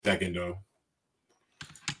second though.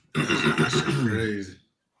 That's crazy.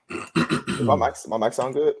 My mic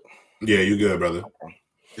sound good? Yeah, you good, brother.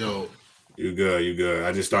 Yo, you good.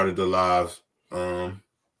 I just started the live. Yeah,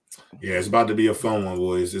 it's about to be a fun one,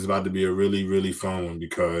 boys. It's about to be a really, really fun one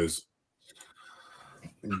because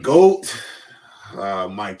GOAT,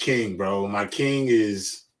 my king, bro. My king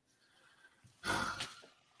is.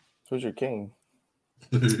 Who's your king?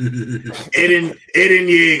 Eden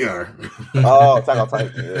Yeager. Oh, Attack on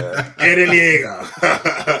Titan, yeah. Eden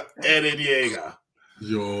Yeager. Eden Yeager.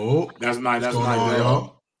 Yo, that's my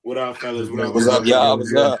y'all. What up, fellas? What's up, y'all?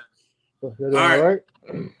 What's up? All right.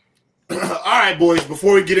 All right, boys.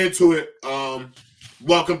 Before we get into it,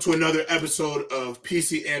 welcome to another episode of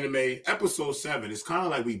PC Anime, episode 7. It's kind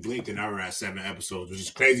of like we blinked and now we're at 7 episodes, which is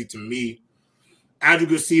crazy to me. As you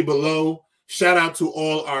can see below, shout out to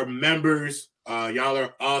all our members. Y'all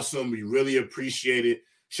are awesome. We really appreciate it.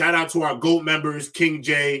 Shout out to our GOAT members, King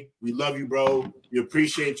J. We love you, bro. We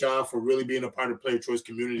appreciate y'all for really being a part of the Player Choice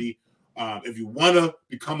community. If you want to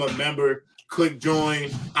become a member, click join.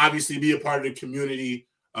 Obviously, be a part of the community.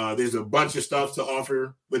 There's a bunch of stuff to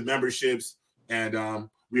offer with memberships, and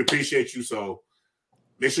we appreciate you. So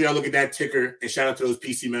make sure y'all look at that ticker, and shout out to those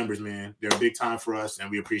PC members, man. They're a big time for us, and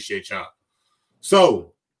we appreciate y'all.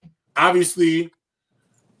 So, obviously,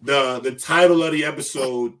 the title of the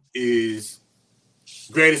episode is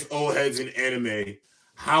Greatest Old Heads in Anime.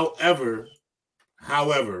 However,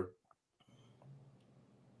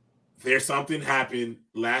 there's something happened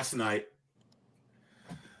last night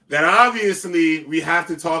that obviously we have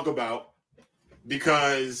to talk about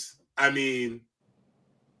because, something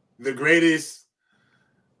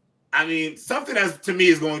that to me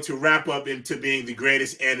is going to wrap up into being the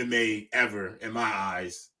greatest anime ever in my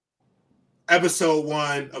eyes. Episode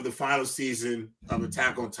 1 of the final season of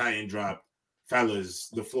Attack on Titan dropped. Fellas,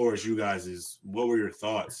 the floor is you guys'. What were your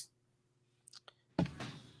thoughts?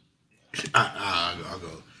 I'll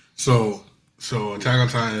go. So Attack on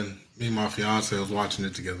Titan, me and my fiance was watching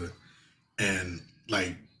it together, and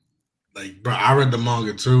like, bro, I read the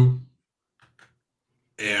manga too,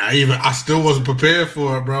 and I still wasn't prepared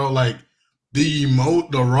for it, bro. Like the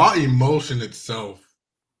raw emotion itself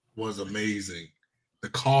was amazing. The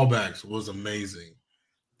callbacks was amazing,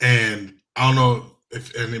 and I don't know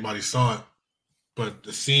if anybody saw it, but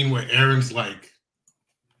the scene where Aaron's like,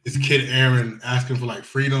 his kid Aaron asking for like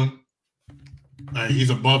freedom. He's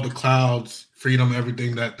above the clouds, freedom,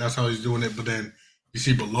 everything. That's how he's doing it. But then you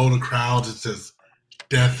see below the clouds, it says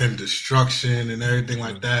death and destruction and everything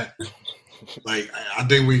like that. Like, I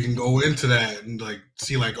think we can go into that and like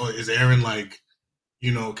see like, oh, is Aaron like,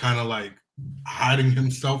 kind of like hiding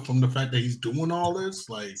himself from the fact that he's doing all this,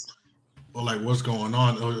 like, or like what's going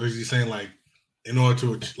on, or is he saying like, in order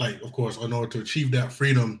to achieve that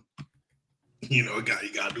freedom, you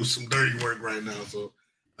gotta do some dirty work right now. So.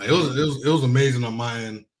 It was amazing on my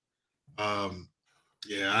end. I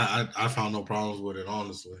found no problems with it,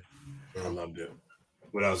 honestly. I loved it.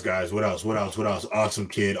 What else, guys? What else? Awesome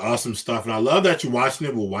kid, awesome stuff. And I love that you're watching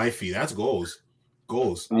it with wifey. That's goals.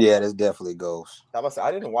 Yeah, that's definitely goals. I must say,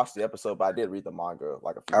 I didn't watch the episode, but I did read the manga.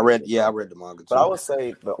 I read the manga too. But I would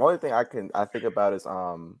say the only thing I think about is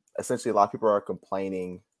essentially a lot of people are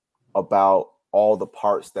complaining about all the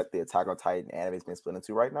parts that the Attack on Titan anime has been split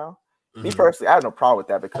into right now. Mm-hmm. Me personally, I have no problem with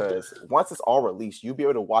that because once it's all released, you'll be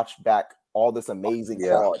able to watch back all this amazing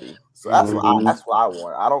quality. So that's what I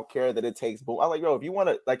want. I don't care that it takes. But I'm like, yo, if you want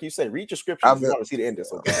to, like you said, read your scripture. You want to see the ending.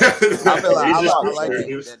 So I like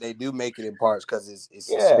that they do make it in parts because it's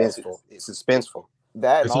suspenseful. It's suspenseful.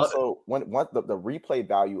 That and also when the replay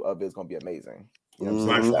value of it is going to be amazing. You know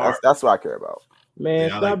what I'm saying? That's what I care about. Man,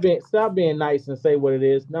 stop being nice and say what it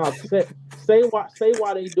is. No, say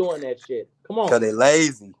why they doing that shit. Come on, because they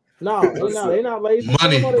lazy. No, they're not lazy.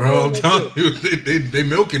 Money, bro. I'm telling you, they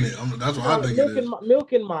milking it. That's what I think it is.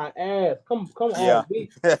 Milking my ass. Come on.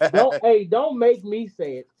 Don't make me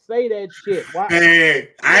say it. Say that shit. Why? Hey,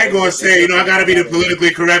 I ain't gonna say. I gotta be the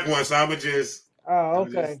politically correct one. So I'ma just. Oh,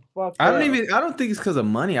 okay. Fuck I don't think it's because of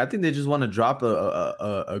money. I think they just want to drop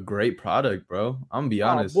a great product, bro. I'm gonna be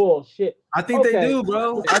honest. Bullshit. I think they do,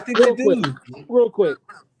 bro. I think they do. Real quick.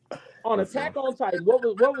 On Attack on Titan, what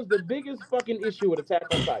was the biggest fucking issue with Attack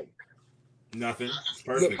on Titan? Nothing. It's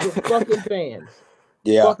perfect. The fucking fans.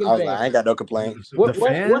 Yeah, I ain't got no complaints. What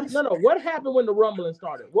happened when the rumbling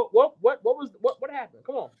started? What happened?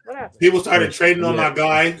 Come on, what happened? People started trading on my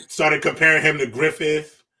guy. Started comparing him to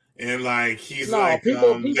Griffith, and like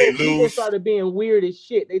people started being weird as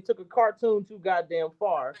shit. They took a cartoon too goddamn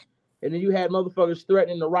far, and then you had motherfuckers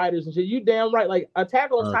threatening the writers and shit. You damn right. Like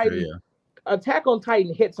Attack on Titan. Yeah. Attack on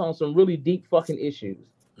Titan hits on some really deep fucking issues.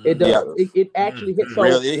 It does. It actually hits on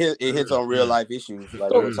it hits on real life issues.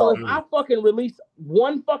 Like so if I fucking release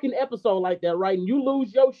one fucking episode like that, right, and you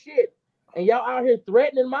lose your shit, and y'all out here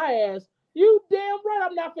threatening my ass, you damn right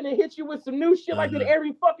I'm not gonna hit you with some new shit like that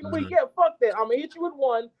every fucking week. Yeah, fuck that. I'm gonna hit you with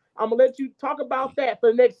one. I'm gonna let you talk about that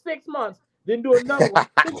for the next 6 months. Then do another one.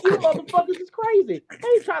 But you motherfuckers is crazy. They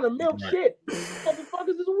ain't trying to milk shit.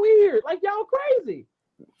 Motherfuckers is weird. Like y'all crazy.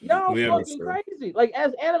 Y'all fucking crazy. Like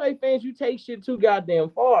as anime fans, you take shit too goddamn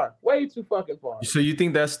far. Way too fucking far. So you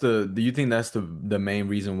think that's the main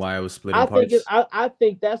reason why I was splitting parts? I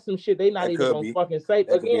think that's some shit they not even gonna fucking say.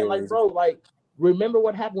 Again, like bro, like remember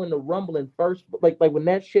what happened when the rumbling first, like when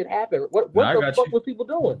that shit happened. What the fuck were people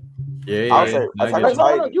doing? Yeah. Hold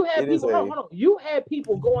on. You had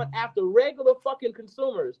people going after regular fucking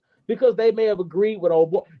consumers because they may have agreed with old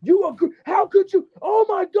boy. You agree? How could you? Oh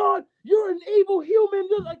my god, you're an evil human.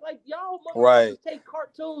 You're like y'all motherfuckers take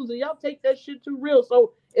cartoons and y'all take that shit too real.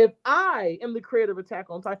 So if I am the creator of Attack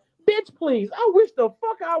on Titan, bitch, please, I wish the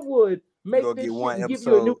fuck I would make this shit and give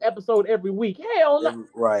you a new episode every week. Hell no.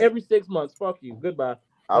 Every 6 months. Fuck you. Goodbye.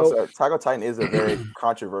 Attack on Titan is a very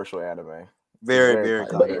controversial anime. Very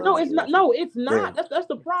no, it's not. No, it's not. That's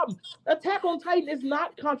the problem. Attack on Titan is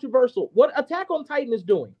not controversial. What Attack on Titan is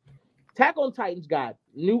doing? Attack on Titan's got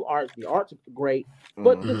new art. The art's great,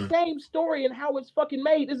 but the same story and how it's fucking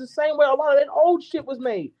made is the same way a lot of that old shit was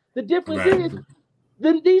made. The difference is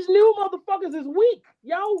these new motherfuckers is weak.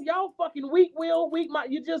 Y'all fucking weak.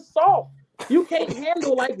 You just soft. You can't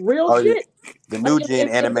handle like real shit. The new gen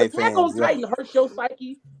anime fans. Attack on Titan hurts your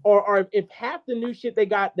psyche, or if half the new shit they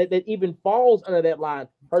got that even falls under that line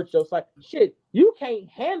hurts your psyche, shit, you can't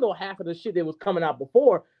handle half of the shit that was coming out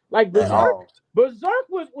before. Like Berserk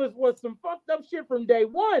was some fucked up shit from day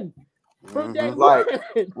one. From day one.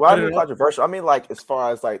 Well, I mean controversial. I mean, like as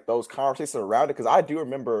far as like those conversations around it, because I do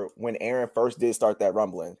remember when Aaron first did start that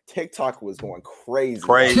rumbling, TikTok was going crazy. It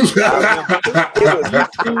was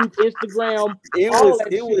YouTube, Instagram.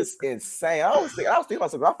 It was insane. I was thinking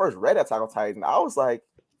myself when I first read Attack on Titan, I was like,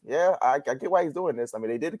 yeah, I get why he's doing this. I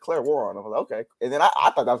mean, they did declare war on him. I was like, okay, and then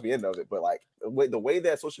I thought that was the end of it, but like the way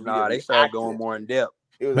that social media, they started going more in depth.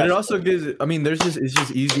 But it also gives. I mean, it's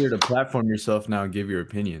just easier to platform yourself now and give your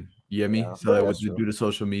opinion. You get me? Yeah, so like due to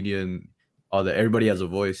social media and all that, everybody has a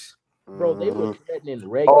voice. Bro, they were threatening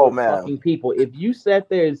regular fucking people. If you sat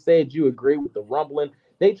there and said you agree with the rumbling,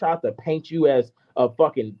 they tried to paint you as a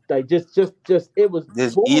fucking like just it was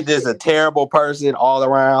just a terrible person all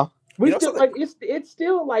around. We still like it's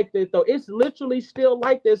still like that though. It's literally still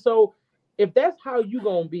like that. So if that's how you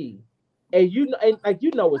gonna be. And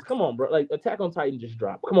it's come on, bro. Like Attack on Titan just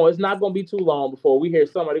dropped. Come on, it's not gonna be too long before we hear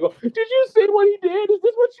somebody go, "Did you see what he did? Is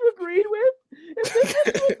this what you agreed with? Is this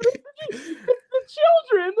the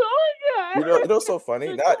children? Oh my god!" You know, so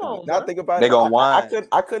funny. Not think about it. They gonna whine.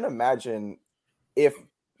 I couldn't imagine if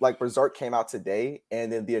like Berserk came out today and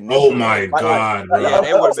then the initial. Oh my god!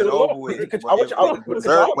 It would have been over with.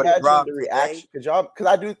 Berserk would have dropped the reaction. Because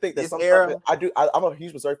I do think that some stuff. I'm a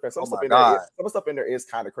huge Berserk fan. Some stuff in there is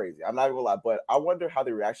kind of crazy. I'm not even gonna lie, but I wonder how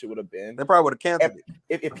the reaction would have been. They probably would have canceled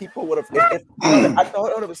it. If people would have. I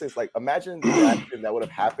don't understand. Like, imagine the reaction that would have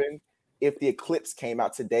happened if the Eclipse came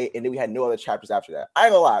out today and then we had no other chapters after that. I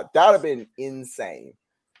ain't gonna lie, that would have been insane.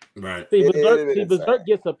 Right. Berserk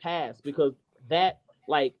gets a pass because that.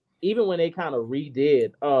 Like even when they kind of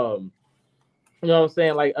redid, you know what I'm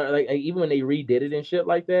saying? Like even when they redid it and shit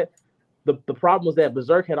like that, the problem was that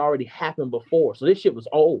Berserk had already happened before, so this shit was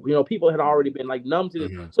old. You know, people had already been like numb to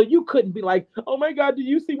this, so you couldn't be like, "Oh my god, do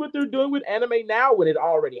you see what they're doing with anime now?" When it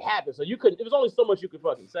already happened, so you couldn't. It was only so much you could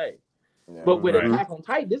fucking say. Yeah, but with Attack on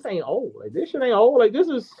Titan, this ain't old. Like this shit ain't old. Like this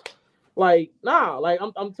is like nah. Like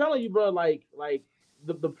I'm telling you, bro. Like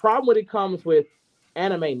the problem when it comes with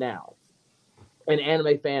anime now. And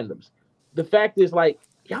anime fandoms. The fact is, like,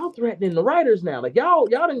 y'all threatening the writers now. Like, y'all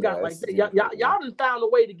done got like y'all done found a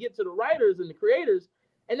way to get to the writers and the creators,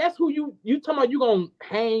 and that's who you talking about. You gonna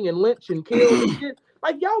hang and lynch and kill and shit.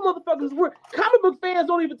 Like y'all motherfuckers were comic book fans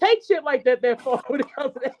don't even take shit like that far when it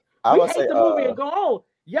comes to that. We hate the movie and go on.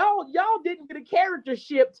 Y'all didn't get a character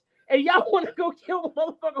shipped. And y'all want to go kill the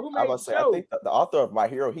motherfucker who made the show. I think the author of My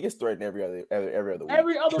Hero, he gets threatened every other week. Every other week.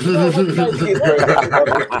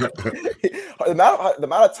 The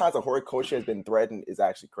amount of times a horror coach has been threatened is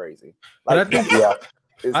actually crazy. Like,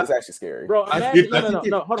 it's actually scary. Bro, imagine,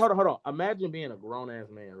 no, hold on. Imagine being a grown-ass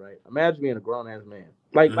man, right? Imagine being a grown-ass man.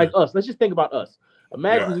 Like us. Let's just think about us.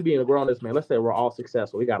 Imagine you being a grown-ass man. Let's say we're all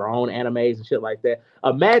successful. We got our own animes and shit like that.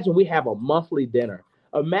 Imagine we have a monthly dinner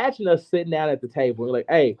imagine us sitting down at the table and like,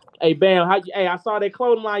 hey, Bam, hey, I saw that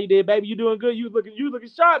clothing line you did, baby. You doing good? You looking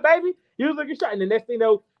sharp, baby. You was looking sharp. And the next thing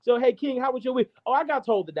though, so hey, King, how was your week? Oh, I got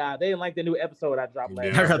told to die. They didn't like the new episode I dropped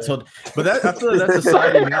last. I got told, but I feel like that's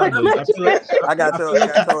deciding nowadays. I got told.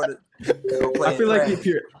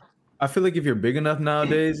 I feel like if you're big enough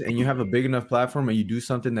nowadays and you have a big enough platform and you do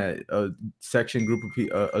something that a certain group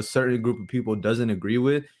of people doesn't agree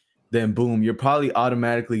with, then boom, you're probably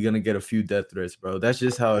automatically gonna get a few death threats, bro. That's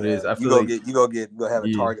just how it is. I feel like you gonna have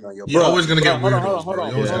a target on your. You're always gonna get weirdos. Hold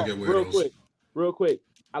on. Real quick.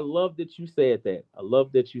 I love that you said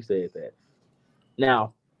that.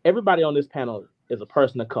 Now, everybody on this panel is a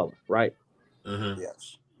person of color, right? Mm-hmm.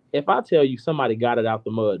 Yes. If I tell you somebody got it out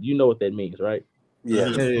the mud, you know what that means, right?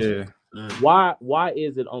 Yeah. Why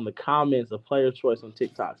is it on the comments of Player Choice on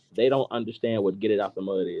TikTok? They don't understand what get it out the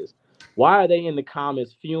mud is. Why are they in the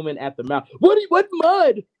comments fuming at the mouth? What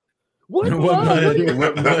mud? What mud? I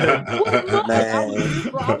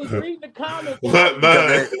was reading the comments. What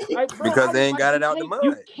mud? Because they ain't got it out the mud.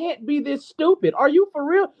 You can't be this stupid. Are you for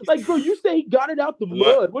real? Like, bro, you say he got it out the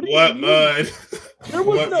mud. What mud? There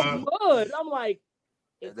was no mud. I'm like,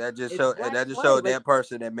 that just showed that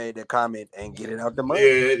person that made the comment and get it out the mud.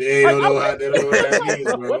 Yeah, they don't know what that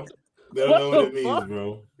means, bro. They don't know what it means,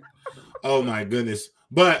 bro. Oh my goodness.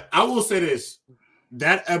 But I will say this.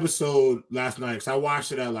 That episode last night, because I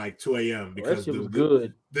watched it at like 2 a.m. because it was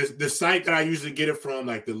good. The site that I usually get it from,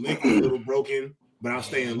 like the link was a little broken, but I'm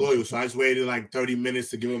staying loyal. So I just waited like 30 minutes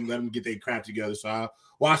to let them get their crap together. So I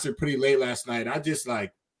watched it pretty late last night. I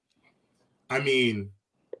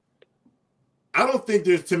don't think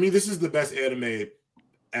to me, this is the best anime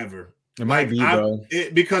ever. It might be, bro.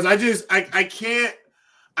 Because I can't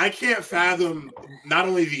fathom not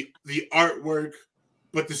only the artwork,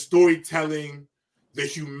 but the storytelling, the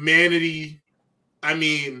humanity. I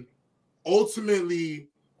mean, ultimately,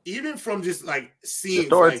 even from just like scenes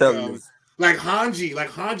like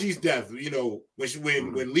Hanji's death, you know,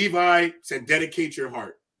 when Levi said dedicate your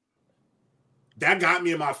heart, that got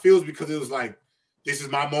me in my feels because it was like, this is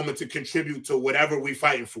my moment to contribute to whatever we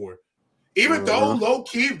fighting for. Even though low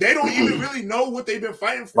key, they don't even really know what they've been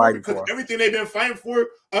fighting for because everything they've been fighting for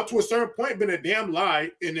up to a certain point been a damn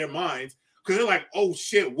lie in their minds. Because they're like, oh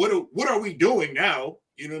shit, what are we doing now?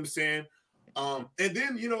 You know what I'm saying? And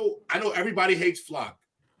then, you know, I know everybody hates Floch.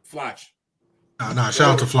 Nah,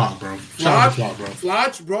 shout out to Floch, bro.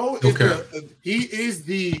 Floch, bro, he is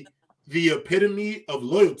the epitome of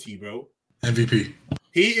loyalty, bro. MVP.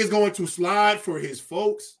 He is going to slide for his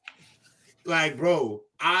folks. Like, bro,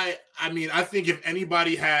 I mean, I think if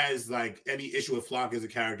anybody has like any issue with Floch as a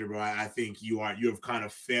character, bro, I think you're kind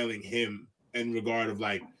of failing him in regard of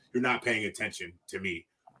like, you're not paying attention to me.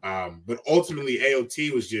 But ultimately,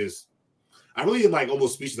 AOT was just, I really am like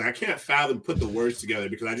almost speechless. I can't put the words together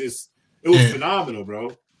because it was phenomenal,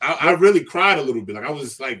 bro. I really cried a little bit. Like I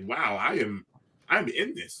was like, wow, I'm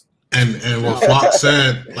in this. And what Floch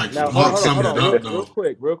said, like Floch summed it up though.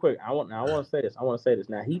 Real quick. I want to say this.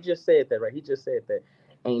 Now he just said that, right? He just said that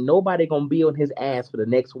ain't nobody gonna be on his ass for the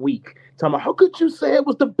next week. Talking about how could you say it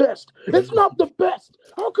was the best? It's not the best.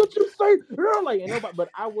 How could you say like ain't nobody? But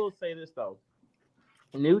I will say this though.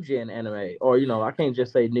 New gen anime, or you know, I can't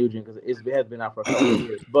just say new gen because it has been out for a couple of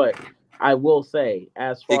years. But I will say,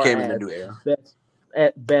 as far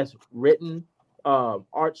as best written,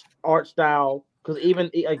 art style, because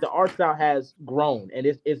even like the art style has grown and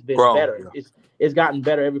it's been better. Yeah. It's gotten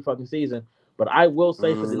better every fucking season. But I will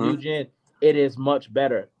say for the new gen, it is much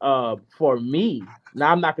better. For me,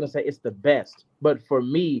 now I'm not gonna say it's the best, but for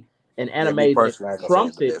me, an anime that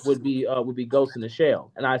trumps it would be Ghost in the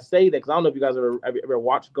Shell. And I say that because I don't know if you guys ever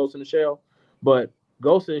watched Ghost in the Shell, but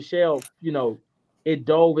Ghost in the Shell, you know, it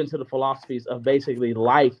dove into the philosophies of basically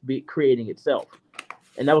life creating itself.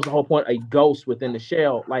 And that was the whole point, a ghost within the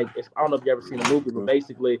shell. Like, I don't know if you ever seen a movie, but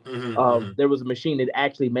basically there was a machine that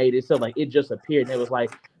actually made itself. Like, it just appeared. And it was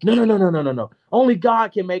like, no. Only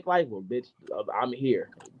God can make life. Well, bitch, I'm here.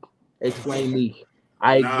 Explain me.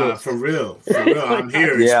 I exist. For real. I'm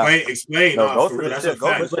here. Explain. No, for real. That's a fact.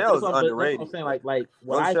 Ghost in the Shell is underrated. I'm saying, like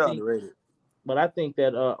what I think. Underrated. But I think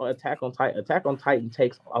that Attack on Titan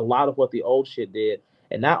takes a lot of what the old shit did,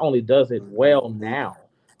 and not only does it well now,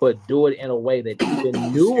 but do it in a way that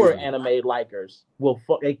even newer anime likers will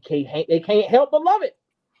they can't help but love it.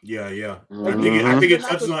 Yeah. I think it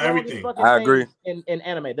touches on everything. I agree. In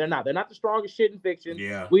anime, they're not the strongest shit in fiction.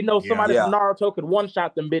 Yeah, we know somebody from Naruto could one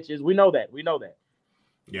shot them bitches. We know that.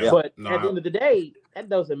 Yeah, but at the end of the day, that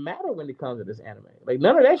doesn't matter when it comes to this anime. Like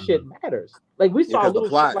none of that shit matters. Like we saw little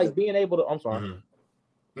shit like being able to. I'm sorry.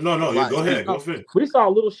 No, go ahead. Go ahead. We saw a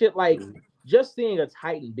little shit like just seeing a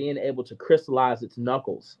Titan being able to crystallize its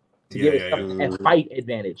knuckles to give itself a fight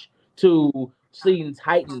advantage, to seeing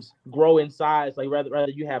Titans grow in size, like rather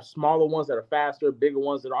you have smaller ones that are faster, bigger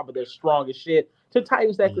ones that are, but they're strong as shit, to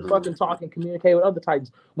Titans that can fucking talk and communicate with other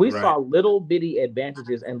Titans. We saw little bitty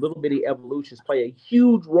advantages and little bitty evolutions play a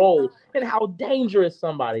huge role in how dangerous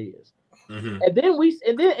somebody is. And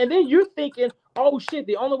then you're thinking, oh shit,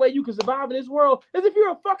 the only way you can survive in this world is if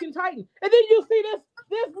you're a fucking Titan. And then you see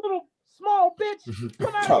this little small bitch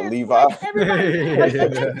come out of here, Levi. everybody like they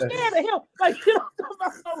scared of him. Like, you know,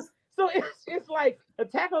 so it's like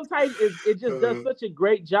Attack on Titan it just does such a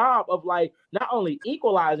great job of like not only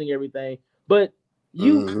equalizing everything, but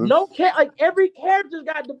like every character's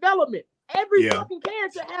got development. Every fucking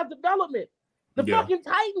character has development. The fucking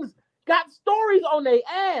Titans got stories on their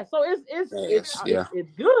ass, so it's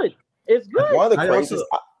good. It's good. One of the craziest.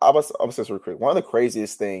 I'm gonna say real quick. One of the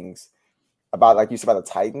craziest things about, like you said, about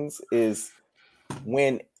the Titans is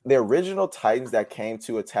when the original Titans that came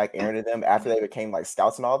to attack Eren and them after they became like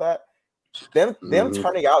scouts and all that, them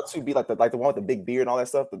turning out to be like the one with the big beard and all that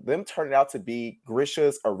stuff. Them turning out to be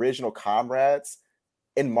Grisha's original comrades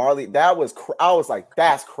and Marley. That was I was like,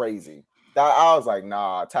 that's crazy. I was like,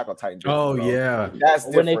 nah, Attack on Titan. Oh yeah, that's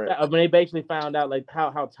different. When they basically found out like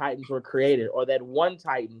how Titans were created, or that one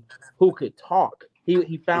Titan who could talk.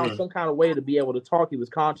 He found some kind of way to be able to talk. He was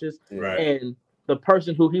conscious, and the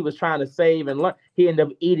person who he was trying to save and learn, he ended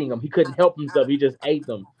up eating them. He couldn't help himself. He just ate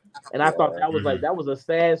them. And I thought that was that was a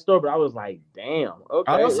sad story, but I was like, damn. Okay.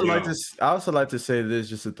 I also like to say this,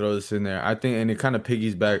 just to throw this in there. I think, and it kind of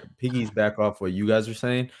piggies back off what you guys were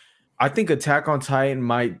saying. I think Attack on Titan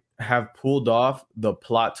might have pulled off the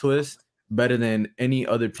plot twist better than any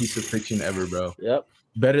other piece of fiction ever, bro. Yep.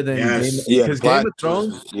 Better than because Game of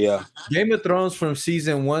Thrones. Game of Thrones from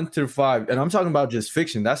season 1 through 5, and I'm talking about just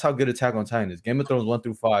fiction. That's how good Attack on Titan is. Game of Thrones 1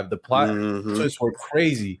 through 5. The plot twists were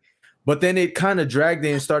crazy, but then it kind of dragged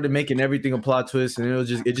in and started making everything a plot twist, and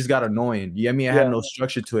it just got annoying. I mean, it had no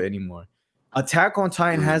structure to it anymore. Attack on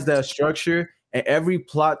Titan has that structure, and every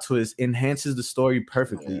plot twist enhances the story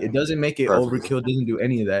perfectly. It doesn't make it overkill. Doesn't do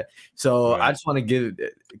any of that. So I just want to give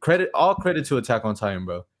all credit to Attack on Titan,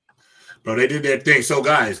 bro. Bro, they did their thing. So,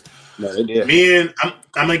 guys, I'm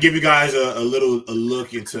gonna give you guys a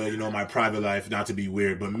look into my private life, not to be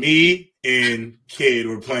weird, but me and Kid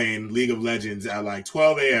were playing League of Legends at like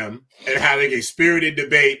 12 a.m. and having a spirited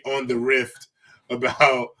debate on the Rift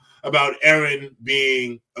about Eren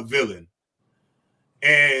being a villain.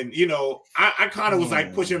 And I kind of was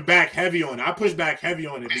like pushing back heavy on it. I pushed back heavy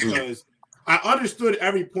on it because I understood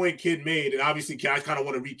every point Kid made, and obviously, I kind of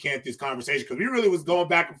want to recant this conversation because we really was going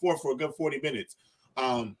back and forth for a good 40 minutes.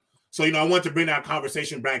 So I want to bring that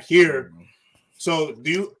conversation back here. So,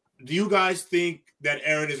 do you guys think that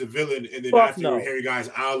Eren is a villain? And then after you hear you guys,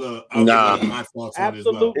 I'll give my thoughts on it as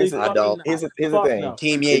well. I don't. Here's the thing.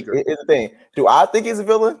 Team Jaeger. Here's the thing. Do I think he's a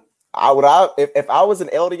villain? If I was an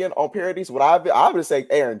Eldian on Parodies, I would say,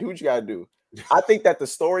 Eren, do what you gotta do. I think that the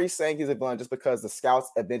story is saying he's a villain just because the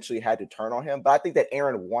scouts eventually had to turn on him. But I think that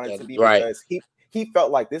Eren wanted to be because he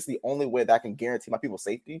felt like this is the only way that I can guarantee my people's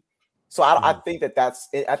safety. So I think that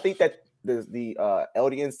the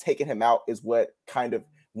Eldians taking him out is what kind of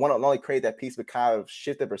not only create that piece, but kind of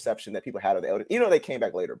shift the perception that people had of the Eldians. They came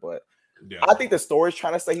back later, but I think the story's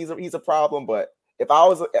trying to say he's a problem. But if I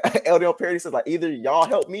was Eldian parody, says like either y'all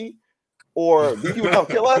help me or these people come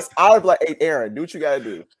kill us, I would be like, hey, Eren, do what you gotta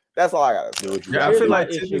do. That's all I gotta do. I feel like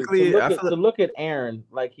typically to look at Eren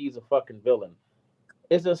like he's a fucking villain.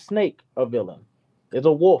 Is a snake a villain? Is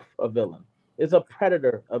a wolf a villain? Is a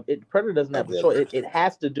predator? Predator doesn't have a choice. It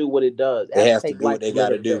has to do what it does. It has to do what they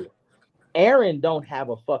gotta do. Eren don't have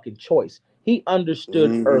a fucking choice. He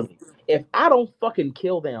understood early. If I don't fucking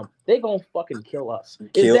kill them, they gonna fucking kill us.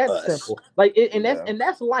 It's that simple. Like, and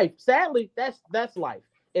that's life. Sadly, that's life.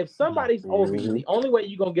 If somebody's over you, the only way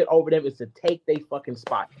you're gonna get over them is to take their fucking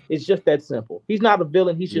spot. It's just that simple. He's not a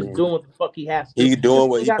villain. He's just doing what the fuck he has to. He's doing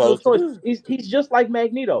what he's supposed to do. He's just like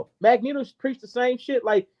Magneto. Magneto preached the same shit.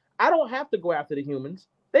 Like, I don't have to go after the humans.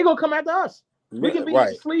 They gonna come after us. We can be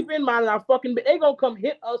sleeping, minding our fucking. They gonna come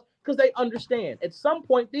hit us because they understand. At some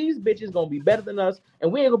point, these bitches gonna be better than us, and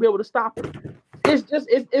we ain't gonna be able to stop them. It's just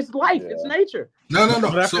it's life. It's nature. No.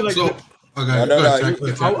 Okay.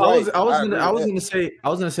 I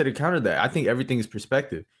was gonna say to counter that. I think everything is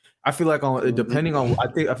perspective. I feel like depending on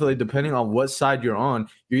what side you're on,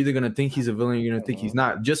 you're either gonna think he's a villain or you're gonna think he's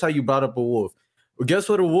not. Just how you brought up a wolf. Well, guess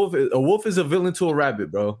what? A wolf is a villain to a rabbit,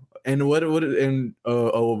 bro. And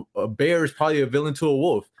a bear is probably a villain to a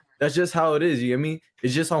wolf. That's just how it is. You get me?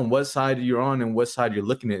 It's just on what side you're on and what side you're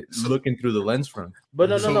looking through the lens from. But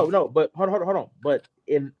no. But hold on. But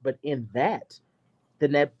in that,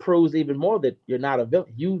 then that proves even more that you're not a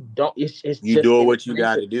villain. You don't. It's you just doing what you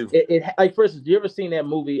got to do. It like, for instance, you ever seen that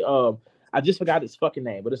movie? I just forgot its fucking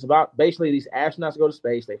name, but it's about basically these astronauts go to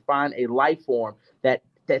space. They find a life form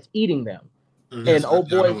that's eating them, and old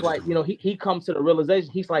boy's like, he comes to the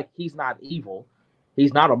realization. He's like, he's not evil,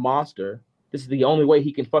 he's not a monster. This is the only way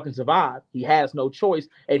he can fucking survive. He has no choice,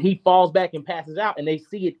 and he falls back and passes out, and they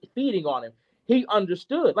see it feeding on him. He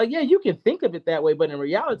understood. Like, yeah, you can think of it that way, but in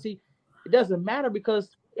reality, it doesn't matter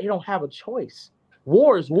because they don't have a choice.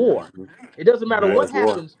 War is war. It doesn't matter what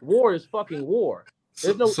happens. War is fucking war.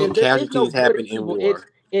 There's no casualties happen in war.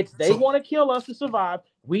 It's they want to kill us to survive.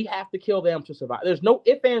 We have to kill them to survive. There's no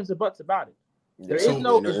ifs, ands, or buts about it. There is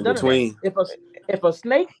no in between. If a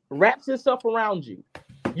snake wraps itself around you,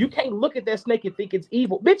 you can't look at that snake and think it's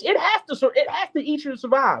evil. Bitch, it has to eat you to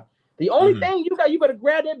survive. The only thing you better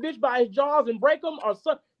grab that bitch by his jaws and break him, or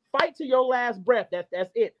fight to your last breath. That's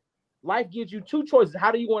it. Life gives you two choices.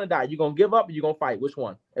 How do you want to die? You gonna give up or you gonna fight? Which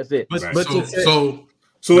one? That's it.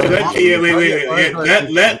 So let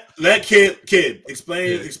kid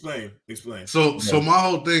explain. So my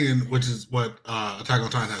whole thing, and which is what Attack on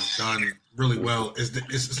Titan has done really well, is that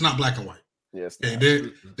it's not black and white. Yes.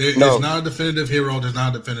 There's not a definitive hero. There's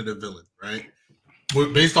not a definitive villain, right?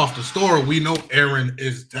 But based off the story, we know Eren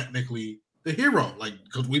is technically the hero, like,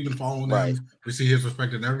 because we've been following him. We see his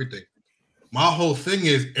respect and everything. My whole thing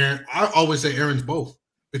is Eren. I always say Eren's both,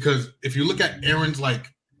 because if you look at Eren's,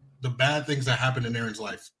 like, the bad things that happened in Eren's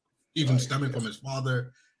life, even stemming from his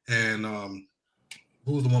father and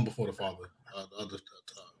who was the one before the father?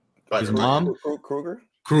 His mom,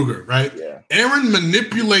 Kruger, right? Yeah. Eren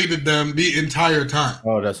manipulated them the entire time.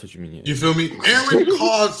 Oh, that's what you mean. Yeah. You feel me? Eren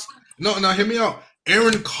caused hear me out.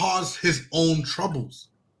 Eren caused his own troubles,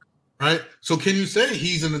 right? So can you say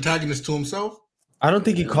he's an antagonist to himself? I don't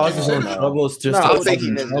think he caused his own troubles. Just I think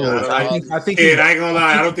he did. I think. I ain't gonna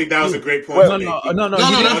lie. I don't think that was a great point. No. That's not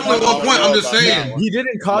a point. I'm just saying he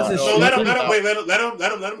didn't cause his. No, let him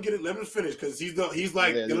get it. Let him finish, because he's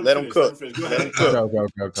like. Let him cook. Go ahead.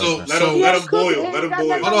 So let him boil.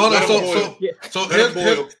 Hold on. So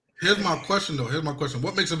here's my question though. Here's my question.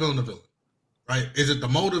 What makes a villain a villain? Right? Is it the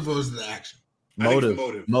motive or is it the action? Motive.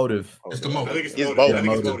 It's the motive. I think it's both. I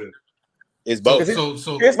think it's motive. It's both.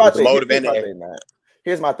 So here's my thing.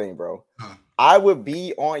 Here's my thing, bro. I would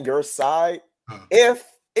be on your side if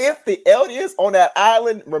the aliens on that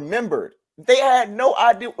island remembered. They had no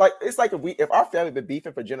idea. Like, it's like if our family been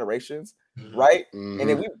beefing for generations, right? And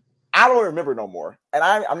then I don't remember no more, and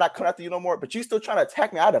I'm not coming after you no more. But you still trying to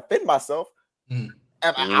attack me. I defend myself. I'm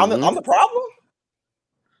the problem.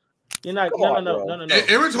 You're not. No.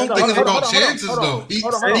 Eren's whole thing is about chances, though.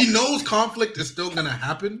 He knows conflict is still gonna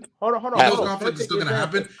happen. He knows conflict is still gonna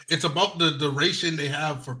happen. It's about the duration they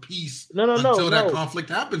have for peace until that conflict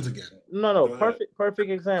happens again. No. Perfect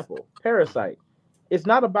example. Parasite. It's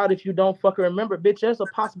not about if you don't fucking remember, bitch. There's a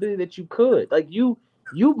possibility that you could. Like, you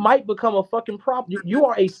might become a fucking problem. You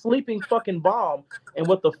are a sleeping fucking bomb. And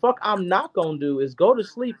what the fuck I'm not gonna do is go to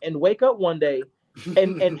sleep and wake up one day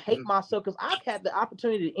and hate myself because I've had the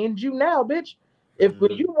opportunity to end you now, bitch.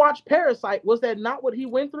 When you watch Parasite, was that not what he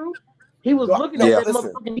went through? He was looking at that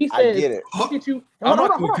motherfucker and he said, "Look at you." I'm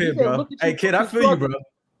not with kid, bro. Hey, kid, I feel you, bro.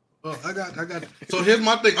 Oh, I got it. So here's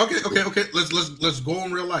my thing. Okay. Let's go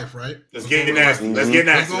in real life, right? Let's get nasty. Let's get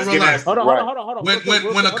nasty. Hold on.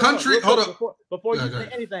 When a country, hold up before you say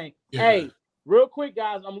anything. Hey, real quick,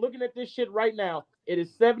 guys, I'm looking at this shit right now. It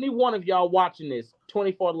is 71 of y'all watching this.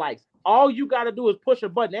 24 likes. All you got to do is push a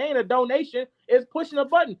button. It ain't a donation. It's pushing a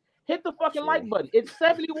button. Hit the fucking like button. It's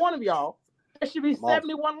 71 of y'all. There should be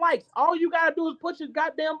 71 likes. All you got to do is push the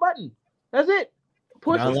goddamn button. That's it.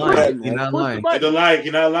 Push the button. Hit the like.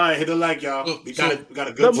 You're not lying. Hit the like, y'all. We got a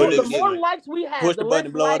good The more likes we have, the less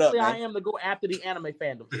likely I am to go after the anime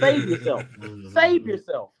fandom. Save yourself. Save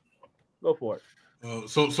yourself. Go for it.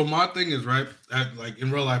 So my thing is, right, like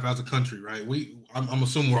in real life as a country, right, I'm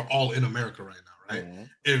assuming we're all in America right now. Right?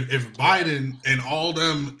 If Biden and all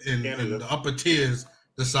them in the upper tiers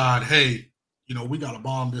decide, hey, we got to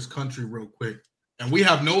bomb this country real quick, and we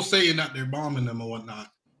have no say in that they're bombing them or whatnot,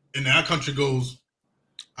 and that country goes,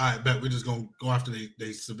 I bet we're just going to go after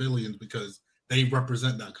they civilians because they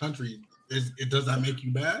represent that country. Does that make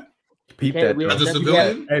you bad? Peep that. As a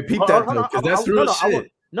civilian? Hey, peep that, though, because that's real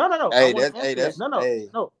shit. No. Hey, that makes sense. I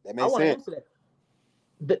want to answer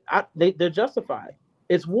that. They're justified.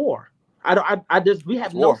 It's war. We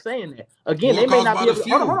have no say in that. Again, they may not be able to,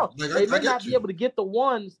 hold on. Like, they may not be able to get the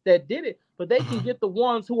ones that did it, but they can get the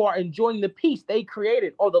ones who are enjoying the peace they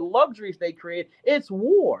created or the luxuries they created. It's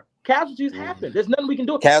war. Casualties happen. There's nothing we can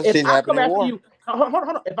do. Casualties happen in war. Hold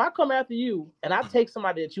on. If I come after you and I take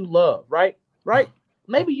somebody that you love, right?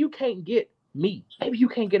 Maybe you can't get me. Maybe you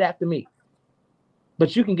can't get after me.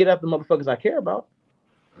 But you can get after the motherfuckers I care about.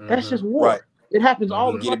 That's just war. Right. It happens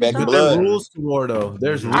all the get it back time. in blood. There's rules to war, though.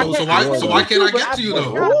 There's rules. So why can't I get to you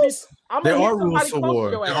though? There are rules to war.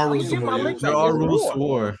 There are rules to war. There are rules to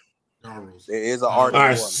war. There is an art. All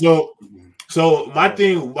right, so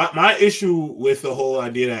my issue with the whole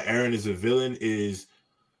idea that Eren is a villain is,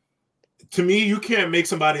 to me, you can't make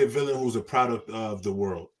somebody a villain who's a product of the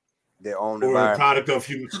world, their own or a product of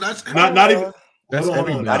human. So that's not even. That's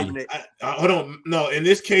everybody. Hold on. No, in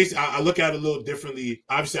this case, I look at it a little differently.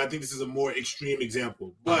 Obviously, I think this is a more extreme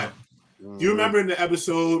example. But do you remember in the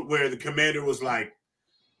episode where the commander was like,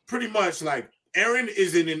 pretty much like, Eren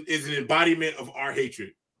is an embodiment of our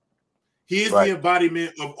hatred. He is the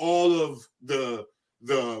embodiment of all of the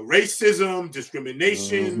racism,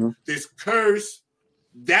 discrimination, this curse.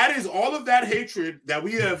 That is all of that hatred that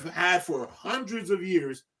we have had for hundreds of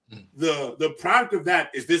years. The product of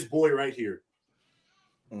that is this boy right here.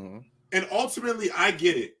 And ultimately, I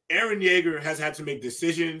get it. Eren Yeager has had to make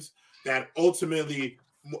decisions that ultimately,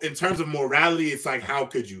 in terms of morality, it's like, how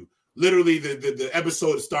could you? Literally, the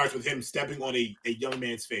episode starts with him stepping on a young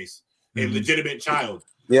man's face, a legitimate child.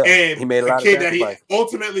 Yeah, and he made a kid that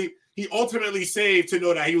he ultimately saved to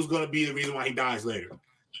know that he was going to be the reason why he dies later.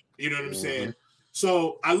 You know what I'm saying?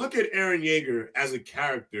 So I look at Eren Yeager as a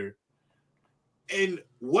character, and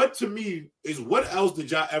what to me is, what else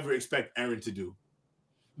did y'all ever expect Eren to do?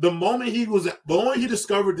 The moment he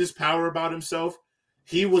discovered this power about himself,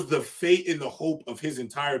 he was the fate and the hope of his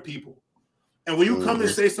entire people. And when you come and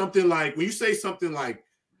say something like,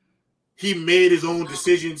 he made his own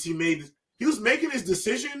decisions, he was making his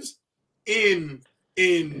decisions in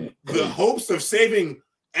the hopes of saving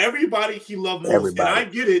everybody he loved most.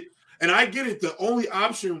 And I get it. The only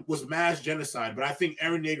option was mass genocide, but I think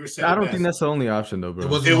Eren Yeager said I don't think that's the only option, though, bro.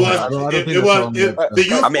 The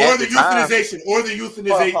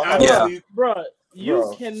euthanization. Bro,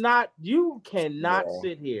 you cannot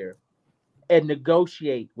sit here and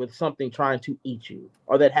negotiate with something trying to eat you,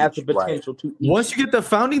 or that has the potential to eat you. Once you get the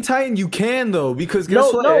founding titan, you can, though, because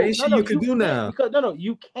guess what? Ain't shit you can do now.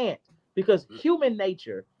 You can't, because human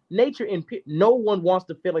nature, no one wants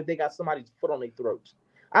to feel like they got somebody's foot on their throats.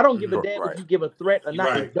 I don't give a damn if you give a threat or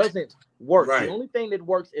not. It doesn't work. The only thing that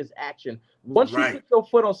works is action. Once you put your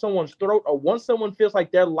foot on someone's throat, or once someone feels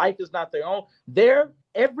like their life is not their own,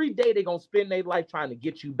 every day they're gonna spend their life trying to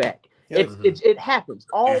get you back. It happens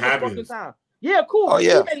all the fucking time. Yeah, cool. Oh,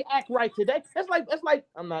 yeah. You may act right today. That's like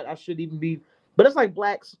I shouldn't even be, but it's like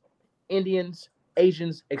blacks, Indians,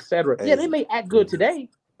 Asians, etc. Yeah, they may act good today,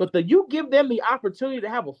 but you give them the opportunity to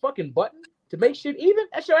have a fucking button to make shit even,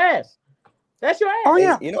 that's your ass. That's your ass. Oh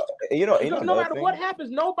yeah. No matter what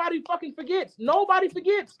happens, nobody fucking forgets. Nobody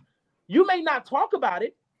forgets. You may not talk about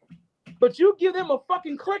it, but you give them a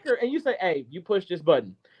fucking clicker and you say, "Hey, you push this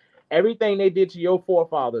button. Everything they did to your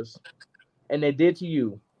forefathers and they did to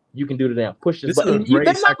you, you can do to them. Push this button." They're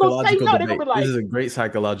not gonna say no. They're gonna be like, "This is a great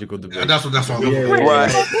psychological debate." Yeah, that's what I'm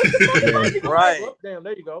Right. Right. Damn,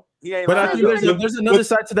 there you go. But I think there's another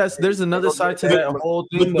side to that. There's another side to that whole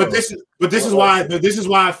thing. But this is why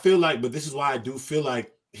I feel like. But this is why I do feel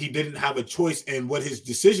like he didn't have a choice in what his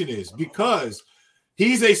decision is, because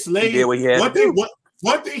he's a slave. He did what he had to do.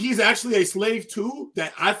 One thing he's actually a slave to,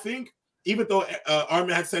 that I think, even though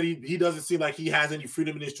Armin had said he doesn't seem like he has any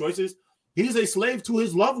freedom in his choices, he's a slave to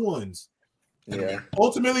his loved ones. Yeah.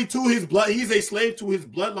 Ultimately, to his blood, he's a slave to his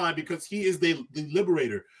bloodline, because he is the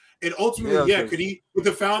liberator. And ultimately, could he, with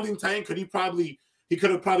the founding titan, he could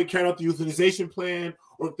have probably carried out the euthanization plan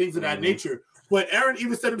or things of that nature. But Eren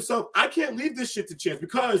even said himself, I can't leave this shit to chance,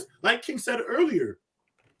 because, like King said earlier,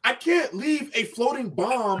 I can't leave a floating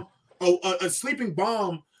bomb, a sleeping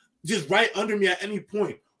bomb, just right under me at any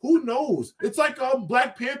point. Who knows? It's like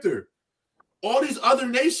Black Panther. All these other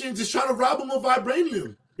nations is trying to rob them of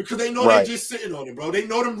vibranium, because they know they're just sitting on it, bro. They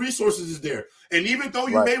know them resources is there. And even though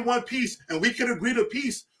you made one peace and we can agree to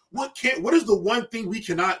peace, what is the one thing we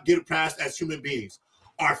cannot get past as human beings?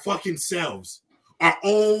 Our fucking selves. Our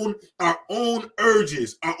own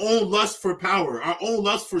urges, our own lust for power, our own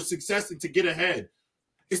lust for success and to get ahead.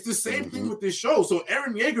 It's the same thing with this show. So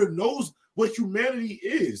Eren Yeager knows what humanity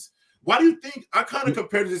is. Why do you think I kind of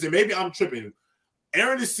compared to this? And maybe I'm tripping.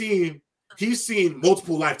 Eren he's seen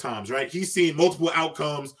multiple lifetimes, right? He's seen multiple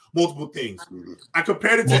outcomes, multiple things. I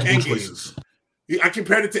compared it to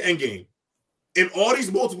Endgame. in all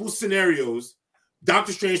these multiple scenarios,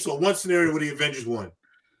 Doctor Strange saw one scenario where the Avengers won.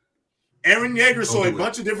 Aaron Yeager saw a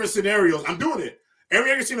bunch of different scenarios. I'm doing it. Aaron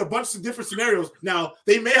Yeager's seen a bunch of different scenarios. Now,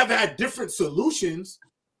 they may have had different solutions.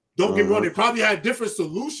 Don't get me wrong. They probably had different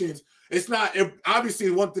solutions. It's not, obviously,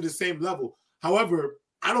 it went to the same level. However,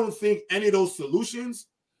 I don't think any of those solutions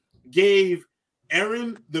gave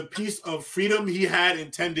Aaron the piece of freedom he had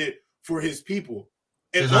intended for his people.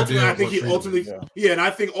 And ultimately, I think and I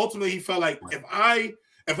think ultimately he felt like if I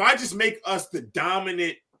just make us the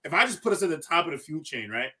dominant, if I just put us at the top of the food chain,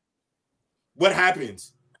 right? What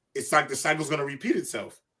happens? It's like the cycle's going to repeat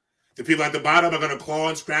itself. The people at the bottom are going to claw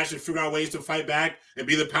and scratch and figure out ways to fight back and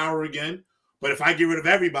be the power again. But if I get rid of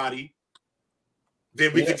everybody,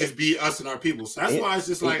 then we could just be us and our people. So that's why it's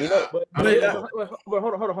just like, hold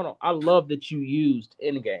on. I love that you used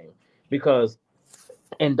Endgame because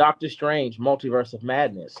in Doctor Strange, Multiverse of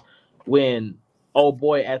Madness, when old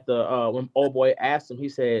boy asked him, he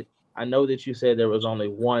said, "I know that you said there was only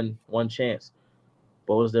one chance,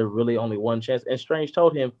 but was there really only one chance?" And Strange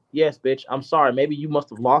told him, "Yes, bitch. I'm sorry. Maybe you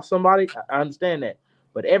must have lost somebody. I understand that,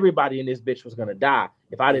 but everybody in this bitch was gonna die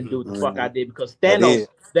if I didn't do what the fuck I did because Thanos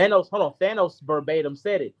verbatim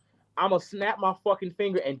said it. I'm gonna snap my fucking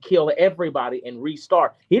finger and kill everybody and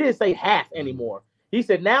restart. He didn't say half anymore. He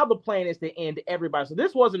said now the plan is to end everybody. So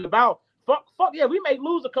this wasn't about fuck. Yeah, we may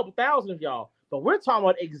lose a couple thousand of y'all, but we're talking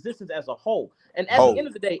about existence as a whole. And at the end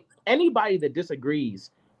of the day, anybody that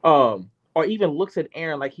disagrees, or even looks at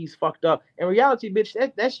Aaron like he's fucked up, in reality, bitch,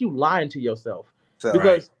 that's you lying to yourself.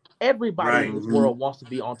 Because everybody in this world wants to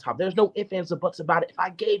be on top. There's no ifs, ands, or buts about it. If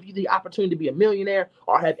I gave you the opportunity to be a millionaire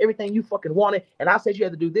or have everything you fucking wanted, and I said you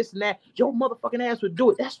had to do this and that, your motherfucking ass would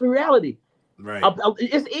do it. That's reality. Right.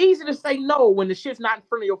 It's easy to say no when the shit's not in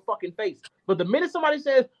front of your fucking face. But the minute somebody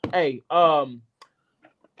says, "Hey, $60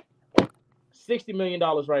 million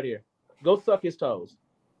right here, go suck his toes,"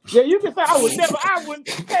 yeah, you can say I wouldn't.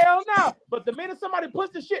 Hell no. But the minute somebody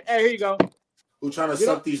puts the shit, hey, here you go. Who trying to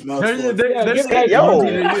suck these mouths? Bro,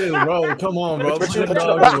 come on, bro. But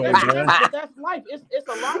that's life. It's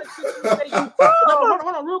a lot of shit you say you.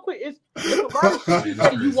 Hold on, real quick. It's a lot of shit you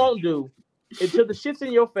say you won't do until the shit's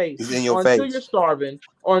in your face, until you're starving,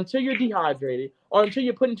 or until you're dehydrated, or until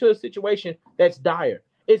you're put into a situation that's dire.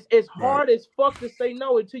 It's hard as fuck to say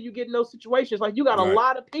no until you get in those situations. Like you got a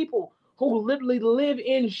lot of people who literally live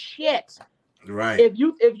in shit. Right. If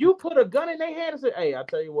you put a gun in their hand and say, "Hey, I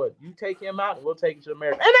tell you what, you take him out and we'll take you to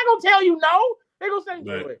America," and they're gonna tell you no. They're gonna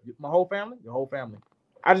say, "My whole family, your whole family.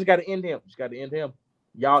 I just got to end him.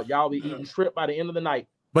 Y'all be eating shrimp by the end of the night."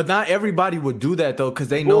 But not everybody would do that though, because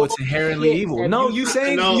they know it's inherently evil. You're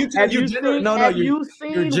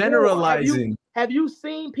generalizing. Have you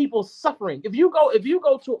seen people suffering? If you go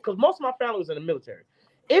to, because most of my family was in the military.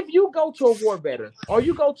 If you go to a war veteran or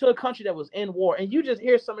you go to a country that was in war and you just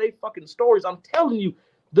hear some of their fucking stories, I'm telling you,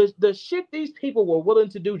 the shit these people were willing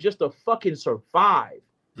to do just to fucking survive.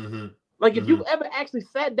 Mm-hmm. Like if you ever actually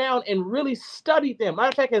sat down and really studied them. Matter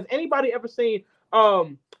of fact, has anybody ever seen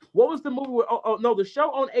what was the movie? The show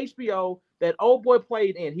on HBO that old boy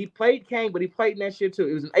played in. He played Kang, but he played in that shit too.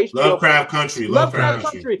 It was an HBO. Lovecraft Country. Lovecraft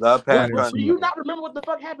Country. Do you not remember what the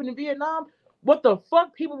fuck happened in Vietnam? What the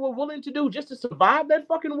fuck people were willing to do just to survive that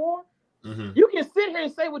fucking war? Mm-hmm. You can sit here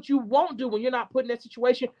and say what you won't do when you're not put in that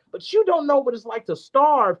situation, but you don't know what it's like to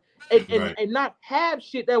starve and not have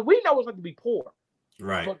shit that we know it's like to be poor.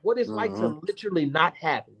 Right. But what it's like to literally not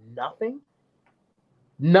have nothing.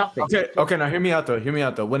 Nothing. Okay. Now hear me out though.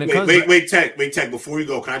 When it wait, Tech. Before we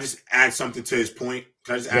go, can I just add something to his point?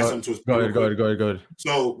 Go ahead.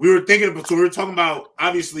 So we were talking about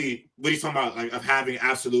obviously what he's talking about, like of having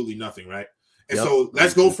absolutely nothing, right? And so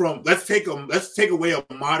let's take away a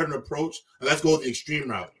modern approach and let's go the extreme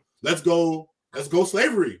route. Let's go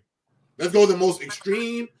slavery. Let's go the most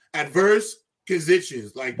extreme adverse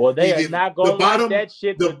conditions. Like they are not going like that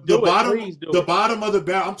shit. The bottom of the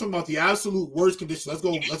barrel. I'm talking about the absolute worst conditions. Let's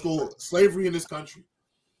go slavery in this country.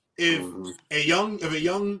 If a young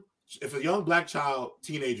black child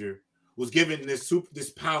teenager was given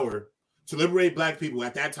this power to liberate black people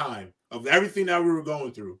at that time of everything that we were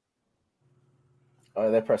going through.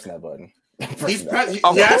 They're pressing that button. He has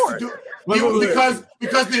to do because the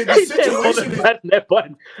situation is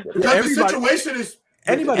the situation is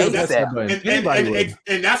anybody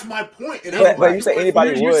and that's my point. But you say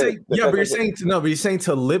anybody would. But you're saying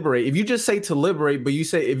to liberate. If you just say to liberate, but you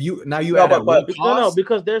say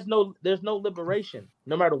because there's no liberation.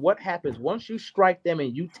 No matter what happens, once you strike them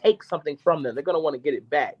and you take something from them, they're gonna want to get it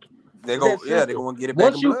back. They're gonna want to get it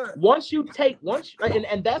back.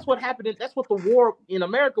 And that's what happened. That's what the war in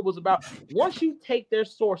America was about. Once you take their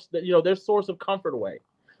source, their source of comfort away.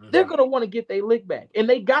 they're gonna want to get their lick back, and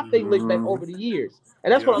they got their lick back over the years.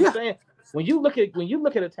 And that's what I'm saying. When you look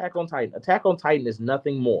at Attack on Titan is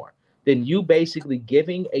nothing more than you basically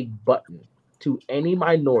giving a button to any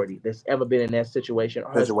minority that's ever been in that situation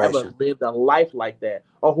or has ever lived a life like that,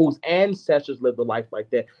 or whose ancestors lived a life like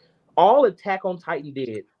that. All Attack on Titan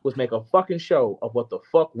did was make a fucking show of what the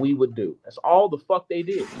fuck we would do. That's all the fuck they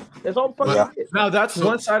did. That's all the fuck they did. Now that's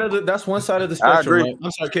one side of the spectrum. Right?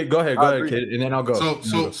 I'm sorry, kid. Go ahead, kid, and then I'll go.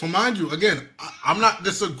 So mind you, again, I'm not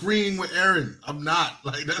disagreeing with Aaron. I'm not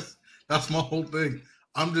like that's my whole thing.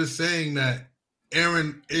 I'm just saying that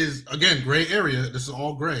Aaron is, again, gray area. This is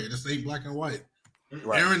all gray. This ain't black and white.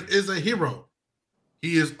 Right. Aaron is a hero.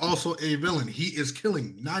 He is also a villain. He is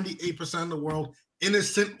killing 98% of the world,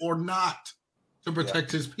 innocent or not, to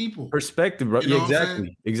protect his people. Perspective, bro. You know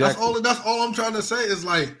Exactly. That's all I'm trying to say is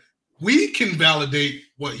like, we can validate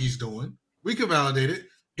what he's doing. We can validate it.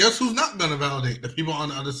 Guess who's not going to validate? The people on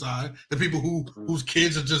the other side, the people whose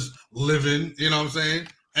kids are just living, you know what I'm saying?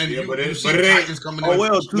 And you see Titans coming in. Oh,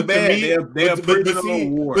 well, too bad. They're prisoner of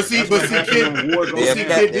war. They're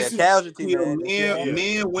casualty,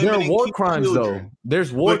 men, women. There are war crimes, though.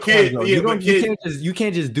 There's war crimes, though. You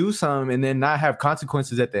can't just do something and then not have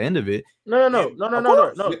consequences at the end of it. No. Hold on.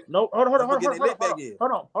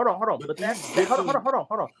 But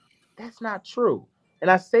hold on. That's not true. And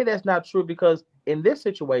I say that's not true because in this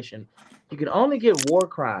situation, you can only get war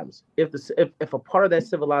crimes if a part of that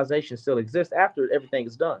civilization still exists after everything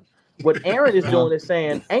is done. What Aaron is doing is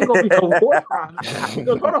saying ain't gonna be no war crimes.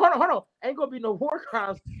 Because, hold on. Ain't gonna be no war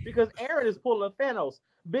crimes because Aaron is pulling Thanos.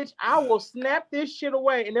 Bitch, I will snap this shit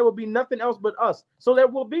away and there will be nothing else but us. So there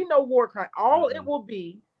will be no war crime. All it will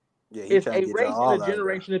be is a race and a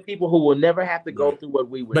generation of people who will never have to go through what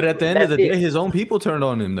we went through. But at the end of the day, his own people turned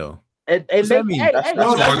on him, though. And are they the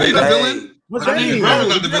villain? What's that mean? Are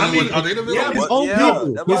they the villain? His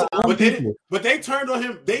own people. But they turned on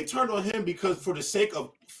him. They turned on him because for the sake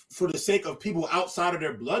of people outside of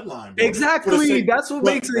their bloodline. Bro. Exactly. That's what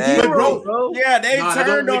makes a hero, bro. Yeah, they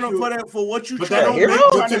turned on him for what you trying to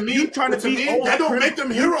be. That don't make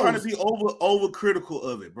them heroes. Trying to be over critical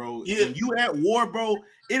of it, bro. Yeah. When you at war, bro,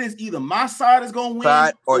 it is either my side is gonna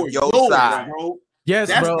win or your side, bro.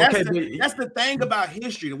 Yes, bro. That's the thing about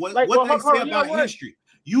history. What they say about history.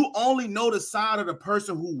 You only know the side of the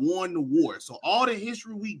person who won the war. So all the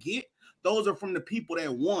history we get, those are from the people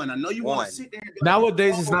that won. I know you want to sit there and be like,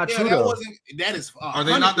 nowadays it's not true though. That is are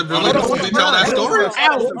they not the villains when they tell that story?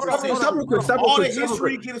 Stop real quick.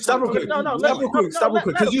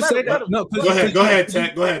 Because you say that. No, go ahead,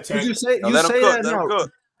 Tech. Because you say that now.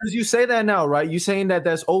 Because you say that now, right? You're saying that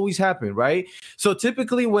that's always happened, right? So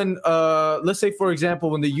typically when, let's say, for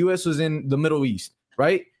example, when the U.S. was in the Middle East,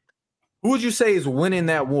 right? Who would you say is winning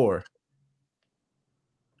that war?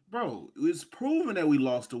 Bro, it's proven that we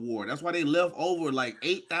lost the war. That's why they left over like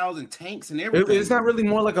 8,000 tanks and everything. It's not really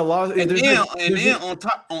more like a loss. And then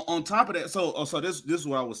on top of that, so this is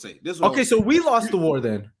what I would say. So we lost the war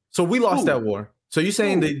then. So we lost that war. So you're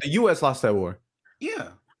saying the U.S. lost that war? Yeah.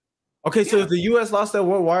 Okay, so if the U.S. lost that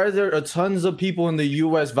war, why are there tons of people in the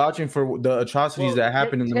U.S. vouching for the atrocities that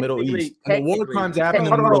happened in the Middle East and the war crimes that happened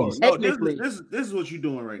in the Middle East? No, this is what you're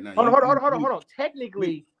doing right now. Hold on.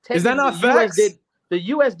 Technically, is that not facts? The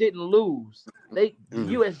U.S. didn't lose. The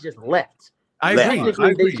U.S. just left. I agree.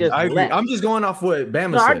 I'm just going off what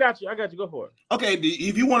Bama said. I got you. Go for it. Okay,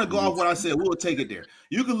 if you want to go off what I said, we'll take it there.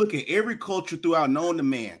 You can look at every culture throughout known to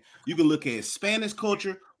man. You can look at Spanish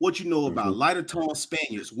culture. What you know about lighter tone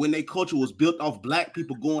Spaniards, when their culture was built off black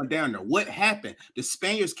people going down there. What happened? The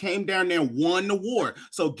Spaniards came down there and won the war.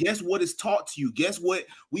 So guess what is taught to you? Guess what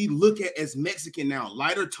we look at as Mexican now?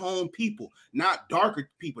 Lighter tone people, not darker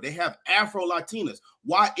people. They have Afro-Latinas.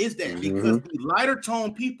 Why is that? Because the lighter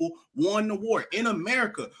tone people won the war. In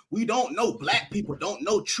America, we don't know. Black people don't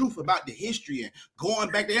know truth about the history and going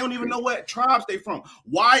back. They don't even know what tribes they from.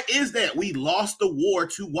 Why is that? We lost the war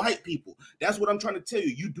to white people. That's what I'm trying to tell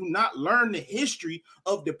you. You do not learn the history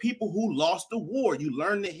of the people who lost the war. You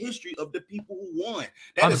learn the history of the people who won.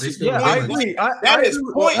 That is point. I agree.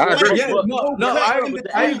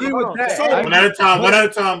 I agree with that. So, one at a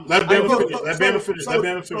time. Let Bama finish.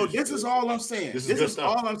 So this is all I'm saying. This is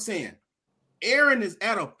all I'm saying. Aaron is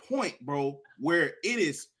at a point, bro, where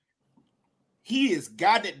he has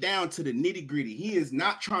got it down to the nitty gritty. He is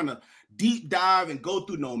not trying to deep dive and go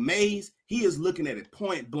through no maze. He is looking at it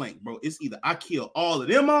point blank, bro. It's either I kill all of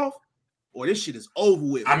them off or this shit is over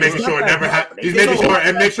with. I'm making sure it never happens. He's making sure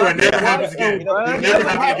it never happens again.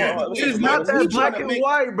 It's not that black and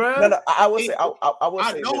white, bro. No, I would say,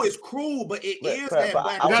 I know it's cruel, but it is that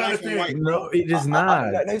black and white. No, it is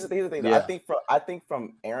not. Here's the thing. I think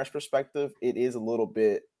from Aaron's perspective, it is a little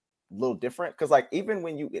bit little different because like even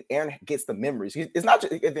when Aaron gets the memories, it's not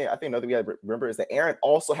just. I think another thing we gotta remember is that Aaron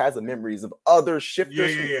also has the memories of other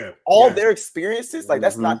shifters. All their experiences, like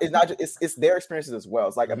that's not. It's not just. It's their experiences as well.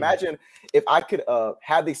 It's like imagine if I could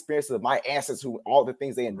have the experiences of my ancestors, who all the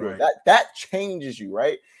things they endured. That changes you,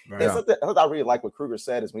 right? And something I really like what Kruger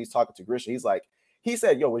said is when he's talking to Grisha, he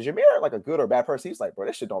said, yo, was Jameer like a good or bad person? He's like, bro,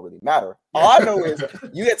 this shit don't really matter. All I know is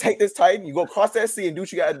you gotta take this Titan, you go cross that sea and do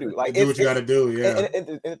what you gotta do. Like do what you gotta do, yeah.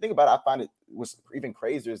 And the thing about it, I find it was even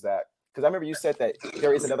crazier is that because I remember you said that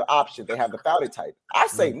there is another option. They have the Founding Titan. I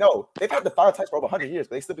say no. They've had the Founding Titan for over 100 years,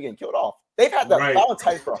 but they still be getting killed off. They've had the Founding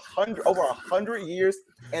Titan for over 100 years,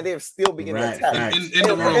 and they have still been getting attacked. In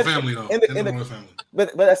the royal family, though. In the royal family.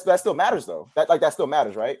 But that still matters, though. That still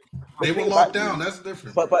matters, right? They were locked down. That's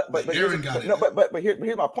different. But Aaron got it. No, but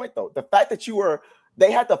here's my point, though. The fact that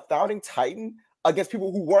they had the Founding Titan against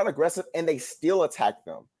people who weren't aggressive, and they still attacked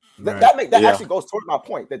them. That actually goes toward my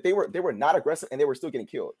point that they were not aggressive and they were still getting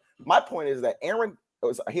killed. My point is that Aaron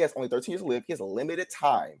he has only 13 years to live. He has a limited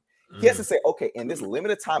time. He has to say, okay, in this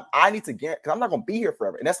limited time, I need to get because I'm not going to be here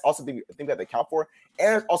forever, and that's also the thing that they count for.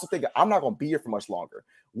 Aaron's also thinking I'm not going to be here for much longer.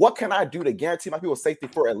 What can I do to guarantee my people's safety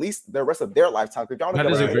for at least the rest of their lifetime? That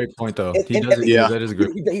is a great point, though. That is a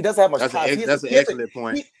great. He doesn't have much time. That's an excellent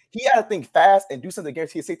point. He got to think fast and do something to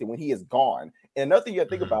guarantee his safety when he is gone. And another thing you got to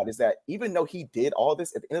think about is that even though he did all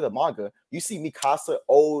this at the end of the manga, you see Mikasa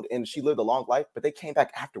old and she lived a long life, but they came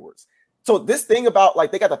back afterwards. So this thing about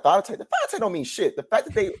like they got the Founding Titan don't mean shit. The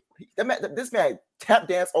fact that this man tap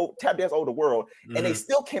dance over the world, and they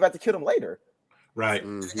still came back to kill him later. Right.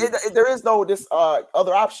 There is no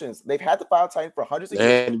other options. They've had the Founding Titan for hundreds of years.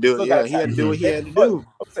 They had to do it. Yeah, he had to do what he had to do.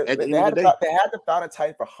 They had the Founding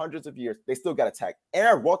Titan for hundreds of years. They still got attacked.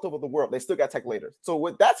 Aaron walked over the world. They still got attacked later. So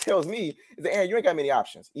what that tells me is that Aaron, you ain't got many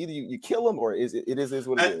options. Either you kill him or it is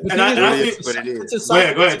what it is. And I think what it is. Go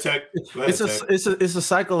ahead, Tech. It's a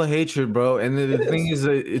cycle of hatred, bro. And the thing is,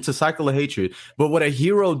 it's a cycle of hatred. But what a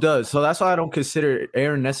hero does, so that's why I don't consider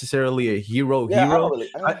Aaron necessarily a hero.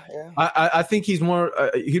 I think he's more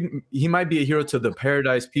he might be a hero to the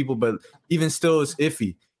Paradise people, but even still it's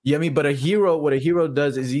iffy. Yeah, I mean, but what a hero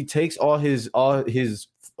does is he takes all his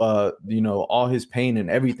pain and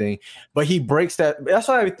everything, but he breaks that. That's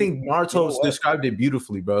why I think Naruto described it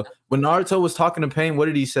beautifully, bro. When Naruto was talking to Pain, what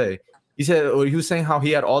did he say? He said, he was saying how he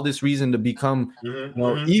had all this reason to become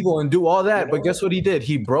evil and do all that, but guess what he did?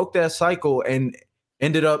 He broke that cycle and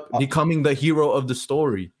ended up becoming the hero of the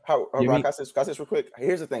story. Can I say this real quick?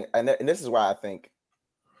 Here's the thing, and this is why I think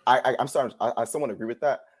I somewhat agree with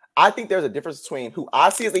that. I think there's a difference between who I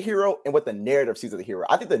see as the hero and what the narrative sees as the hero.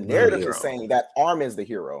 I think the narrative is saying that Armin's the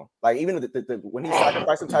hero. Like even when he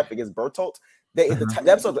sacrificed himself against Bertolt, the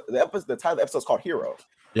title of the episode is called Hero.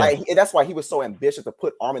 Yeah. Like, and that's why he was so ambitious to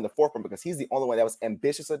put Armin in the forefront because he's the only one that was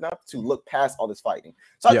ambitious enough to look past all this fighting.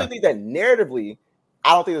 So I think that narratively,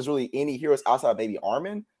 I don't think there's really any heroes outside of maybe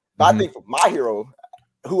Armin. But I think for my hero,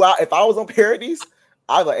 if I was on Parodies,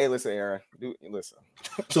 I'd be like, hey, listen, Aaron, listen.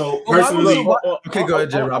 So personally, okay, go ahead,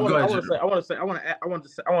 Jim. I want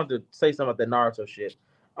to say something about that Naruto shit.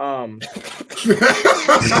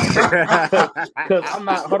 Because I'm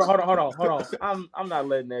not. Hold on. I'm not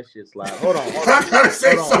letting that shit slide. Hold on. I gotta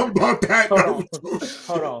say something about that.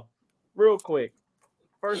 Hold on. Real quick.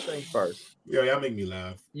 First thing first. Yo, y'all make me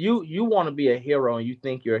laugh. You want to be a hero and you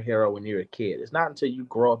think you're a hero when you're a kid. It's not until you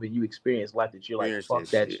grow up and you experience life that you're like, fuck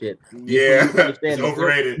that shit. Yeah, it's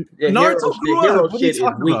overrated. The hero shit is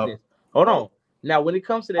weakness. Hold on. Now, when it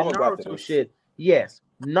comes to that Naruto shit, yes,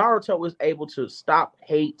 Naruto was able to stop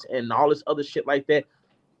hate and all this other shit like that.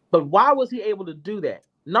 But why was he able to do that?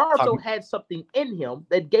 Naruto had something in him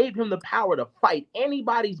that gave him the power to fight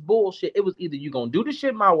anybody's bullshit. It was either you gonna do the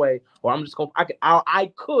shit my way, or I'm just gonna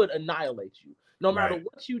I could annihilate you. No matter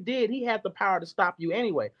what you did, he had the power to stop you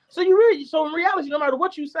anyway. So in reality, no matter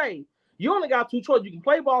what you say, you only got two choices. You can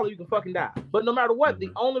play ball or you can fucking die. But no matter what,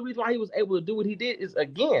 the only reason why he was able to do what he did is,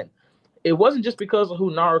 again, it wasn't just because of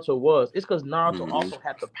who Naruto was. It's because Naruto also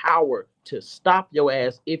had the power to stop your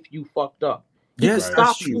ass if you fucked up. Yes,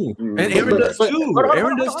 that's true. And Aaron does too.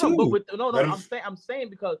 Aaron does too. I'm saying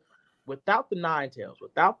because without the Nine Tails,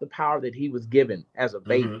 without the power that he was given as a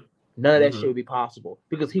baby, none of that shit would be possible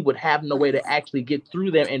because he would have no way to actually get through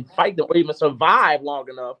them and fight them or even survive long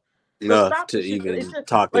enough to even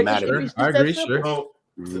talk them out of it. I agree, sure.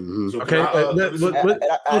 Okay,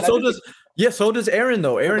 so does Aaron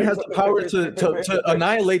though. Aaron has the power to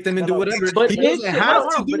annihilate them and do whatever. But he doesn't have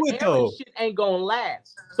to do it though. Shit ain't gonna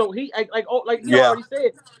last. So he like you already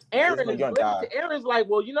said, Aaron's like,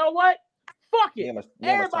 well, you know what? Fuck it.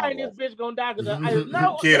 Everybody in this bitch gonna die because I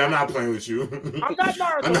no. Kid, I'm not playing with you. I'm not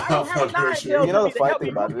Naruto. I don't have 9 tails. You know the funny thing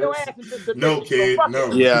about this? No, kid,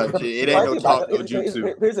 no. Yeah, it ain't no talk, no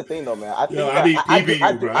jutsu. Here's the thing, though, man. I think I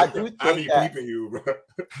be peeping you, bro.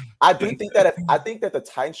 I do think that if the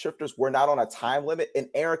time shifters were not on a time limit and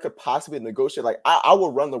Aaron could possibly negotiate, like I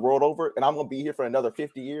will run the world over and I'm gonna be here for another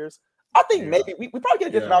 50 years. I think maybe we probably get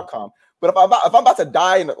a different outcome. But if I'm about to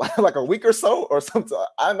die in like a week or so or something,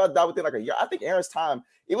 I'm not die within like a year. I think Aaron's time,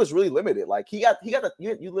 it was really limited. Like you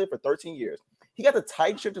lived for 13 years. He got the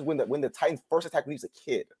Titan shifters when the Titans first attacked when he was a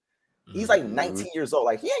kid. He's like 19 years old.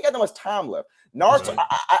 Like he ain't got that much time left. Naruto,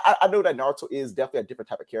 I know that Naruto is definitely a different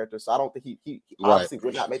type of character, so I don't think he obviously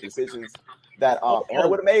would not make decisions that Aaron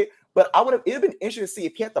would have made. But it'd have been interesting to see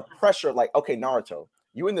if he had the pressure, like, okay, Naruto,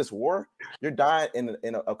 you in this war, you're dying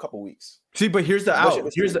in a couple weeks. See, but here's the out.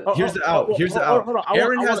 Here's the out.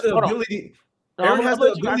 Aaron has the ability. Aaron has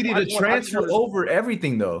the ability to transfer over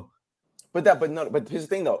everything, though. But here's the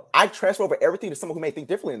thing, though. I transfer over everything to someone who may think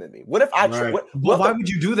differently than me. What if why would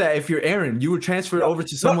you do that if you're Aaron? You would transfer it over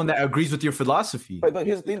to someone that agrees with your philosophy. But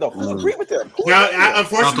here's the thing, though. Who agreed with him?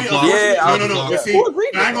 Unfortunately, no. See, I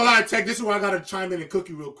ain't gonna lie, Tech. This is why I gotta chime in and cook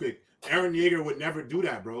you real quick. Aaron Yeager would never do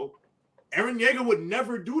that, bro. Aaron Yeager would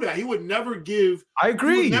never do that. He would never give. I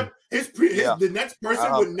agree. The next person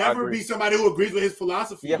would never be somebody who agrees with his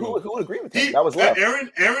philosophy. Yeah, who would agree with him? That was left.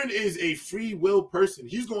 Aaron is a free will person.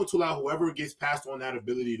 He's going to allow whoever gets passed on that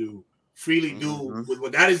ability to freely do with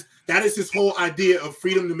what that is his whole idea of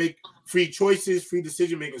freedom to make free choices, free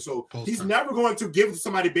decision making. So he's never going to give it to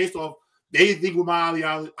somebody based off they think with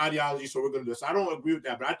my ideology, so we're going to do this. So I don't agree with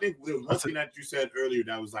that, but I think there was one thing that you said earlier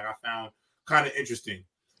that was like I found kind of interesting.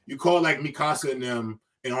 You call like Mikasa and them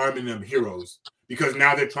and Armin and them heroes because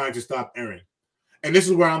now they're trying to stop Eren. And this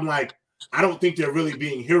is where I'm like, I don't think they're really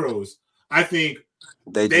being heroes. I think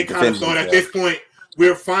they kind of thought at this point,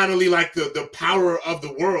 we're finally like the power of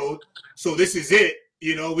the world. So this is it.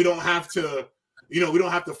 You know, we don't have to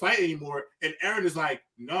fight anymore. And Eren is like,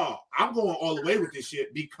 no, I'm going all the way with this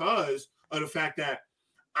shit because of the fact that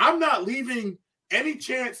I'm not leaving any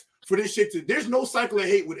chance for this shit to, there's no cycle of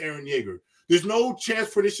hate with Eren Yeager. There's no chance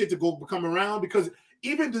for this shit to come around because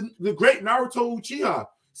even the great Naruto Uchiha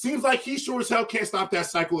seems like he sure as hell can't stop that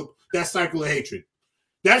cycle of hatred.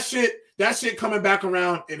 That shit coming back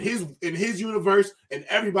around in his universe and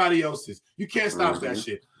everybody else's. You can't stop that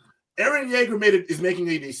shit. Eren Yeager is making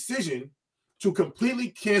a decision to completely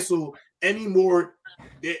cancel any more.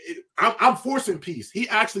 I'm forcing peace. He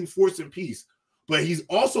actually forcing peace, but he's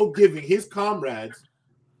also giving his comrades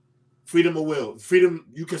freedom of will. Freedom,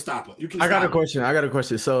 you can stop it. I got a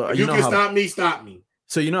question. So you can stop me.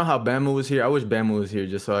 So you know how Bama was here? I wish Bama was here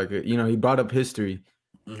just so I could, he brought up history.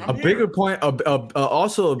 A bigger point,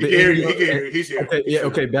 also a bit. He's here. Okay.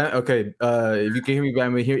 If you can hear me,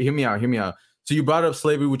 Bama, hear me out. So you brought up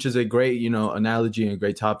slavery, which is a great, analogy and a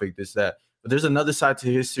great topic, this, that. But there's another side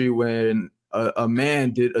to history when a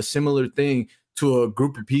man did a similar thing to a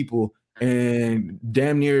group of people and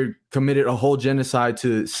damn near committed a whole genocide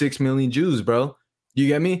to 6 million Jews, bro. You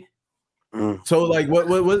get me? So like,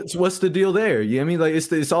 what's the deal there? You know what I mean? Like,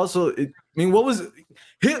 it's also. It's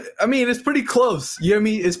pretty close. You know what I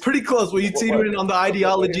mean? It's pretty close when you teetering on the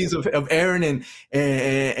ideologies of Eren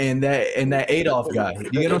and that Adolf guy.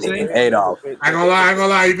 You get what I'm saying? Adolf. I gonna lie.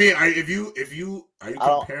 Are you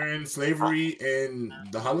comparing slavery and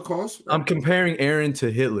the Holocaust? I'm comparing Eren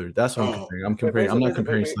to Hitler. That's what I'm comparing. I'm not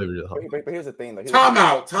comparing slavery to the Holocaust. But here's the thing, though.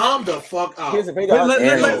 Tom the fuck out. Here's the thing, though.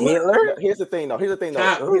 Here's the thing, though.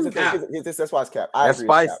 That's why it's cap. I agree.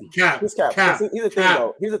 Spicy. Cap. Here's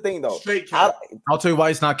the thing, though. Straight cap. I'll tell you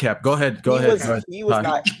why it's not cap. Go ahead. He was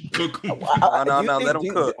not. No, let him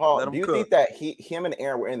cook. Do you think that him and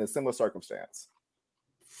Aaron were in a similar circumstance?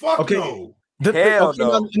 Fuck no.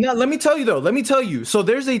 Now, let me tell you. So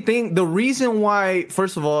there's a thing. The reason why,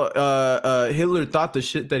 first of all, Hitler thought the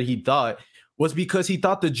shit that he thought was because he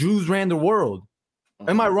thought the Jews ran the world.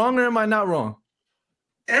 Am I wrong or am I not wrong?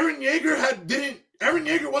 Eren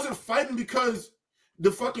Yeager wasn't fighting because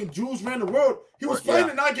the fucking Jews ran the world. He was fighting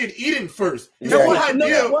to not get eaten first. His whole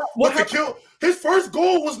idea was to kill. His first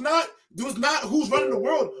goal was not who's running the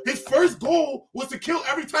world. His first goal was to kill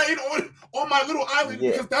every Titan on my little island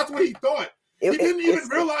because that's what he thought. He didn't even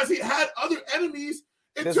realize he had other enemies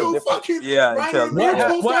until fucking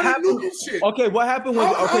what happened? Shit. Okay, what happened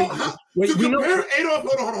was compare Adolf.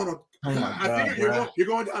 Hold on. I think you're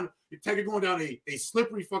going down. You're going down a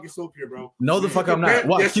slippery fucking slope here, bro. No, the fuck I'm not.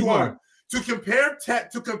 Yes, you are. To compare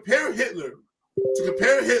Hitler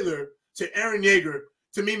to Eren Yeager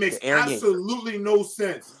to me makes absolutely no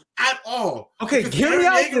sense. at all. Okay, hear me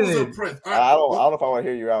out then. Right. I don't know if I want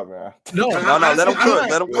to hear you out, man. No, let him cook.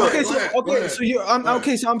 Let him cook.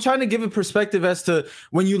 So I'm trying to give a perspective as to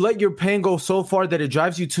when you let your pain go so far that it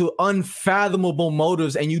drives you to unfathomable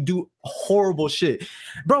motives and you do horrible shit,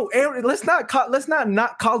 bro. Aaron, let's not call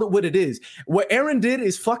it what it is. What Aaron did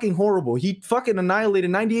is fucking horrible. He fucking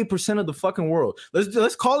annihilated 98% of the fucking world.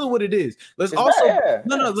 Let's call it what it is. Let's also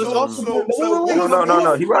no.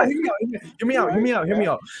 He's right. Hear me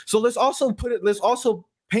out. So let's also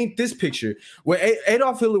paint this picture where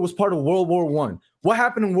Adolf Hitler was part of World War I. What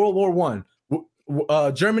happened in World War I?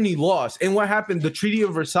 Germany lost. And what happened? The Treaty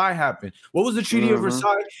of Versailles happened. What was the Treaty of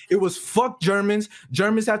Versailles? It was fuck Germans.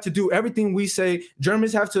 Germans have to do everything we say.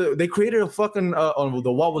 They created a fucking,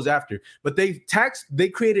 the wall was after, but they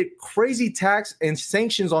created crazy tax and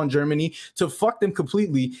sanctions on Germany to fuck them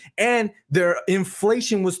completely. And their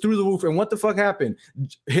inflation was through the roof. And what the fuck happened?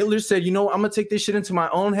 Hitler said, I'm going to take this shit into my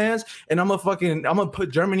own hands and I'm going to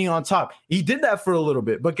put Germany on top. He did that for a little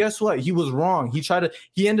bit, but guess what? He was wrong. He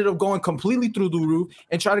ended up going completely through the roof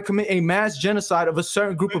and try to commit a mass genocide of a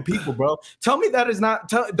certain group of people, bro. Tell me that is not.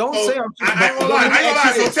 Don't say I'm. I ain't gonna lie.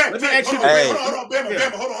 Let me ask you.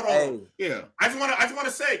 Hold on. Yeah. I just want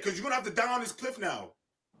to say because you're gonna have to die on this cliff now.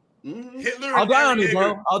 Hitler. I'll die on it,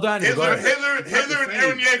 bro. I'll die on it. Hitler and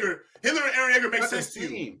Aaron Yeager make sense to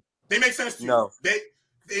you. They make sense to you. No.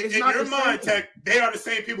 In your mind, Tech, they are the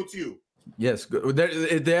same people to you. Yes,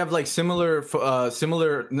 they have like similar.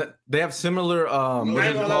 They have similar. I ain't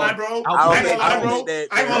gonna lie, bro.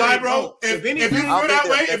 If you feel that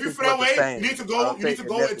way, you need to go. You need to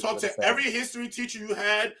go and talk to every history teacher you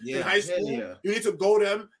had in high school. You need to go to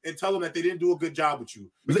them and tell them that they didn't do a good job with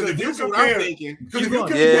you. Because if you compare,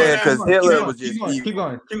 because Hitler was just keep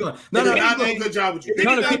going. No, not doing a good job with you.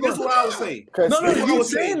 That's what I was saying.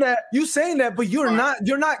 You saying that, but you're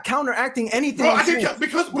not counteracting anything. Bro, I think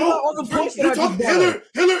because Hitler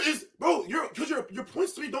is bro. Your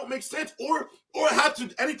points to me don't make sense or have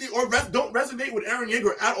to anything or don't resonate with Aaron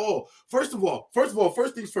Yeager at all. First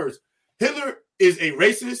things first. Hitler is a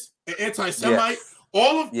racist, an anti-Semite.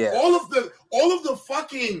 Yes. All of the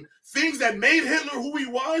fucking things that made Hitler who he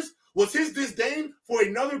was his disdain for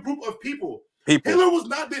another group of people. Hitler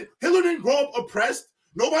didn't grow up oppressed.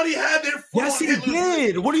 Nobody had their foot. Yes, he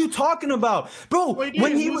did. What are you talking about, bro? When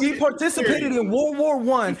he participated in World War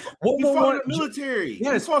I, military.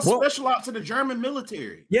 Yes, he fought special ops in the German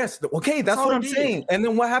military. Yes, okay, that's what I'm saying. And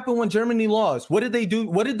then what happened when Germany lost? What did they do?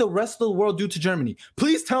 What did the rest of the world do to Germany?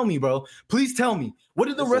 Please tell me, bro. Please tell me. What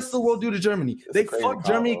did the rest of the world do to Germany? They fucked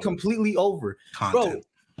Germany completely over, bro.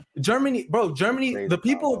 Germany, the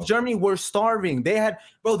people of Germany were starving. They had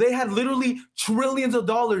literally trillions of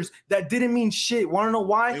dollars that didn't mean shit. Want to know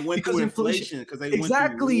why? Because inflation. Because they went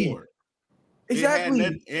through war.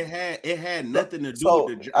 Exactly. It had nothing to do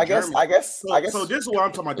with the Germans. I guess. So this is what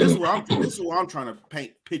I'm talking about. This is what I'm trying to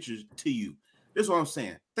paint pictures to you. This is what I'm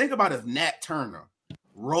saying. Think about if Nat Turner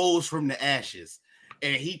rose from the ashes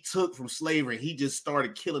and he took from slavery, he just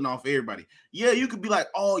started killing off everybody. Yeah, you could be like,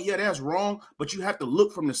 oh, yeah, that's wrong. But you have to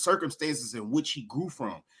look from the circumstances in which he grew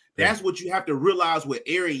from. That's what you have to realize with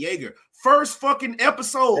Aaron Yeager. First fucking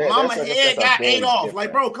episode, Mama head got ate off.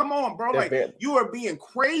 Like, bro, come on, bro. Like, you are being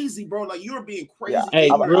crazy, bro. Like, you are being crazy. Hey,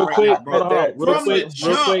 real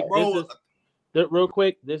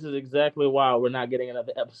quick, this is exactly why we're not getting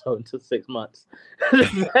another episode until 6 months.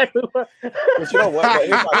 Exactly why. But you know what?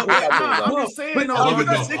 I'm just saying,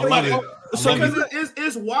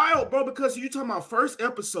 it's wild, bro, because you talking about first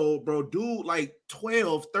episode, bro, dude, like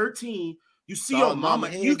 12, 13, you see your mama,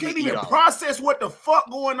 you can't even process what the fuck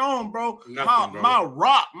going on, bro. My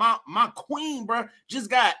rock, my queen, bro, just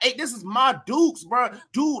got ate. This is my Dukes, bro.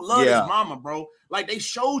 Dude love his mama, bro. Like, they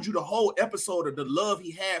showed you the whole episode of the love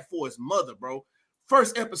he had for his mother, bro.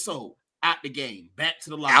 First episode, out the game, back to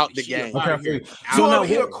the lobby. Out the game. You over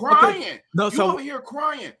here crying. Over here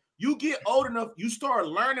crying. You get old enough, you start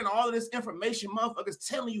learning all of this information, motherfuckers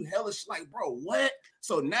telling you hellish, like, bro, what?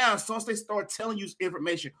 So now, once they start telling you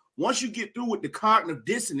information, once you get through with the cognitive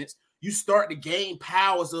dissonance, you start to gain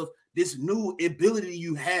powers of this new ability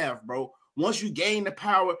you have, bro. Once you gain the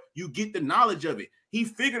power, you get the knowledge of it. He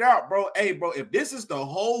figured out, bro, hey, bro, if this is the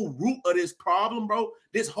whole root of this problem, bro,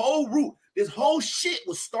 this whole shit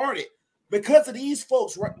was started because of these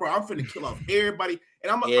folks, right, bro. I'm finna kill off everybody, and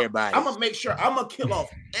I'm gonna make sure I'm gonna kill off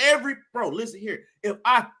bro. Listen here, if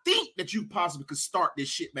I think that you possibly could start this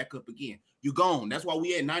shit back up again, you gone. That's why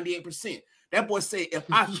we at 98%. That boy said, if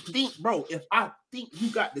I think, bro, if I think you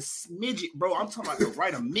got the smidget, bro. I'm talking about to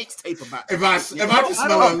write a mixtape about if I can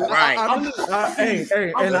smell it, right. I'm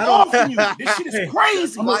off you. This shit is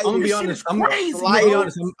crazy. I'm gonna be honest. I'm gonna be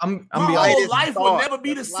honest. I'm My be whole honest. life will never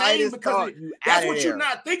be the same because that's what you're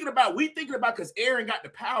not thinking about. We thinking about because Aaron got the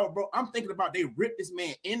power, bro. I'm thinking about they ripped this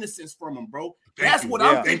man innocence from him, bro. That's what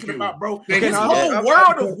I'm thinking about, bro. This whole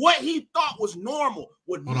world of what he thought was normal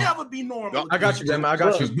would never be normal. I got you, Bama. I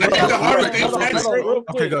got you.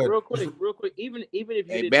 Real quick. Even if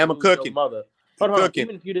you didn't Bama lose cooking. your mother,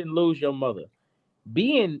 even if you didn't lose your mother,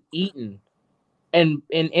 being eaten and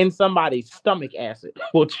in somebody's stomach acid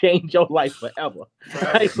will change your life forever.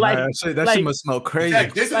 That shit must smell crazy.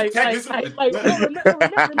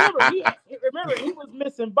 Remember, he was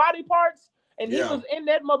missing body parts, and he was in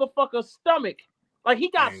that motherfucker's stomach. Like he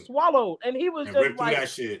got swallowed, and he was just like,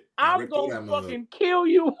 "I'm gonna fucking kill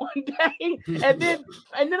you one day," and then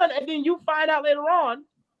you find out later on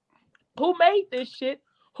who made this shit,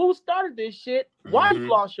 who started this shit, why you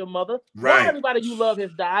lost your mother, why everybody you love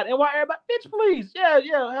has died, and why everybody, bitch, please, have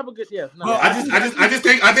a good, No. Well, I just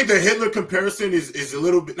think the Hitler comparison is a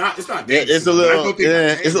little bit not. It's not. It's a little.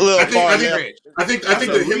 It's a little.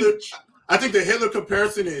 I think the Hitler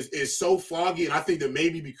comparison is so foggy, and I think that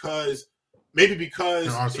maybe because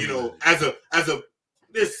you know, as a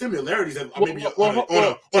there's similarities. Maybe on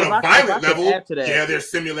a violent level,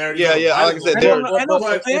 there's similarities. Yeah. Like I said,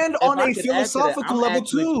 and on a philosophical level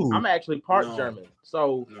too. I'm actually part German,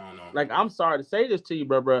 so like I'm sorry to say this to you,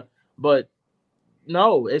 bro, but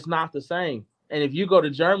no, it's not the same. And if you go to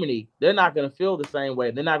Germany, they're not gonna feel the same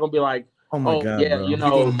way. They're not gonna be like, oh my God, yeah, bro. you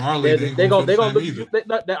know, they're gonna look.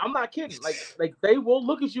 I'm not kidding. Like they will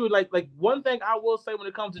look at you like one thing I will say when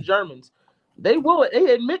it comes to Germans. They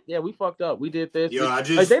admit, we fucked up. We did this. Yo,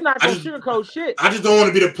 they're not gonna sugarcoat shit. I just don't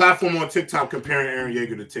want to be the platform on TikTok comparing Aaron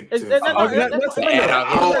Yeager to TikTok. I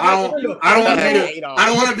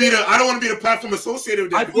don't want to be the platform associated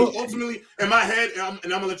with that. Because ultimately, in my head, and I'm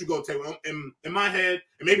gonna let you go, Taylor. In my head,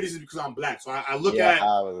 and maybe this is because I'm black, so I look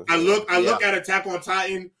at Attack on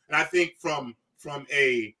Titan, and I think from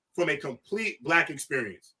a complete black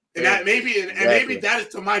experience, and that maybe that is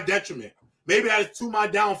to my detriment. Maybe that is to my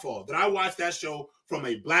downfall that I watched that show from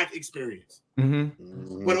a black experience.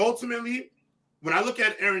 Mm-hmm. But ultimately, when I look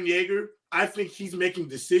at Aaron Yeager, I think he's making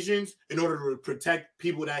decisions in order to protect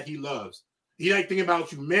people that he loves. He ain't thinking about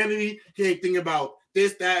humanity. He ain't thinking about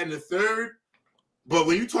this, that, and the third. But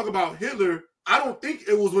when you talk about Hitler, I don't think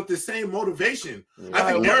it was with the same motivation.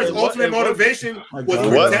 I think Aaron's ultimate motivation was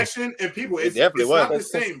protection and people. It definitely was not the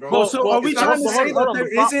same, bro. So are we trying to say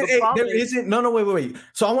that there isn't? No, wait.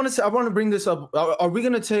 So I want to bring this up. Are we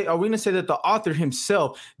gonna say that the author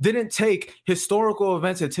himself didn't take historical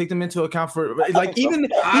events and take them into account for like even?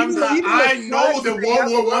 I know the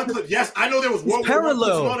World War I. Yes, I know there was World War I. You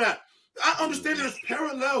know that. I understand there's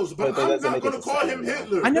parallels, but I'm not going to call him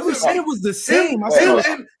Hitler. I never said it was the same.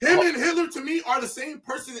 Him and Hitler to me are the same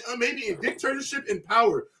person, maybe in dictatorship and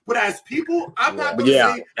power. But as people, I'm not going to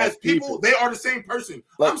say as people they are the same person.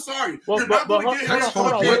 I'm sorry. You're not going to get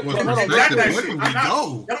that shit.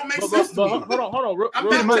 That don't make sense to me. Hold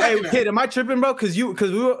on. Kid, am I tripping, bro?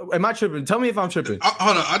 Am I tripping? Tell me if I'm tripping.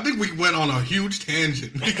 Hold on. I think we went on a huge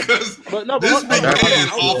tangent because this began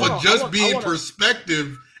off of just being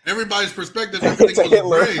perspective. Everybody's perspective, everything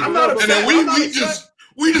was great. And then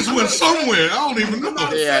we just went somewhere. I don't even know.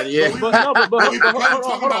 We're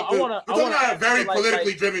talking about a very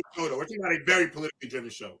politically driven show, though. We're talking about a very politically driven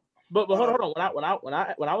show. But hold on. When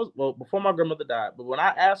I was before my grandmother died, but when I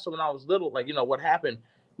asked her when I was little, like, you know, what happened,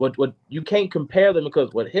 what you can't compare them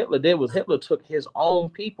because what Hitler did was Hitler took his own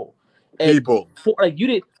people. And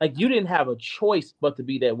you didn't have a choice but to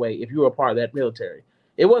be that way if you were a part of that military.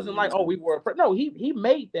 It wasn't like, we were no. He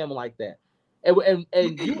made them like that, and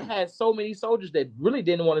you had so many soldiers that really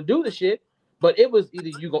didn't want to do the shit, but it was either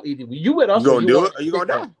you with us, you gonna do it, or you gonna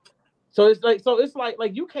die. So it's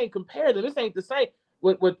like you can't compare them. This ain't the same.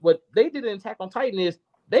 What they did in Attack on Titan is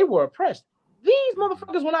they were oppressed. These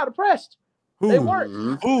motherfuckers were not oppressed. They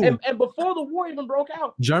weren't. And before the war even broke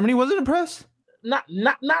out, Germany wasn't oppressed. Not in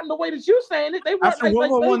the way that you're saying it. They weren't. After World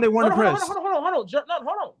War I, they weren't oppressed. Hold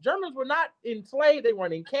on. Germans were not enslaved. They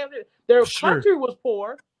weren't encamped. Their country was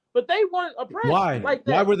poor, but they weren't oppressed. Why? Like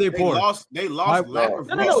that. Why were they poor? They lost lack of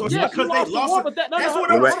resources because they lost it. That's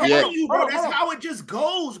what I'm telling you, bro. That's how it just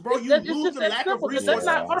goes, bro. You lose the lack of resources.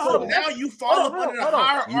 So now you fall up under the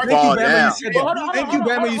hierarchy. Thank you,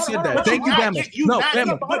 Bama. You said that. Thank you, Bama. No,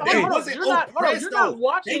 Bama. But they wasn't oppressed,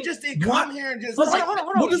 though. They just didn't come here and just.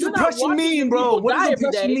 What does oppression mean, bro? What does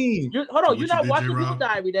oppression mean? Hold on. You're not watching people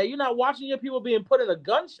die every day. You're not watching your people being put in a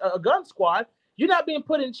gun squad. You're not being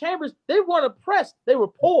put in chambers. They weren't oppressed. They were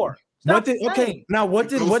poor. What did Bama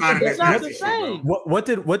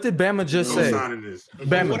just say?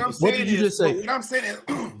 Bama, what did you just say? What I'm saying is,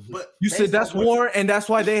 but you said that's war, and that's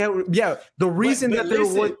why they have. Yeah, the reason that they're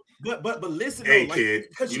war. But listen, hey though, kid,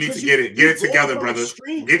 like, you need to get it together, brother.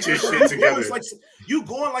 Get your shit together. Like you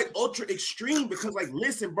going like ultra extreme because, like,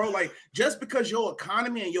 listen, bro, like just because your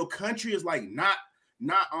economy and your country is like not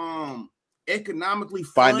economically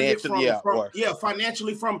funded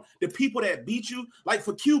financially from the people that beat you. Like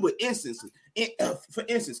for Cuba, for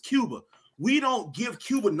instance, Cuba. We don't give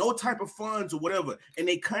Cuba no type of funds or whatever, and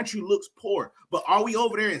their country looks poor. But are we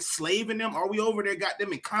over there enslaving them? Are we over there got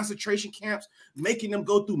them in concentration camps, making them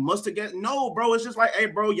go through mustard gas? No, bro. It's just like, hey,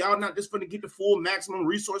 bro, y'all not just going to get the full maximum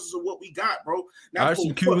resources of what we got, bro. Now,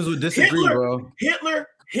 Cubans would disagree, bro. Hitler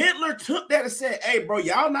took that and said, hey, bro,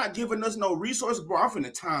 y'all not giving us no resources, bro. I'm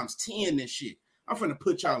finna times 10 this shit. I'm finna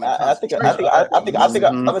put y'all in concentration.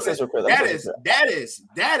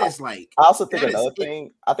 That is like. I also think another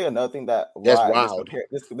thing. I think another thing that's wild.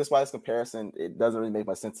 This why this comparison it doesn't really make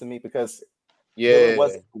much sense to me because it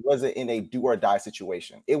wasn't in a do or die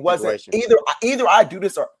situation. It wasn't either I do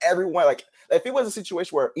this or everyone. Like if it was a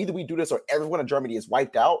situation where either we do this or everyone in Germany is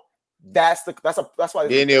wiped out. That's why.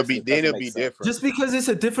 Then it'll be different. Just because it's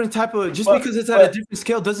a different type of, because it's at a different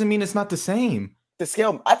scale doesn't mean it's not the same. The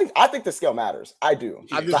scale, I think the scale matters. I do.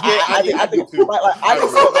 I think the scale matters.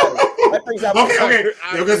 Like, for example, okay.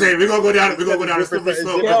 We're gonna go down the slippery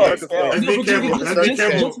slope. Let's be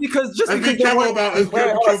careful. Just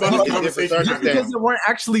because there weren't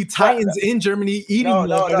actually Titans in Germany eating.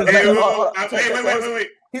 Wait.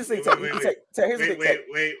 Here's the thing.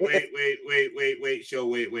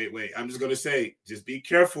 Wait. I'm just gonna say, just be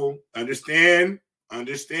careful. Understand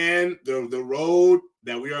the road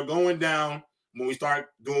that we are going down. When we start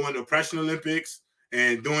doing oppression Olympics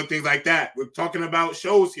and doing things like that, we're talking about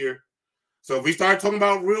shows here. So if we start talking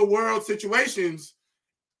about real world situations,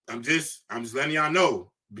 I'm just letting y'all know.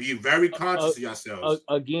 Be very conscious of yourselves.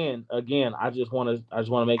 Again, I just want to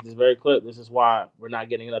make this very clear. This is why we're not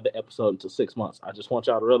getting another episode until 6 months. I just want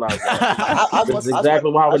y'all to realize that. That's exactly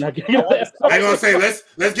why we're not getting another episode. I'm gonna say let's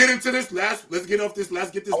get into this last. Let's get off this. Let's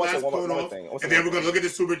get this last point off, and then we're gonna look at the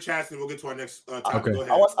super chats, and we'll get to our next topic. Okay.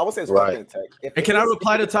 I want to say this one thing, Tech. And can I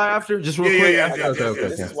reply to Ty after? Just real quick. Okay.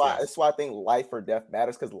 This is why I think life or death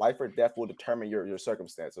matters because life or death will determine your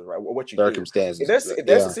circumstances, right? What you circumstances. Do. If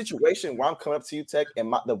there's a situation where I'm coming up to you, Tech,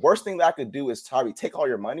 and the worst thing that I could do is Tyree take all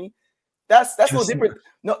your money. That's a little different.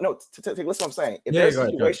 No. Listen, what I'm saying. If there's a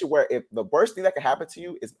situation where if the worst thing that can happen to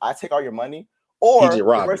you is I take all your money, or the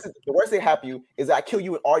worst thing that happen to you is I kill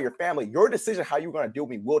you and all your family, your decision how you're going to deal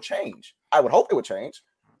with me will change. I would hope it would change.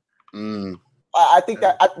 I think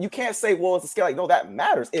that you can't say, well, it's a scale. Like, no, that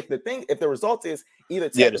matters. If the result is either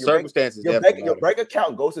the circumstances, your bank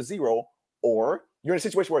account goes to zero, or you're in a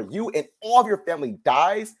situation where you and all of your family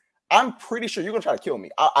dies. I'm pretty sure you're gonna try to kill me.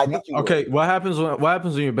 I think you. Okay, what happens when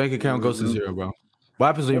your bank account goes to zero, bro? What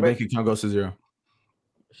happens when your bank account goes to zero?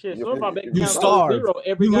 Shit, so my bank you starve.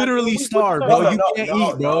 You literally starve, bro. You can't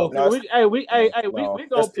eat, bro. We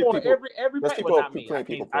go pour every bank. Well, not me. I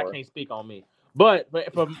can't speak on me. But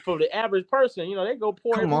for the average person, they go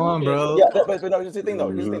pour. Come on, bro. Yeah, but no, here's the thing,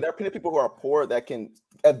 though. There are plenty of people who are poor that can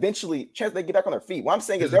eventually chance they get back on their feet. What I'm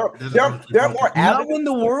saying is there are more. Not when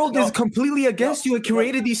the world is completely against you and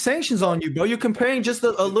created these sanctions on you, bro. You're comparing just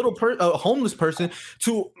a homeless person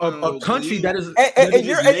to a country that is. And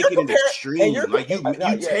you're making it extreme. Like you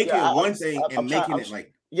taking one thing and making it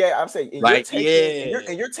like. Yeah, I'm saying,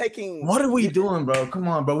 you're taking. What are we doing, bro? Come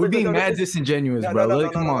on, bro. We're being mad disingenuous, bro.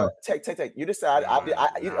 Come on. Take. You decide.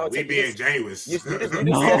 We being genuous.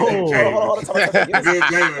 Hold on.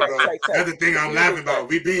 That's the thing I'm laughing about.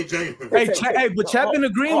 We being genuous. Hey, but Chat been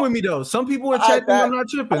agreeing with me though. Some people are chatting. I'm not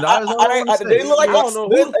tripping. They look like I don't know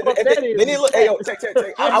who the fuck that is. They didn't look. Hey, yo, take.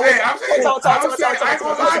 I'm saying, bro.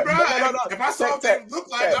 If I saw what they look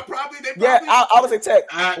like, I probably. Yeah, I would say Tech.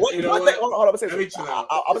 Hold on. Let me say.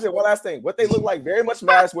 I'm gonna say one last thing. What they look like very much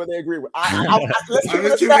match where they agree with. Let's keep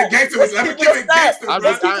it a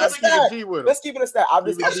stat. I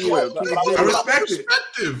respect it.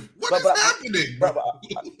 What is happening?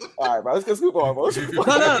 All right, bro. Let's scoop on, bro.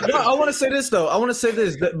 No. I want to say this though.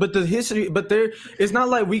 But the history. But it's not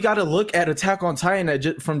like we got to look at Attack on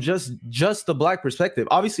Titan from just the black perspective.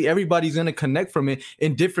 Obviously, everybody's gonna connect from it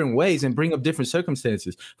in different ways and bring up different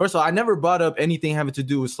circumstances. First of all, I never brought up anything having to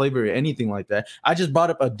do with slavery or anything like that. I just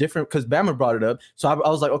brought up a different, because Bama brought it up. So I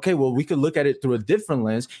was like, okay, well, we could look at it through a different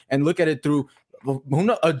lens and look at it through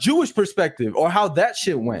a Jewish perspective or how that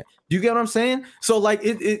shit went. Do you get what I'm saying? So like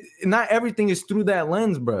it not everything is through that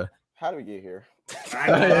lens, bro. How do we get here? I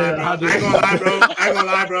ain't gonna lie, bro. I ain't gonna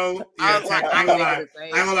lie, bro. Yeah, I ain't gonna lie. I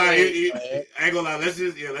ain't gonna lie. Let's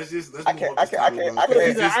move on. I ain't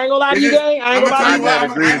gonna lie to you, gang. I ain't gonna lie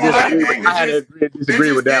to you. I had to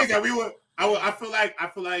disagree with that. I feel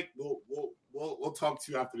like we'll talk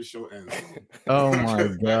to you after the show ends. Oh my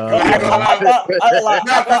god! No, because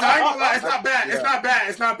I ain't gonna lie. It's not bad.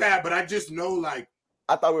 It's not bad. But I just know, like,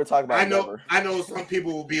 I thought we were talking about. I know. Some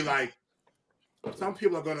people will be like. Some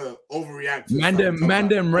people are gonna overreact to man them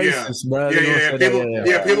racist, bro.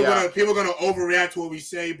 People gonna overreact to what we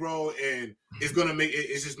say, bro, and it's gonna make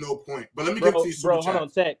it's just no point. But let me get to you, bro. Hold on,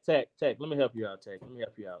 Tech. Let me help you out, Tech.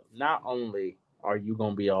 Not only are you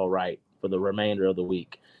gonna be all right for the remainder of the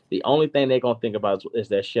week, the only thing they're gonna think about is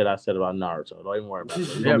that shit I said about Naruto. Don't even worry about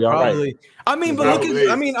it. Yeah, probably. Right. I mean, but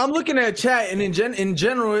I'm looking at chat, and in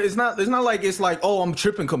general, it's not like it's like, oh, I'm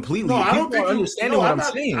tripping completely. No, I don't think you understand what I'm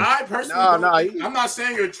saying. I personally, I'm not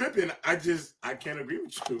saying you're tripping. I can't agree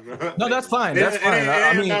with you, bro. No, that's fine. That's fine.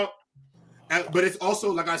 I mean, but it's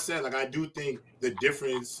also like I said, like I do think the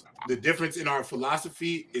difference in our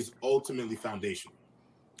philosophy is ultimately foundational.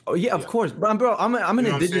 Oh yeah, of course, bro. I'm an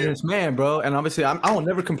indigenous man, bro, and obviously I don't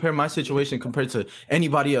never compare my situation compared to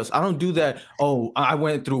anybody else. I don't do that. Oh, I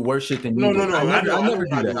went through worse shit than you. No. I never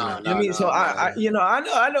do that. I mean,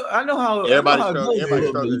 I know how everybody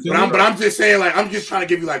struggles. But I'm just saying, like, I'm just trying to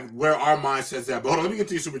give you like where our mindset's at. But hold on, let me get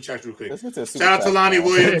to your super chat real quick. Shout out to Lonnie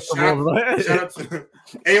Williams. Shout out to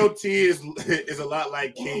AOT is a lot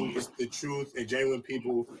like King. It's the truth, and genuine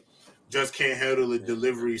people just can't handle the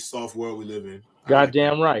delivery soft world we live in.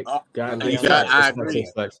 Goddamn right. I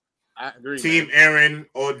agree. Team Aaron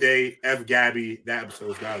all day. F Gabby. That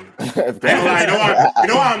episode's got me. You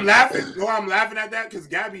know why I'm laughing? You know why I'm laughing at that? Because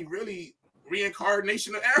Gabby really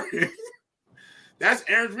reincarnation of Aaron. That's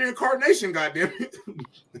Aaron's reincarnation. Goddamn it.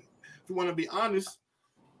 If you want to be honest,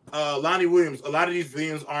 Lonnie Williams. A lot of these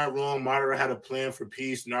villains aren't wrong. Madara had a plan for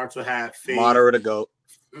peace. Naruto had faith. Madara to go.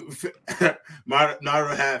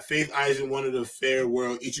 Naruto had faith. Aizen wanted a fair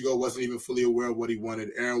world. Ichigo wasn't even fully aware of what he wanted.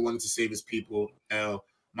 Aaron wanted to save his people.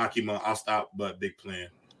 Makima, I'll stop, but big plan.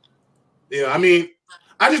 Yeah, I mean,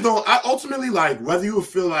 I ultimately like whether you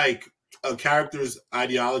feel like a character's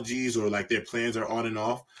ideologies or like their plans are on and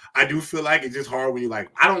off. I do feel like it's just hard when you like.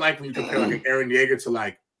 I don't like when you compare like an Eren Yeager to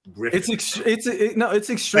like Griffin. It's extreme. Like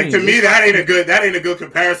to me, that ain't a good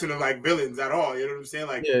comparison of like villains at all. You know what I'm saying?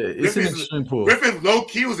 Like, yeah, it's an extreme pool. Griffin low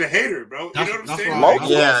key was a hater, bro. You know what I'm saying?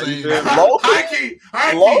 High key.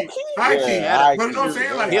 But you know what I'm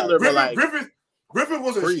saying? Like Griffin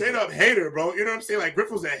was a straight up hater, bro. You know what I'm saying? Like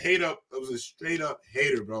Griffin was a straight up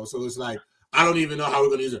hater, bro. So it's like I don't even know how we're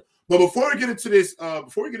gonna use it. But before we get into this, we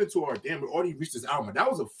already reached this hour. That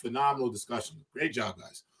was a phenomenal discussion. Great job,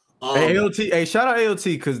 guys. Hey, AOT, shout out AOT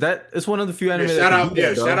because it's one of the few anime. Shout out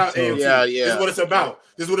AOT. Yeah. This is what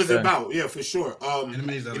it's about. Yeah, for sure.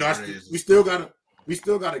 We still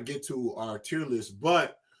gotta get to our tier list,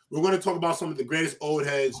 but we're gonna talk about some of the greatest old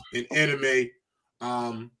heads in anime.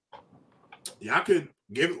 Y'all could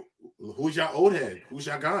give who's your old head? Who's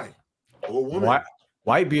your guy? Or woman?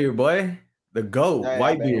 Whitebeard, boy. The GOAT.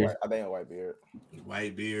 Whitebeard. I bang Whitebeard.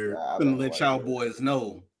 Whitebeard. I'm gonna let y'all boys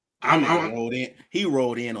know. He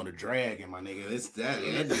rolled in on the dragon, my nigga. That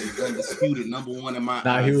is undisputed number one in my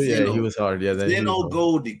eyes. He was hard. Yeah, Zeno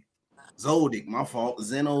Zoldyck, my fault.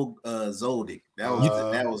 Zeno Zoldyck. That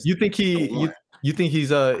was you think he's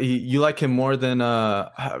you like him more than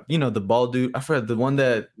the bald dude? I forgot the one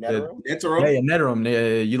that Netero? Yeah, Netero.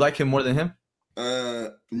 Yeah, you like him more than him?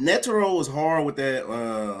 Netero was hard with that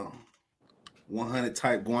 100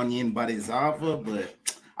 type Guanyin Bodhisattva, but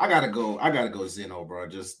I gotta go Zeno, bro.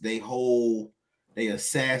 Just they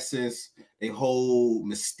assassins, they whole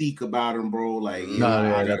mystique about them, bro. Like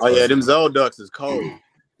them Zolducks is cold.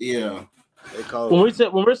 Yeah. They cold. When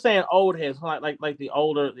we're saying old heads, like the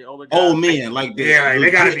older guys, old men, like they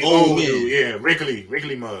gotta be old men. Yeah,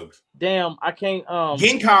 wrinkly mugs. Damn, I can't.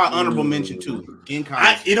 Genkai honorable mention too.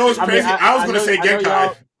 Genkai. You know what's crazy? I was gonna say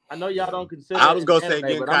Genkai. I know y'all don't consider. I was gonna say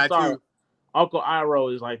Genkai too. Uncle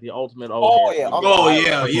Iroh is like the ultimate old head. Yeah.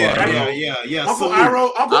 Uncle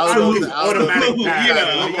Iroh is automatic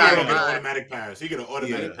pass. He get an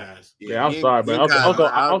automatic pass. Yeah, I'm sorry, but Uncle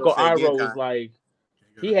Iroh was like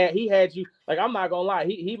he had you. Like I'm not gonna lie,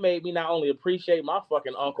 he made me not only appreciate my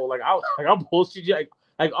fucking uncle. Like I'm bullshit.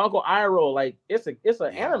 Like Uncle Iroh. Like it's an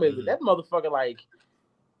anime, but that motherfucker like.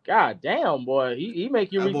 God damn, boy, he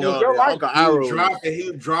make you rethink your life. He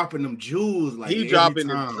was dropping them jewels, like he dropping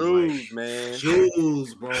them jewels, man.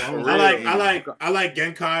 Jewels, bro. I like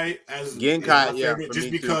Genkai as Genkai, favorite, just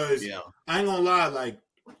because I ain't gonna lie, like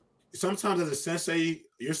sometimes as a sensei,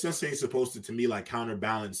 your sensei is supposed to me like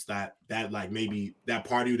counterbalance that like maybe that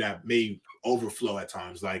part of you that may overflow at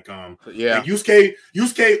times. Like like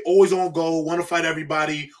Yusuke always on go, want to fight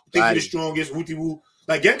everybody, think he's the strongest, wooty woo.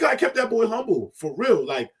 Like Genkai kept that boy humble for real.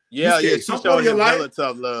 Like Yusuke, some point in your life,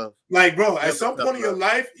 tough love. Like bro, at some point in your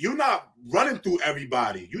life, you're not running through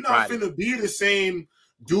everybody. You're not finna be the same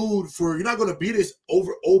dude you're not gonna be this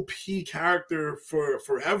over OP character for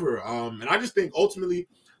forever. And I just think ultimately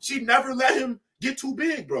she never let him get too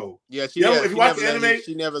big, bro. Yeah, if you watch the anime,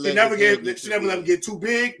 she never let him get too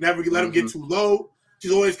big, never let him get too low.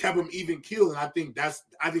 She's always kept him even keeled, and I think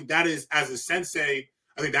that is as a sensei.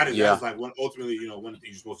 I think that is like one ultimately, one of the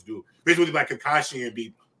things you're supposed to do. Basically, like Kakashi and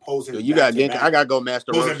be posing. You got Genkai. I gotta go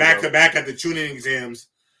Master Roshi. Posing back to back at the tuning exams.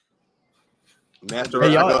 Master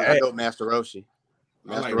Roshi. I go Master Roshi.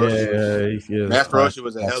 Master Roshi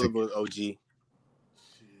was a hell of an OG.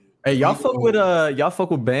 Hey, y'all fuck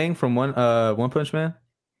with Bang from One Punch Man?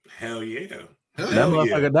 Hell yeah. That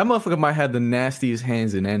motherfucker might have the nastiest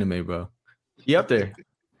hands in anime, bro. He up there.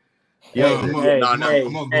 Hey,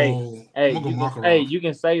 you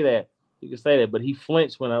can say that. You can say that, but he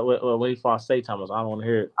flinched when he fought Say Thomas. I don't want to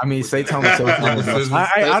hear it. I mean, Say Thomas.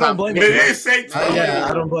 I don't blame him. It is Say Thomas. Yeah,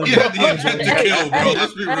 I don't blame him.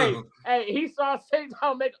 Let's be real. Hey, he saw Say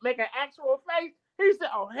Thomas make an actual face. He said,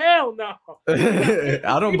 "Oh hell no."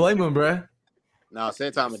 I don't blame him, bro. No,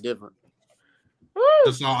 Say Thomas different. I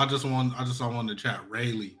just saw one in the chat.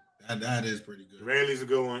 Rayleigh. That is pretty good. Rayleigh's a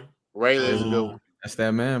good one. Rayleigh is a good one. That's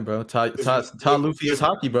that man, bro. Todd Luffy is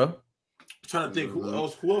hockey, bro. I'm trying to think who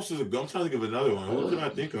else is a good. I'm trying to think of another one. Who can I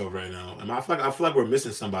think of right now? I feel like we're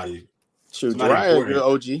missing somebody. Shoot, Jiraiya is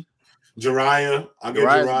OG. Jiraiya, I'll give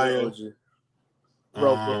Jiraiya.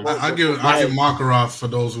 I give Makarov for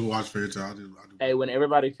those who watch Fairy Tail. Hey, when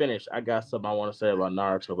everybody finished, I got something I want to say about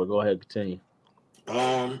Naruto, but go ahead, continue.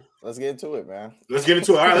 Let's get into it, man. Let's get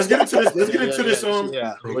into it. All right, let's get into this. Let's get into this.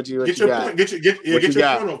 What you get your got? Get your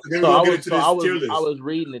point off. I was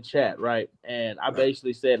reading the chat, right, and I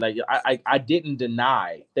basically said like I didn't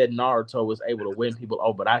deny that Naruto was able to win people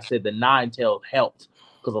over, but I said the Nine Tails helped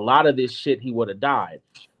because a lot of this shit he would have died.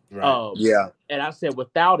 Right. And I said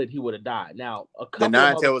without it he would have died. Now the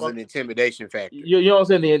Nine Tails was an intimidation factor. You know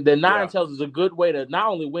what I'm saying? The Nine Tails is a good way to not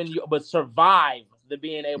only win you but survive the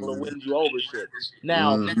being able to win you over shit.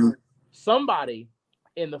 Now somebody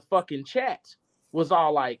in the fucking chat was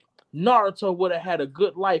all like, Naruto would have had a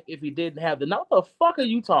good life if he didn't have what the fuck are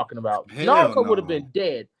you talking about? Naruto would have been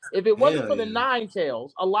dead. If it wasn't for the Nine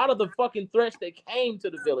Tails, a lot of the fucking threats that came to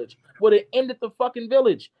the village would have ended the fucking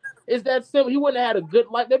village. Is that simple? He wouldn't have had a good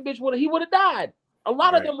life. That bitch would have died. A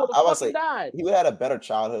lot of them would have fucking died. He would have had a better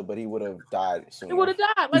childhood, but he would have died sooner. He would have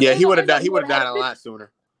died. Like, he would have died. He would have died a lot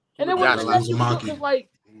sooner. And it was like,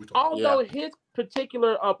 although his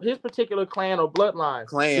particular clan or bloodline,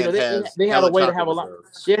 they had a way to have a lot.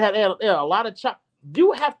 They had a lot of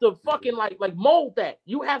you have to fucking like mold that.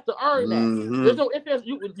 You have to earn that. There's no ifs.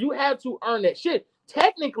 You have to earn that shit.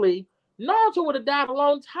 Technically, Naruto would have died a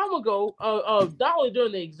long time ago, not only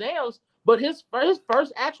during the exams, but his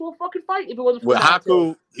first actual fucking fight. If it wasn't for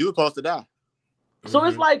Haku, he was supposed to die. So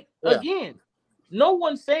it's like again, no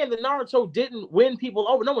one's saying that Naruto didn't win people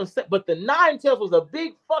over. No one said, but the Nine Tails was a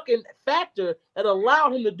big fucking factor that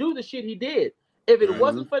allowed him to do the shit he did. If it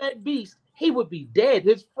wasn't for that beast, he would be dead.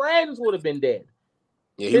 His friends would have been dead.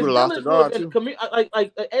 Yeah, he would have lost the guard too.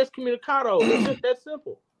 Like excommunicado. It's just that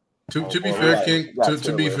simple. To be fair, King.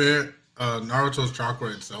 To be fair, Naruto's chakra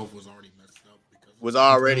itself was already messed up because was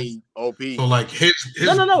already OP. So like his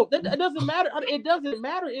no, that doesn't matter. It doesn't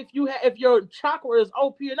matter if your chakra is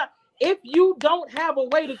OP or not. If you don't have a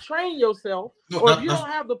way to train yourself, if you don't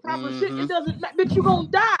have the proper shit, it doesn't matter. Bitch, you gonna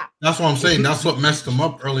die. That's what I'm saying. That's what messed him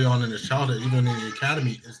up early on in his childhood, even in the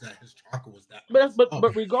academy, is that his chakra was that.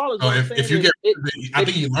 But regardless, so if you I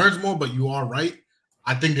think he learns more. But you are right.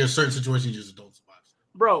 I think there's certain situations you just don't survive.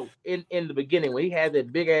 Bro, in the beginning when he had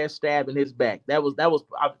that big ass stab in his back, that was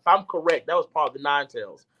if I'm correct, that was part of the Nine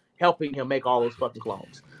Tails helping him make all those fucking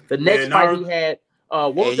clones. The next fight he had,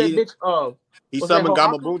 what was that bitch? He summoned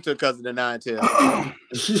Gamabunta because of the Nine Tails.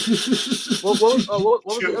 what was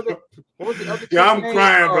the other? Yeah, I'm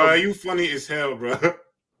crying, bro. You funny as hell, bro.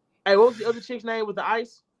 Hey, what was the other chick's name with the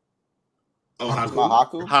ice? Oh,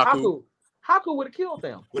 Haku. Haku would have killed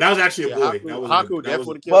them. Well, that was actually a boy. Haku definitely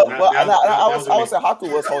would have killed them. I would say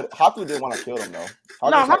Haku didn't want to kill them though.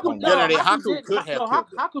 Haku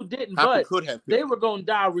didn't. But they were gonna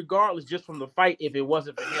die regardless, just from the fight. If it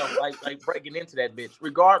wasn't for him, like breaking into that bitch,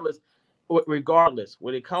 regardless,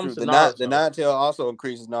 when it comes to Naruto, the Nine Tail also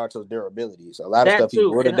increases Naruto's durability. So a lot of stuff he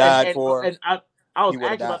would have died for. And I was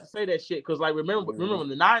actually about to say that shit because, like, remember when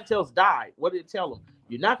the Nine Tails died? What did it tell him?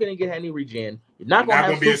 You're not gonna get any regen. You're not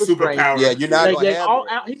gonna have be a superpower. Yeah, you're not gonna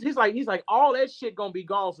have he's like all that shit gonna be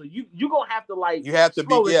gone. So you gonna have to like you have to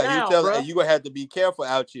slow be it down, bro. You gonna have to be careful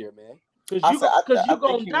out here, man. Because you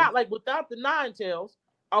gonna die. Like without the Nine Tails,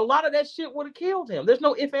 a lot of that shit would have killed him. There's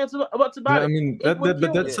no ifs, ands, or buts about it. I mean,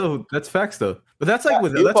 that's facts though. But that's like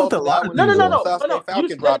with that's with a lot of no.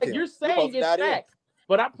 You're saying it's facts.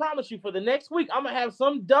 But I promise you, for the next week, I'm gonna have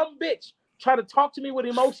some dumb bitch try to talk to me with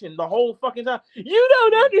emotion the whole fucking time. You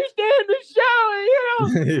don't understand the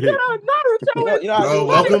show. You don't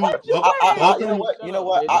welcome. You know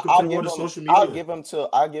what? I'll give him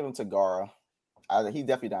to Gara. He's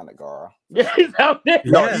definitely down to Gara. Yeah, he's out there.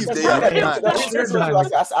 No, he's there.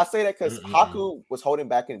 I say that because Haku was holding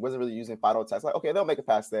back and wasn't really using final attacks. Like, okay, they'll make it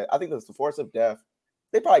past that. I think there's the Force of Death.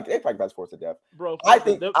 They probably pass Force of Death. Bro, I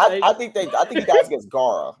think you guys against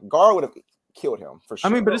Gara. Gara would have killed him for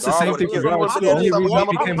sure. I mean, but it's the same thing for Gara. The only reason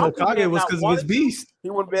he became Hokage was because of his beast. He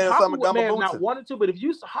would have been some may have not wanted to, but if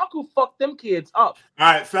you Haku fucked them kids up.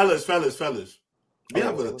 All right, fellas. We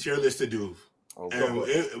have a tier list to do. And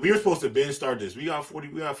we were supposed to binge start this. We got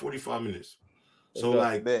 45 minutes. So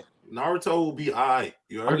like Naruto will be all right.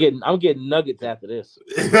 I'm getting nuggets after this.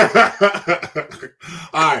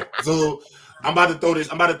 All right. So I'm about to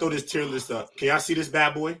throw this tier list up. Can y'all see this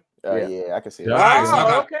bad boy? Yeah, I can see it. All right,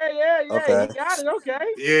 so okay, yeah, okay. You got it, okay.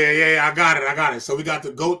 Yeah, I got it. So we got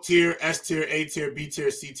the GOAT tier, S tier, A tier, B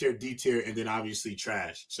tier, C tier, D tier, and then obviously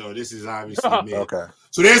trash. So this is obviously mid. Okay.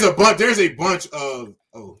 So there is a bunch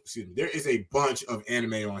of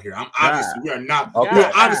anime on here. We're obviously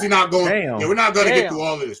not going. Damn. Yeah, we're not going to get through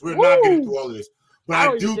all of this. We're not getting through all of this. But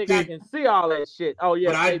I do think I can see all that shit. Oh yeah.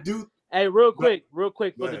 But I do. Hey, real quick for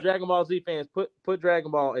the Dragon Ball Z fans, put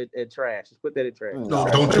Dragon Ball in trash. Just put that in trash. No,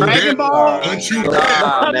 don't you Dragon Ball. Don't you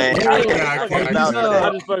Are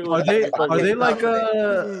they like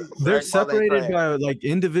they're separated by like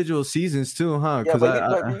individual seasons too, huh? Because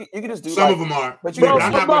you can just do some of them are. But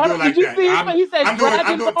I'm not gonna do it like that. He said I'm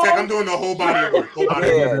doing the whole body of work.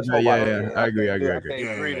 Yeah. I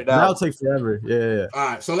agree. That'll take forever. Yeah. All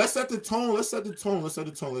right, so let's set the tone. Let's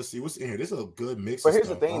see what's in here. This is a good mix. But here's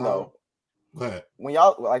the thing, though. But when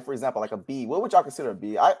y'all like, for example, like a B, what would y'all consider a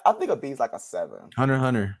B? I think a B is like a 7.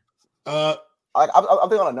 Hunter. I'm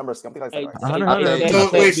thinking on a number scale. I'm thinking like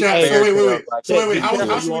wait. How should we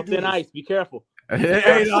do thin ice? Be careful.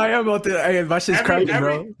 Hey, I am out there. Hey, my shit's cracking,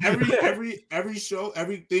 bro. Every show,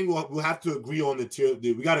 everything we'll have to agree on the tier.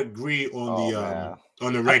 We got to agree on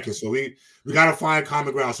the ranking. So we got to find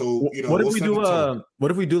common ground. So what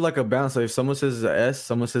if we do like a balance? Like if someone says it's a S,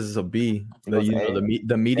 someone says it's a B.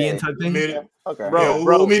 The median type thing. Okay, bro,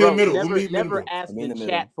 we'll meet in the middle. Never ask the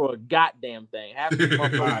chat for a goddamn thing. Have to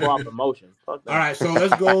come off emotion. All right, so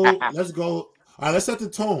let's go. All right, let's set the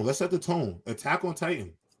tone. Attack on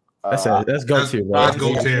Titan. That's go tier. Let's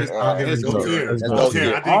go tier. Let's go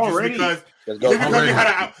tier. I think just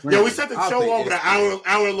because we set the show over an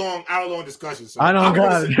hour long discussion. So I know,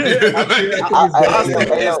 God.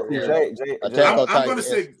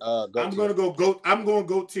 I'm gonna go goat. I'm going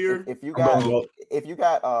goat tier. If you got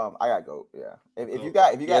I got goat. Yeah. If you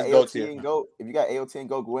got AOT and goat,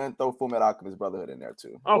 go ahead and throw Full Metal Alchemist Brotherhood in there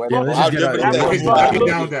too. I'll get down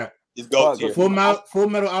with that. It's GOAT tier. Full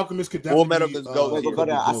Metal Alchemist could definitely go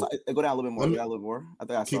down a little bit more. I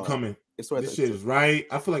think I saw keep coming. This shit is right.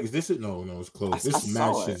 I feel like is this it? No, it's close. This is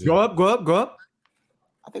mad shit. Go up.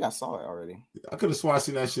 I think I saw it already. I could have sworn I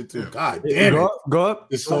seen that shit too. God damn it. Go up.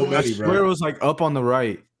 It's so many, bro. Where it was like up on the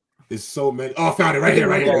right. It's so many. Oh, I found it right here.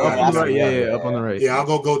 Up on the right. Yeah, up on the right. Yeah, I'll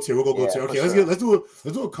go tier. We'll go tier. Okay, let's do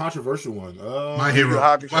a controversial one. My hero.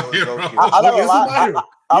 Right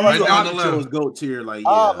down the left. GOAT tier, like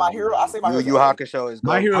my hero. I say my hero. Yu Hakusho is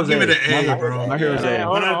GOAT. My hero's give it an A, bro. My hero's A.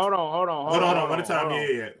 Hold on. One time.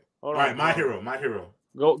 Yeah. All right, my hero.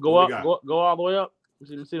 Go up. Go all the way up.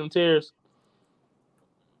 See them tiers.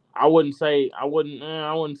 I wouldn't say A.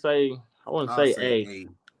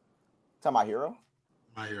 Tell my hero.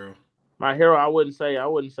 My hero. I wouldn't say A.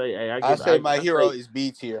 I say my hero is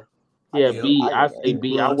B tier. Yeah, B. I say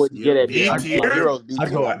B. I wouldn't get at B. I'd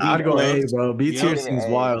go A, bro. B tier seems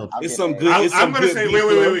wild. It's some good. I'm gonna say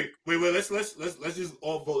wait. Let's just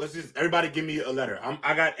all vote. Let's just everybody give me a letter.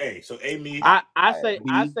 I got A. So A me. I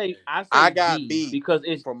got B because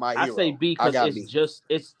it's for my hero. I say B because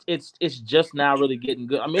it's just now really getting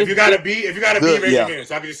good. I mean, if you got a B, raise your hand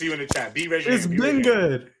so I can just see you in the chat. B, raise your hand. It's been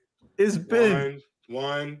good. It's been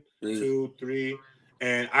 1, 2, 3,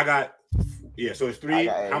 and I got. Yeah, so it's 3.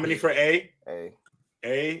 How many for A? A.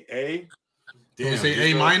 Damn,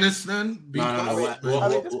 say A minus then? No.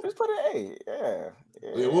 Just put an A. Yeah.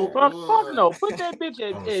 Fuck no. Put that bitch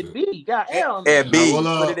at B. Goddamn. At B.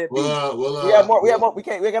 Put it at B. We have more. We ain't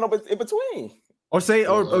got no in between. Or say,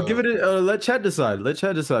 or give it. Let chat decide. Let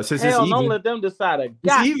chat decide. Since Hell, it's even. don't let them decide.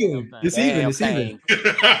 It's even. It's even. It's even. No.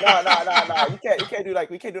 You can't do like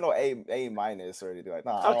we can't do no A minus or anything like.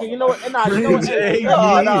 Nah. Okay, you know what? Nah, you know what?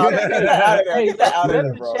 No. Get that out of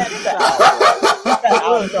there, bro. Get that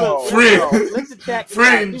out, bro. Let the chat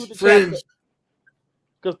decide.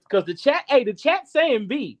 Because the chat saying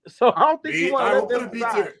B, so I don't think you want to let them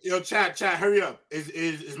decide. Yo, chat, hurry up.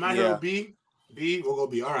 Is my hero B? B, we'll go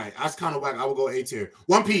B. All right, that's kind of whack. I will go A tier.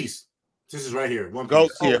 One Piece. This is right here. One Piece.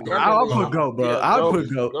 Goat tier. I'll put Goat, bro. I'll put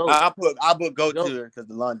Goat. I'll put Goat tier because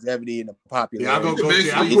the longevity and the popularity. Yeah, I'll go Goat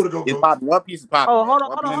tier. I'm going to go Goat. One Piece is popular. Oh, hold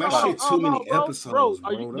on. That shit too many episodes,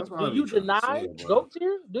 bro. Do you deny Goat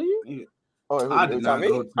tier? Do you? I did not.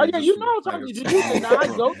 Oh yeah, you know what I'm talking. Did you deny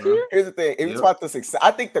Goat tier? Here's the thing. If you talk to success,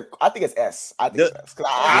 I think it's S. I think it's S.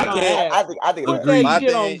 I think put that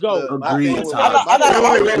shit on Goat. Agreed. I'm not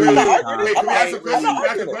arguing.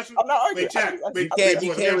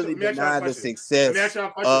 You can't really deny the success.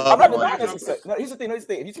 I'm not denying the success. No, here's the thing.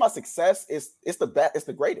 If you talk about success, it's the best. It's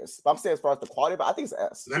the greatest. But I'm saying as far as the quality, but I think it's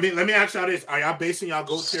S. Let me ask y'all this: are y'all basing y'all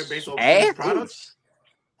Goat tier based on products?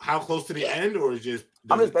 How close to the end, or is just?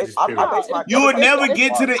 I'm just based. You would never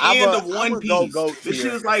get to the end of One Piece. This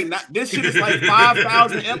shit is like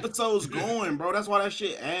 5,000 episodes going, bro. That's why that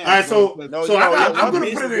shit ass. All right, I'm gonna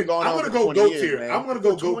put it in. I'm gonna go Goat tier. I'm gonna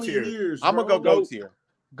go Goat tier. I'm gonna go Goat tier.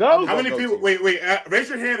 Go. How many people? Wait. Raise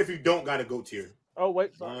your hand if you don't got a Goat tier. Oh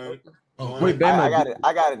wait. Wait, Bama.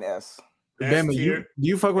 I got an S. Bama, do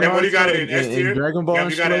you fuck with? Bam, what you got it in S tier? Dragon Ball. Bam,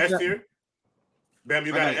 you got an S tier. Bam,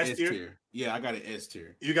 you got an S tier. Yeah, I got an S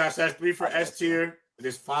tier. You got 3 for S tier.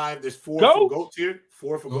 There's 5. There's 4 Goat. for Goat tier.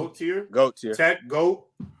 4 for Goat tier. Goat tier. Tech, Goat.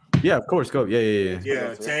 Yeah, of course, Goat. Yeah.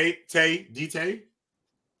 Yeah, Tay, D-Tay.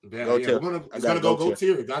 Yeah, Goat tier. It's gonna go Goat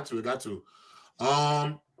tier. It got to.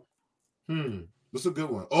 What's a good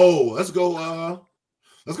one? Oh, let's go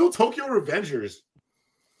Tokyo Revengers.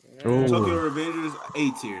 Tokyo Revengers,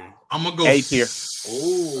 A tier. I'm gonna go A tier.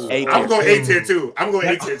 Oh, I'm going A tier too. I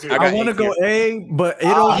want to go A, but it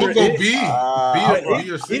I'm over gonna go B.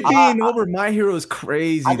 B or C. It being over My Hero is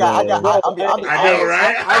crazy. I know,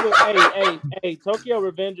 right? Hey, Tokyo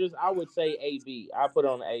Revengers. I would say AB. I put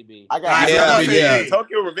on AB.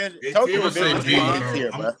 Tokyo Revengers. B, A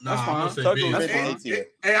tier, bro. That's fine. Tokyo Revengers A tier.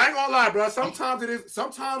 Hey, I ain't gonna lie, bro. Sometimes it is.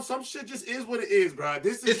 Sometimes some shit just is what it is, bro.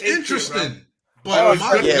 This is interesting. But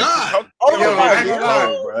my God,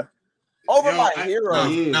 over My Hero.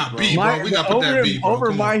 Nah, B, bro. We gotta put that B. Bro.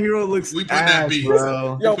 Over My Hero looks. We put that B,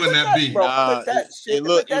 bro. We put that B. It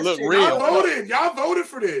look real. Y'all voted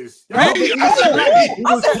for this. It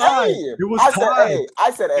was tied.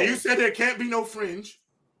 I said A. And you said there can't be no fringe.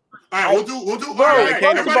 All right, we'll do. All right,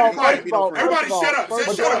 everybody quiet. Everybody shut up.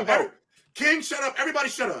 Shut up. King, shut up. Everybody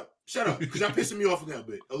shut up. Shut up, because y'all pissing me off a little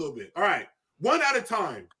bit. All right, one at a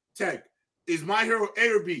time. Tech, is My Hero A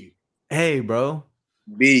or B? Hey, bro.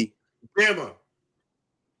 B. Bama.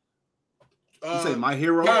 You say My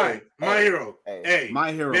Hero? My Hero. A.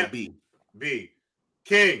 My Hero, Bam. B.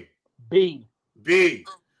 King. B.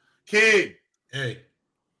 Kid. A.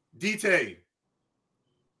 D-Tay.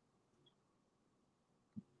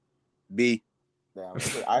 B. Damn,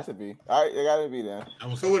 I said B. All right, you gotta be there.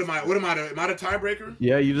 So what am I? Am I the tiebreaker?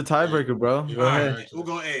 Yeah, you the tiebreaker, bro. Go ahead. Right. We'll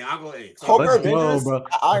go A. I'll go A. Tokyo Avengers, bro.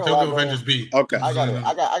 Tokyo Avengers B. Okay. I got it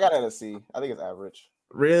at a C. I think it's average.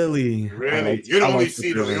 Really? You're the only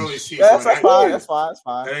C though. You're the only C. That's fine. That's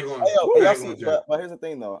fine. That ain't going. But here's the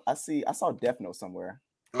thing though. I saw Death Note somewhere.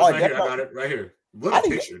 Right here. I got it right here. What a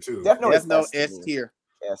picture too. Death Note S tier.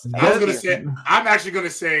 Yes. I'm actually gonna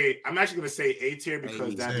say A tier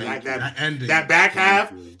because that back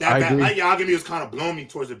half, that y'all give me was kind of blowing me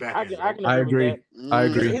towards the back. I agree. I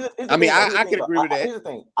agree. I mean, I can agree with that. Here's the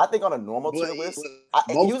thing. I think on a normal tier list,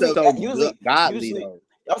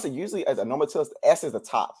 usually as a normal tier list, S is the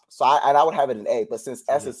top. So I would have it in A, but since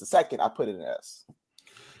S is the second, I put it in S.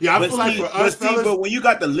 Yeah, I feel like for us, but when you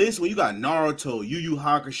got the list, when you got Naruto, Yu Yu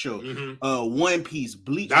Hakusho, One Piece,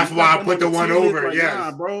 Bleach, that's why I put the one over. Yeah,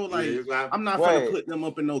 bro. Like I'm not gonna put them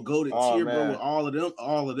up in no golden tier, bro. With all of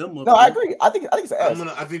them up. No, I agree. I think it's an S.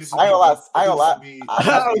 I think this. I ain't gonna lie. B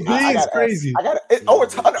is crazy. I got it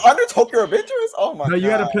under Tokyo Avengers. Oh my god. No, you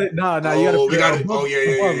gotta put you gotta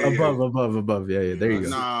put above. Yeah. There you go.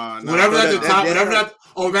 Whatever at the top. Whatever that.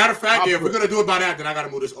 Oh, matter of fact, if we're gonna do it by that, then I gotta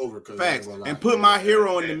move this over. Facts. And put My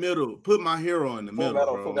Hero in the middle. Put My Hero in the middle,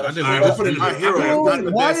 bro. We'll put it in My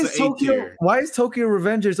Hero. Why is Tokyo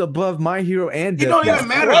Revengers above My Hero and Death It don't even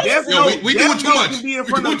matter. We doing too much. We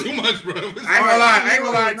doing too much, bro. I ain't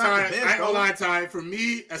gonna lie, Ty. For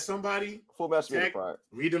me, as somebody,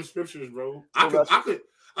 read them scriptures, bro.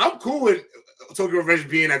 I'm cool with Tokyo Revengers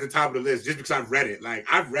being at the top of the list just because I've read it. Like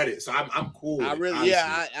I've read it, so I'm cool. With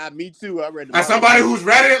Me too. I read it. As somebody who's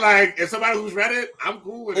read it, I'm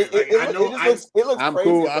cool with it. Like, it looks I'm crazy.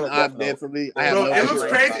 Cool. I'm definitely. It looks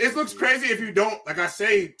crazy. It looks crazy if you don't. Like I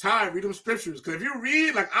say, Ty, read them scriptures because if you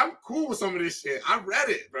read, like I'm cool with some of this shit. I read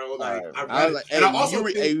it, bro. Like I read it. And I also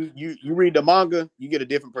you read the manga, you get a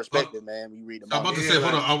different perspective, man. You read the manga. I'm about to say,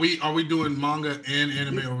 hold on. Are we doing manga and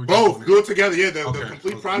anime? Or both. Do it together. Yeah, the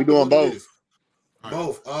complete. We're doing both.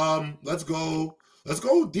 Both. Let's go.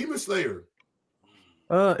 Demon Slayer.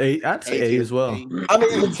 I'd say A as well. I mean,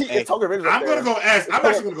 it's Tokyo Revengers. I'm gonna go S. I'm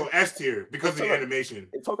actually gonna go S tier because of the animation.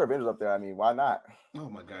 It's Tokyo Revengers up there. I mean, why not? Oh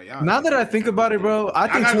my god! Y'all now that I think about it, bro, I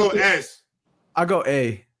think I gotta go S. I go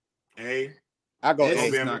A. A. I go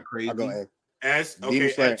S. A. Not crazy. I go A. S.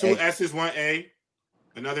 Okay. 2 S's, 1 A.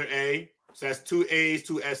 Another A. So that's 2 A's,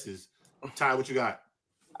 2 S's. Ty, what you got?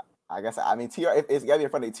 I guess TR. It's gotta be in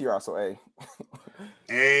front of TR, so A.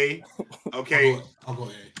 A. Okay. I'll go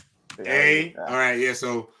A. A. All right. Yeah.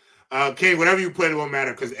 So, King, whatever you put, it won't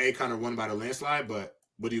matter because A kind of won by the landslide. But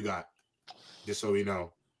what do you got? Just so we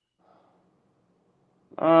know.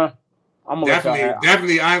 I'm gonna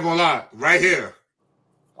definitely. I ain't gonna lie. Right here.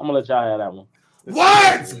 I'm gonna let y'all have that one.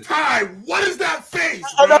 What? Ty, what is that face?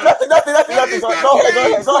 Nothing. Go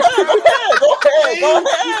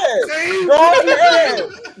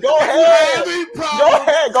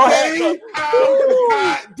ahead.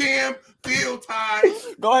 Goddamn field, Ty.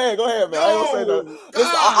 Go ahead, man. I ain't gonna say nothing.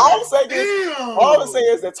 Listen, all I'm saying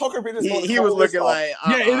is that Tokyo Revengers. He was looking like,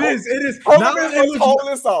 it is. I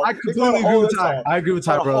completely agree with Ty. I agree with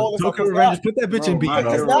Ty, bro. Tokyo Revengers, put that bitch in B, bro.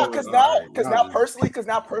 Because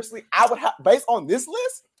now personally, I would have, based on this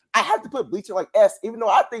list, I have to put Bleach in like S, even though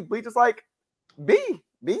I think Bleach is like B.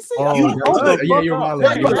 BC. You're wild.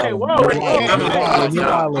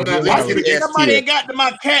 Somebody ain't got to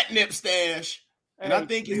my catnip stash. And I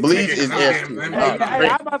think Bleach is S. He on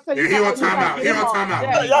timeout.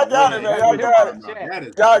 Y'all got it, man. Y'all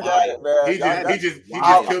got it, man. He just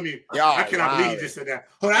killed me. I cannot believe you just said that.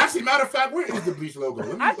 Hold on, actually, matter of fact, where is the Bleach logo?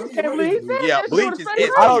 Bleach is S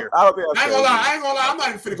tier. I ain't gonna lie. I'm not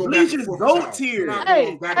even finna go back. Bleach is GOAT tier. I'm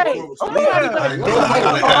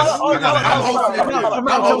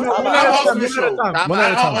hosting the show.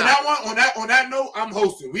 On that note, I'm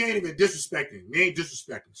hosting. We ain't even disrespecting.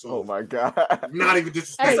 So, oh my god. Not even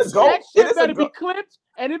disrespecting. Hey, that shit better be clipped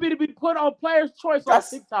and it better be put on Players' Choice on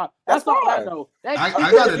TikTok. That's all I know. I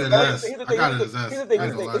got it as S.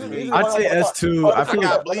 I'd say S too. I feel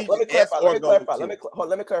like let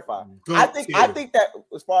me clarify. I think that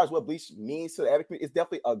as far as what Bleach means to the anime community, it's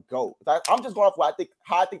definitely a GOAT. I'm just going off what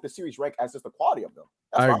how I think the series rank as just the quality of them.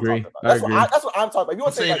 I agree. That's what I'm talking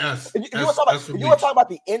about. If you want to talk about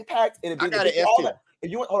the impact and if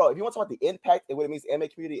you want to talk about the impact and what it means to the anime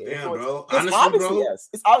community, bro. It's obviously yes.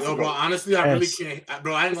 It's obviously bro. Honestly, I really can't,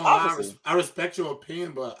 bro. I ain't gonna lie. I respect your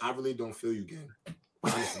opinion, but I really don't feel you, gang.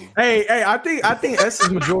 Hey, I think S is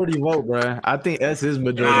majority vote, bro. I think S is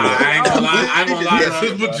majority. I ain't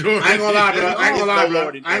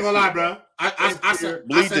gonna lie, bro. I said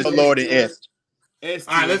Bleach is lower than S.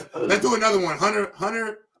 All right, let's do another one. Hunter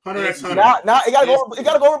X Hunter. Now it gotta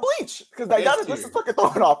go over Bleach because this is fucking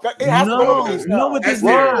throwing off. It has to go over Bleach. No, it does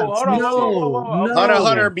not. No.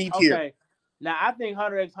 Hunter B tier. Okay. Now I think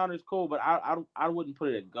Hunter X Hunter is cool, but I wouldn't put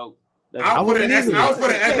it at GOAT. I would put it S.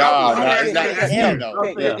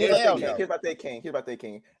 Here's my thing,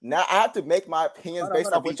 King. Now I have to make my opinions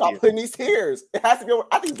based off what y'all put in these tiers. It has to be over.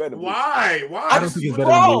 I think it's better than Bleach. Why? I don't think it's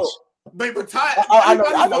better than Bleach. But Ty,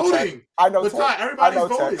 everybody's voting. I know. But Ty, everybody's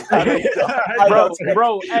voting.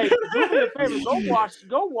 Bro, hey, do me a favor.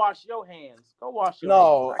 Go wash your hands. Go wash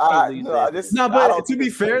your hands. But to be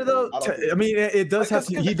fair though, I mean, it does have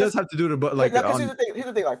to. He does have to do it, but like, here's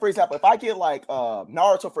the thing. Like, for example, if I get like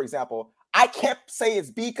Naruto, for example, I can't say it's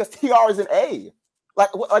B because TR is an A.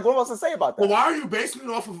 Like what am I supposed to say about that? Well, why are you basing it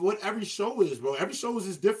off of what every show is, bro? Every show is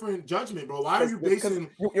this different judgment, bro. Why are you basing?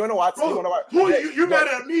 You know what? You're mad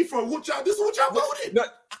at me for what y'all? This is what y'all voted. No,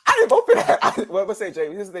 I didn't vote for that. What say, Jay?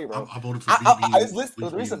 Here's the thing, bro. I voted for BB.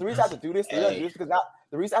 The reason I have to do this,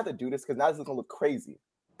 because now this is gonna look crazy.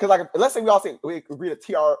 Because like, let's say we agree to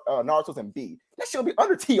TR Naruto's and B. That shit will be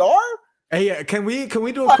under TR. Hey, yeah, can we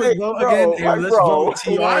do a quick vote again? Hey, let's vote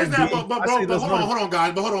TR. Why is that? But hold on,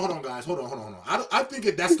 guys. Hold on. I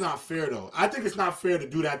think that's not fair though. I think it's not fair to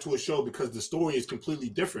do that to a show because the story is completely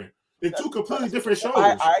different. They're two completely different shows.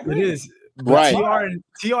 I agree. It is. Right.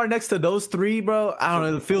 TR next to those three, bro. I don't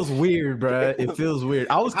know. It feels weird, bro. It feels weird.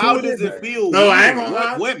 I was cool How with does it it feel? No, weird? I ain't gonna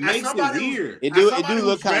lie. What makes it weird? It do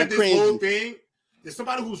look kind of cringy. There's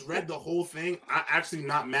somebody who's read the whole thing. I'm actually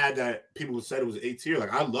not mad that people said it was A tier.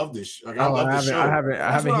 Like I love this. Like I love the show. I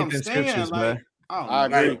haven't hit the scriptures, man. I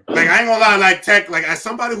agree. Like I ain't gonna lie. Like Tech. Like as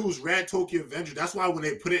somebody who's read Tokyo Avenger, that's why when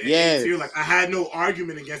they put it in A tier, like I had no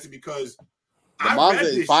argument against it because I read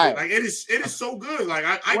this shit. Like it is so good. Like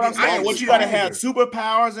what you gotta have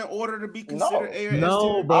superpowers in order to be considered?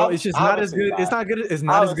 No, bro. It's just not as good. It's not good. It's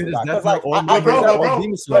not as good as Death Note or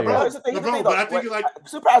Demon Slayer. But I think like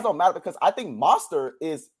superpowers don't matter because I think Monster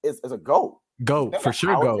is a GOAT. GOAT for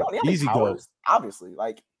sure. GOAT. Easy GOAT. Obviously,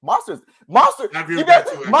 like Monster. Monster bet,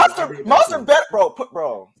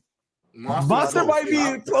 bro. Monster might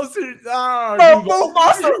be closer.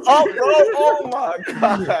 Monster up, bro. Oh my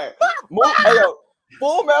god.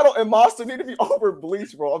 Full Metal and Monster need to be over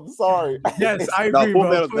Bleach, bro. I'm sorry. Yes, I agree, Full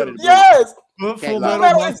bro. Metal's better than Bleach. Yes, Full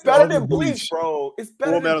Metal is better than Bleach, bro. It's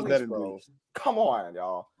better than Bleach, bro. Come on,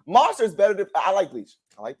 y'all. Monster is better than. I like Bleach.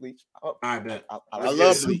 I bet. I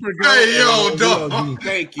love Bleach. Hey, yo, dog.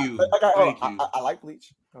 Thank you. I like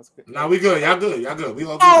Bleach. Nah, we good. Y'all good. We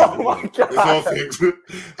all good. Oh my god. It's all fixed.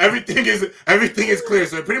 Everything is clear.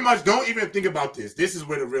 So pretty much don't even think about this. This is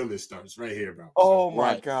where the real list starts, right here, bro. Oh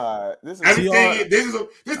my god. This is everything. This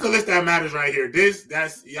is the list that matters right here.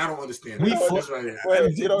 That's y'all don't understand. This right here.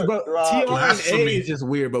 TR and A is just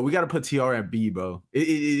weird, but we gotta put TR and B, bro.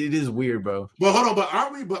 It is weird, bro. But hold on,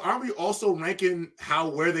 aren't we also ranking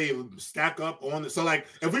where they stack up on so like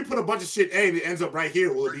if we put a bunch of shit A and it ends up right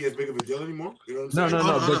here, will it be as big of a deal anymore? You know what I'm saying?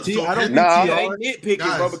 No. But I don't think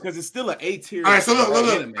nitpicking, bro, because it's still an A tier. All right, so look.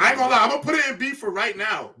 I ain't gonna lie. I'm gonna put it in B for right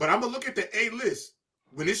now, but I'm gonna look at the A list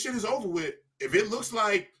when this shit is over with. If it looks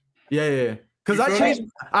like because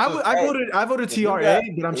I voted TRA,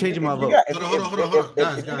 but I'm changing my vote. Hold on.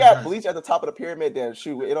 If you got Bleach at the top of the pyramid, then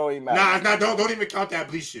shoot, it don't even matter. Nah, don't even count that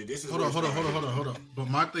Bleach shit. This is hold on. But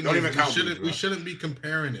my thing is we shouldn't be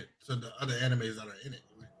comparing it to the other animes that are in it.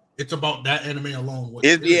 It's about that anime alone.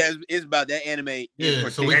 It's about that anime. Yeah,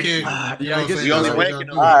 so we can't. I guess the only ranking.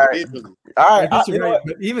 All right.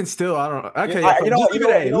 But even still, I don't know. Okay,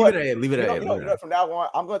 leave it at A. From now on,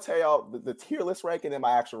 I'm gonna tell y'all the tier list ranking and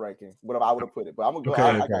my actual ranking. Whatever I would have put it, but I'm gonna go.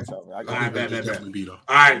 I got something. All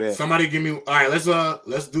right, somebody give me. All right, let's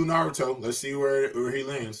do Naruto. Let's see where he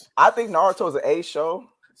lands. I think Naruto is an A show,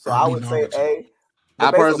 so I would say A. I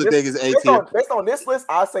personally think it's A tier. Based on this list,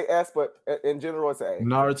 I say S, but in general, it's A.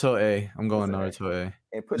 Naruto A. I'm going Naruto A.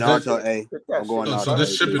 And put Naruto A. I'm going Naruto A. So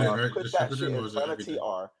this shipping it, right? Put that shit in front of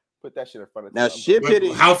TR. Put that shit in front of TR. Now ship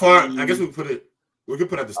it. How far? I guess we could put it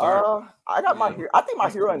at the start. I got my hero. I think my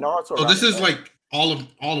hero and Naruto. So this is like all of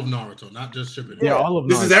Naruto, not just shipping. Yeah, all of Naruto.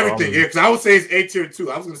 This is everything. Yeah, because I would say it's A tier too.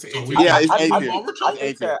 I was gonna say A tier. Yeah, it's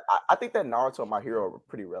A tier. I think that Naruto and my hero are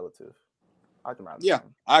pretty relative. I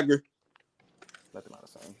agree. Nothing about the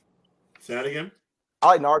same. Say that again. I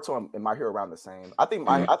like Naruto and my hero around the same. I think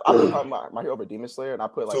I put my hero over Demon Slayer, and I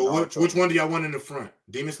put like. So which one do y'all want in the front?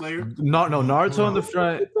 Demon Slayer? No, Naruto in the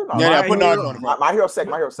front. Yeah, put Naruto on the front. My hero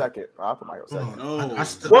second. I'll put my hero second.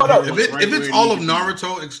 If it's all of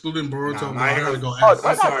Naruto excluding Boruto, my hero go S.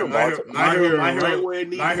 I'm sorry, my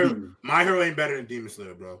hero ain't better than Demon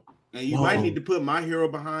Slayer, bro. And you might need to put my hero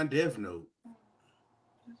behind Death Note.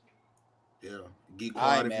 Yeah. Get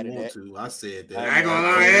quiet if you want to. I said that. I ain't gonna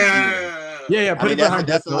lie. Yeah. Put it behind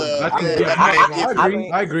Death Note.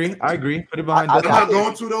 I agree. Put it behind Death Note. I'm not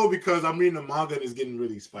going to though because I'm reading the manga and it's getting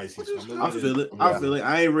really spicy. I feel it.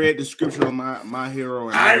 I ain't read the scripture on my hero.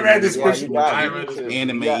 I ain't read the scripture. I ain't read the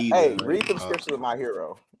anime either. Hey, read the scripture of my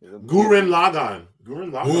hero. Gurren Lagann.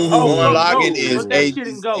 Gurren Lagann is A tier.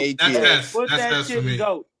 That's for me.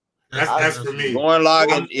 That's for me. Gurren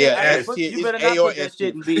Lagann, S tier. You better not put that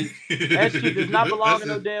shit in B. That shit does not belong in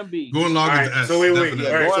no damn B. Gurren Lagann is S. So wait. All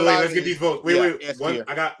right, so let's get these votes. Wait.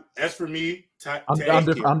 I got S for me.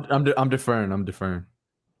 I'm deferring.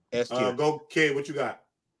 S tier. Go, K. What you got?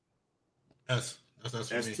 S. That's S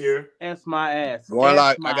for me. S tier. S my ass. Gurren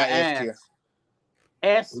Lagann. I got S tier.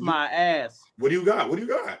 S my ass. What do you got?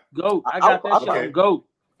 Goat. I got that shit. Goat.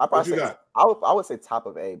 I would say top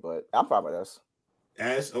of A, but I'm fine with S.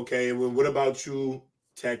 S, okay. Well, what about you,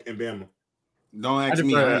 Tech and Bama? Don't ask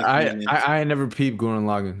me. I never peeped Gurren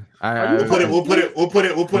Lagann. We'll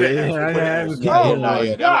put it.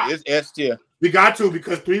 It's S tier. We got to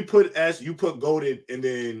because 3 put S, you put goated, and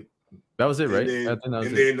then That was it, right? Then, I think that was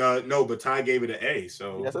and it. then no, but Ty gave it an A.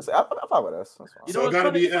 So Yes, I thought with S. That's fine. so it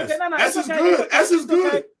gotta be S. Okay. No, S is okay. good. S is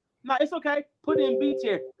good. Okay. No, it's okay. Put it in B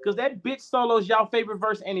tier because that bitch solo is y'all favorite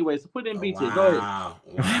verse anyway. So put it in B tier. Go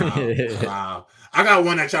ahead. Wow. I got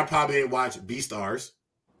one that y'all probably ain't watched. B-Stars.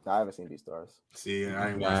 I haven't seen Beastars. See, I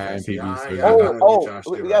ain't Nah, I watched ain't that.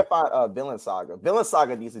 peep We gotta find Villain Saga. Villain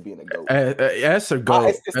Saga needs to be in the GOAT. S or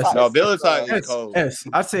GOAT? No, Villain Saga is S. cold. S.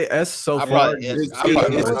 I'd say S so I far. probably It's I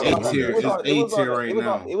probably A tier. It's A tier right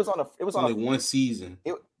now. It was on It's only one season.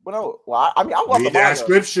 Well, I mean, I want the Read that manga.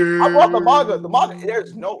 scripture. I want the manga. The manga.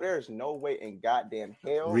 There's no way in goddamn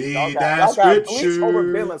hell. Read y'all that got scripture. Bleach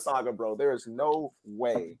over Villain Saga, bro. There is no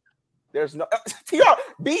way. There's no TR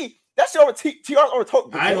B. That's your TR over.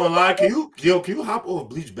 I ain't gonna lie. Can you hop over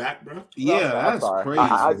Bleach back, bro? Yeah, that's crazy.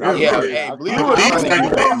 Bleach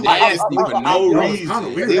nasty for no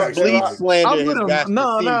reason. This Bleach slander I'm with has him. got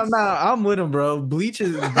No. I'm with him, bro. Bleach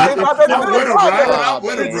is I'm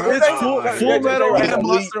with him, bro. it's Full Metal and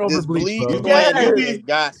Monster over Bleach, bro. You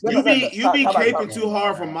be caping too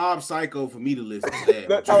hard for Mob Psycho for me to listen to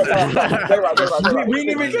that. We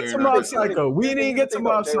didn't even get to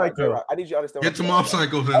Mob Psycho. I need you to understand. Get to Mob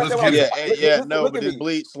Psycho then. Let's get it. Yeah, no, but this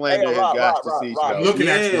Bleach slander has got to see. I'm looking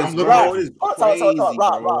at you. I'm looking Rob, at you.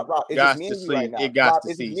 Rob, it's Got just me to and you see. right now. It got Rob, to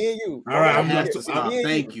it's just see. me and you. All right,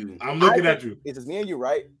 Thank you. I'm looking at you. It's just me and you,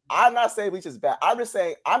 right? I'm not saying Bleach is bad. I'm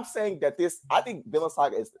saying that I think Villain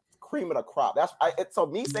Saga is cream of the crop. So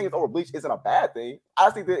me saying it's over Bleach isn't a bad thing.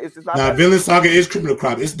 I think that it's just not. Nah, Villain Saga is cream of the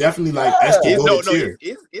crop. It's definitely like S tier.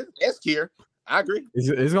 It's S tier. I agree.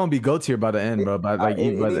 It's gonna be GO tier by the end, bro. By the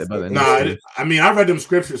end. Nah, I mean, I read them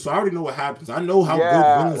scriptures, so I already know what happens. I know how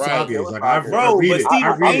good Villain Saga is. Like, I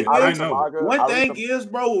read it. I know. One thing is,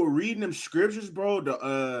 bro, we're reading them scriptures, bro.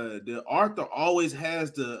 The author always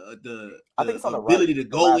has the ability to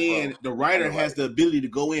go in. The writer has the ability to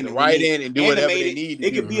go in and write in and do whatever they need.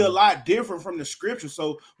 It could be a lot different from the scripture.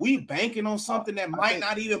 So we banking on something that might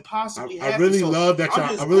not even possibly happen. I really love that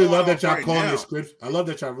y'all calling it the scripture. I love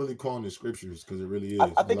that y'all really calling it scriptures because it really is. I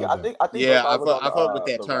fuck with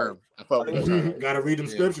that term. I fuck with that term. Gotta read them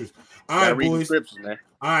scriptures. All right, boys. Scriptures, man.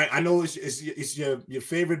 All right, I know it's your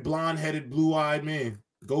favorite blonde-headed, blue-eyed man,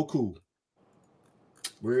 Goku.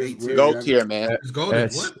 Where's GOAT tier, man? It's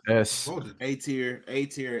golden. S. A tier,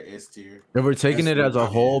 S tier. If we're taking it as a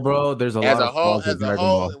whole, bro, there's a lot of flaws in Dragon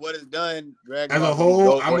Ball. What it's done, as a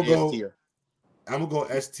whole, I'm gonna go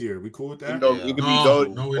S tier. We cool with that? It could be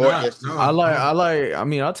GOAT or S tier. I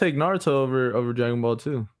mean, I'll take Naruto over Dragon Ball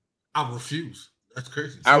too. I refuse. That's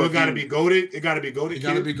crazy. So it gotta be goated. It gotta be goated. It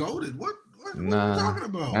gotta be goated. What are you talking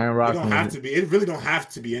about? It don't have to be. It really don't have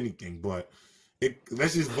to be anything. But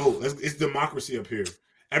let's just vote. It's democracy up here.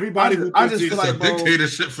 Everybody I just feel like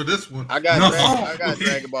dictatorship for this one. I got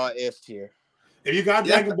Dragon Ball S tier. If you got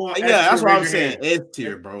Dragon Ball, that's what I'm saying. S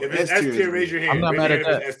tier, bro. If it's S tier, raise your hand. I'm not mad at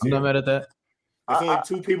that. There's only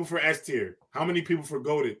 2 people for S tier. How many people for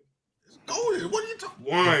goated? Goated. What are you talking?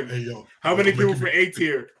 1. Hey, yo. How many people for A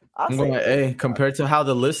tier? I'm going A. Compared to how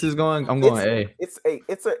the list is going, I'm going A. It's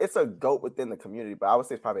a GOAT within the community, but I would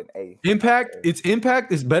say it's probably an A. Its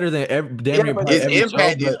impact is better than damn near its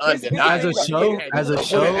impact is undeniable. As a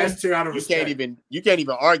show, S tier out of respect. You can't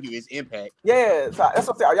even argue its impact. Yeah, so that's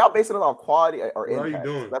what I'm saying. Are y'all basing it on quality or impact? What are you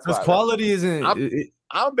doing? Because quality isn't.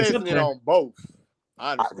 I'm basing it on both.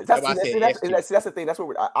 Honestly, that's the thing. That's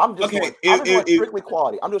what I'm just doing. I'm just doing strictly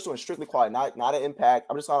quality. I'm just doing strictly quality, not an impact.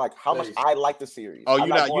 I'm just on like how much I like the series. Oh, you're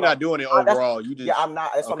not doing it overall. You just I'm not.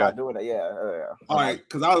 That's why I'm not doing it. Yeah. All right,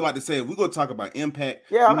 because I was about to say if we're gonna talk about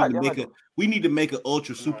impact, we need to make an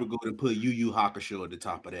ultra super good and put Yu Yu Hakusho at the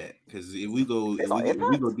top of that. Because if we go do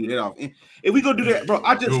that off, if we go do that, bro,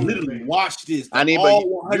 I just literally watched this. I mean, but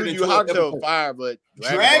Yu Yu Hakusho fire, but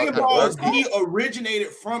Dragon Ball Z originated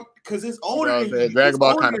from because it's older. Dragon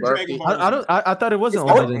Ball kind of birthday. I thought it wasn't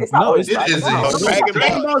older than. No, it is.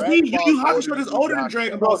 Dragon Ball Z. Yu Yu Hakusho is older than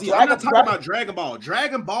Dragon Ball Z. I'm not talking about Dragon Ball.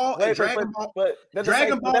 Dragon Ball and Dragon Ball. But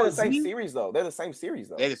Dragon Ball they're the same series though. They're the same series.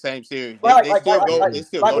 They still go.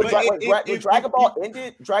 When Dragon Ball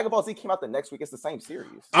ended, Dragon Ball Z came out the next week. It's the same series.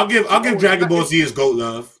 I'll give Dragon Ball Z his GOAT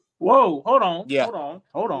love. Whoa, hold on. Yeah. Hold on.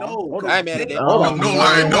 No, I ain't mad at that. Hold on.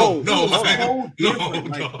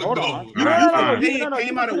 It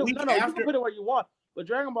came out a week after. You can put it where you want, but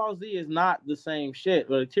Dragon Ball Z is not the same shit.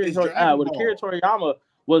 But Akira Toriyama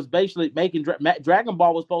was basically making Dragon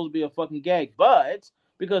Ball was supposed to be a fucking gag, but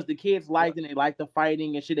because the kids liked it, they liked the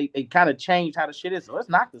fighting and shit, they kind of changed how the shit is. So it's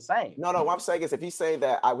not the same. No, what I'm saying is if he's saying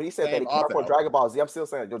that when he said that it came out for Dragon Ball Z, I'm still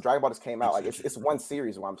saying Dragon Ball just came out. Like it's one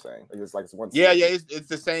series, what I'm saying. It's one series. Yeah, it's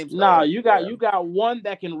the same story. No, you got one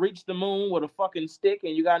that can reach the moon with a fucking stick,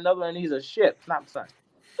 and you got another one, and he's a ship. It's not the same.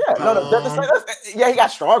 Yeah, yeah, he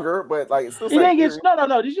got stronger, but like it's still. He didn't get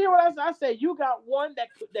no. Did you hear what I said? You got one that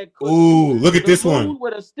could. Ooh, look at this one.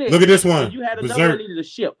 With a stick. Look at this one. You had another one needed a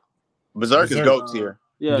ship. Berserk is GOAT tier.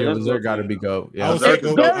 Yeah, Berserk got to be GOAT. Yeah, I was going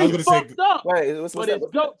to say. Wait, but it's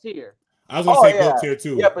GOAT tier. I was going to say GOAT tier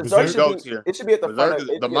too. Yeah, Berserk should be. It should be at the front.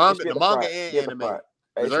 The manga and anime.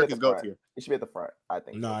 Berserk is GOAT tier. It should be at the front, I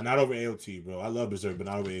think. No, not over AOT, bro. I love Berserk, but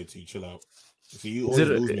not over AOT. Chill out. See, you always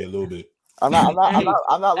lose me a little bit. I'm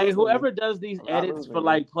not. Hey, whoever does these edits for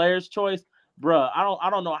like Player's Choice, bro, I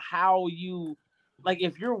don't know how you. Like,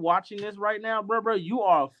 if you're watching this right now, bro, you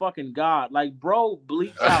are a fucking god. Like, bro,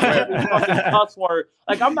 bleach out every fucking cuss word.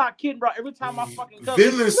 Like, I'm not kidding, bro. Every time I fucking cuss,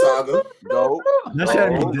 Vinland Saga. No. That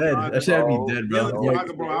should be dead. That should be dead, bro. Vinland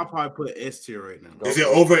Saga, bro, I'll probably put S tier right now. Is it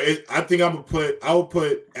over? I think I will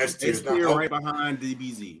put S tier. S tier right behind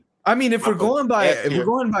DBZ. I mean, if we're going by,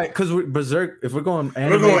 because Berserk, if we're going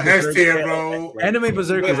anime, we're going S tier, bro. Anime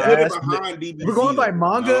Berserk is ass. If we're going by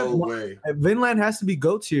manga, Vinland has to be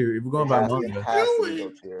GOAT tier. If we're going by manga,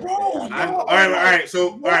 all right.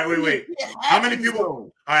 So, all right, wait. How many people?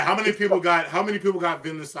 All right, how many people got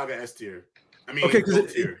Vinland Saga S tier? I mean, okay,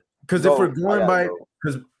 because if we're going by,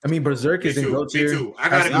 because I mean, Berserk is in GOAT tier. I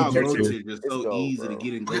gotta go GOAT tier. It's so easy to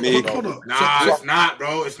get in GOAT tier. Nah, it's not,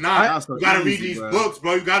 bro. It's not. You gotta read these books,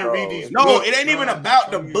 bro. You gotta read these. No, it ain't even about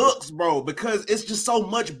the books, bro. Because it's just so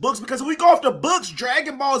much books. Because if we go off the books,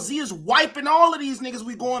 Dragon Ball Z is wiping all of these niggas.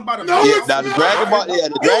 We going by the the Dragon Ball,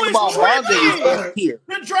 the Dragon Ball manga is here.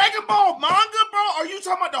 The Dragon Ball manga, bro. Are you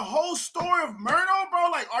talking about the whole story of Murdo, bro?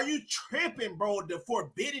 Like, are you tripping, bro? The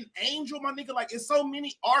Forbidden Angel, my nigga. Like, it's so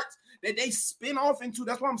many arcs that they spin off into.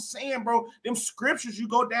 That's what I'm saying, bro. Them scriptures, you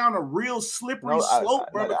go down a real slippery slope,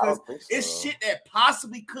 bro, because it's shit that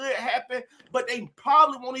possibly could happen, but they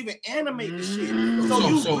probably won't even animate the shit. So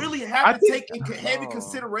you really have to take in heavy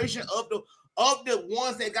consideration of the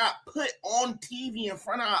ones that got put on TV in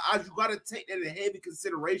front of our eyes. You got to take that in heavy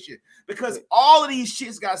consideration because all of these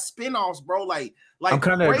shits got spinoffs, bro. Like I'm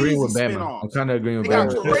kind of agreeing with Bama. I'm kind of agreeing with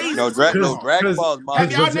Bama. No, Dragon Ball.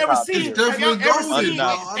 Have y'all never seen? Have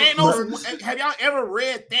y'all ever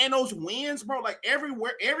read Thanos Wins, bro? Like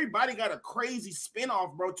everybody got a crazy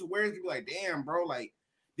spinoff, bro. To where you be like, damn, bro, like.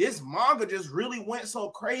 This manga just really went so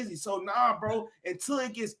crazy. So nah, bro, until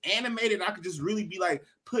it gets animated, I could just really be like,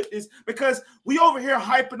 put this, because we over here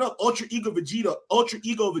hyping up Ultra Ego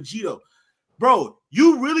Vegeta. Bro, we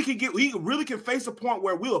really can face a point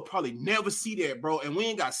where we'll probably never see that, bro. And we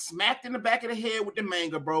ain't got smacked in the back of the head with the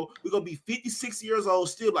manga, bro. We're gonna be 56 years old,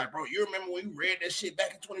 still like, bro, you remember when you read that shit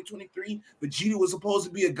back in 2023? Vegeta was supposed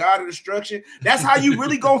to be a god of destruction. That's how you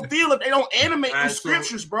really gonna feel if they don't animate the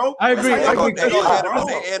scriptures, bro. I agree.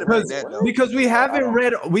 Because we haven't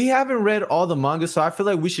read all the manga, so I feel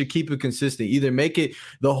like we should keep it consistent. Either make it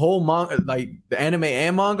the whole manga, like the anime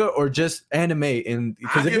and manga, or just anime. And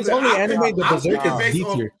because if it's only anime, the Berserk is D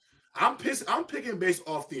tier. I'm picking based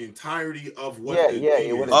off the entirety of what.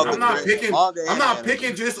 I'm not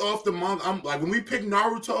picking just off the manga. I'm like, when we pick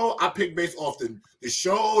Naruto, I pick based off the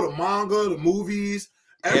show, the manga, the movies,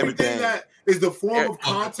 everything that is the form of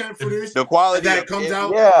content for this. The quality that comes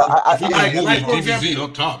out.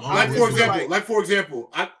 Like for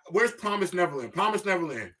example, where's Promised Neverland?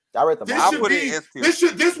 I read the manga.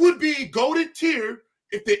 This would be golden tier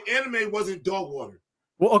if the anime wasn't dog water.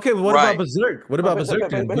 Well, okay, but what about Berserk? What about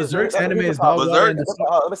Berserk then? Berserk's anime is dog water.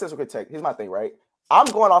 Let me say some quick take. Here's my thing, right? I'm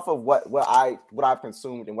going off of what I've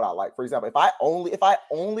consumed and what I like. For example, if I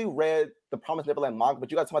only read the Promised Neverland manga,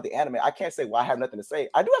 but you guys talking about the anime, I can't say, well, I have nothing to say.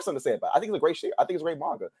 I do have something to say about it. I think it's a great shit. I think it's a great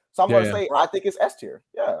manga. So I'm going to say I think it's S tier.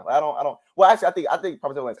 Yeah, I don't. Well, actually, I think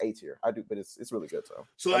Promised Neverland is A tier. I do, but it's really good.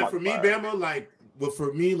 So like for me, Bama,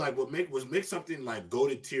 what makes something like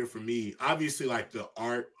golden tier for me, obviously like the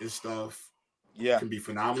art and stuff. Yeah, can be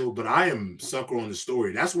phenomenal, but I am sucker on the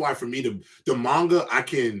story. That's why for me, the manga, I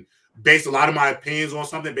can base a lot of my opinions on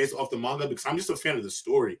something based off the manga because I'm just a fan of the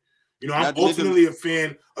story. You know, I'm ultimately a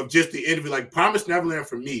fan of just the interview. Like Promised Neverland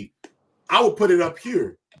for me, I would put it up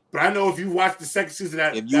here. But I know if you watch the second season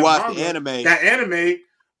of that anime,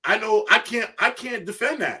 I know I can't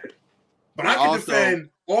defend that. But I can defend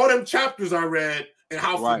all them chapters I read and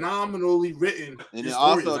how phenomenally written. And then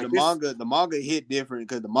also the manga hit different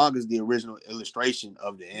because the manga is the original illustration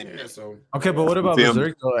of the anime. Yeah, so okay, but what about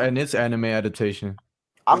Berserk and its anime adaptation?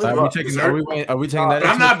 Are we taking that?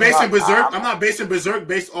 I'm not basing Berserk. I'm not basing Berserk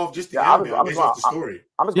based off just the anime. I'm based off the story.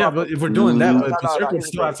 But if we're doing that, Berserk would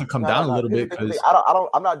still have to come down a little bit because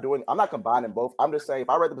I'm not combining both. I'm just saying if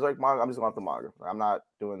I read the Berserk manga, I'm just going off the manga. I'm not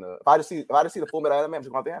doing the. If I just see the Full Metal anime, I'm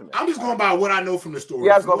just going off the anime. I'm just going by what I know from the story.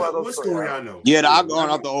 Yeah, what story I know. Yeah, I'm going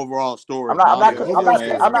off the overall story. I'm not taking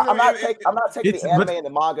the anime and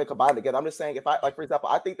the manga combined together. I'm just saying if for example,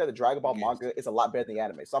 I think that the Dragon Ball manga is a lot better than the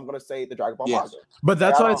anime, so I'm going to say the Dragon Ball manga. But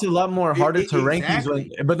that's why it's a lot more harder to rank these.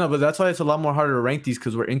 But that's why it's a lot more harder to rank these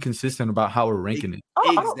because we're inconsistent about how we're ranking it.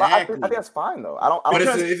 I think that's fine though.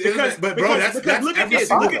 But bro, that's look at this.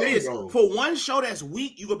 Look at this. For one show that's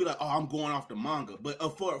weak, you gonna be like, oh, I'm going off the manga. But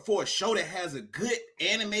for a show that has a good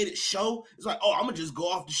animated show, it's like, oh, I'm gonna just go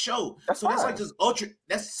off the show. That's like just ultra.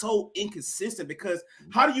 That's so inconsistent because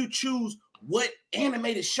how do you choose what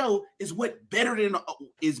animated show is better than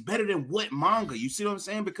what manga? You see what I'm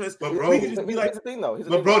saying? Because we can just be like, they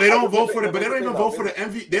don't vote for the. But they don't even vote for the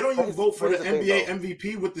MVP. They don't even vote for the NBA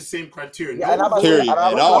MVP with the same criteria. Yeah, and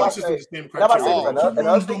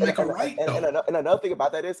another thing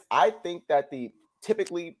about that is, I think that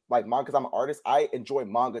typically like manga, because I'm an artist, I enjoy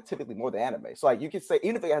manga typically more than anime. So like you could say,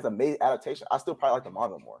 even if it has a made adaptation, I still probably like the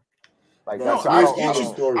manga more. Like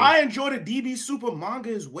I enjoy the DB Super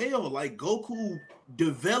manga as well. Like Goku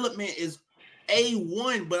development is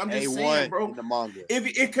A1, but I'm just saying, bro. The manga.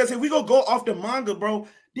 Because if we go off the manga, bro,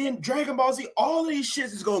 then Dragon Ball Z, all of these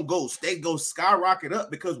shits is gonna go skyrocket up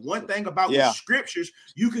because one thing about with scriptures,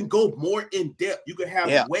 you can go more in depth. You can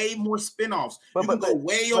have way more spinoffs. You can go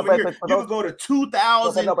way over here. You can go to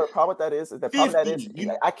 2000. But the problem with that is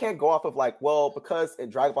I can't go off of like, well, because in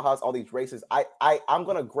Dragon Ball has all these races, I'm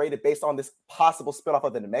gonna grade it based on this possible spinoff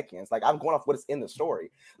of the Namekians. Like I'm going off what is in the story.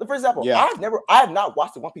 Like, for example, I have not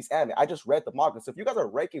watched the One Piece anime. I just read the manga. So if you guys are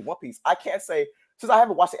ranking One Piece, I can't say since I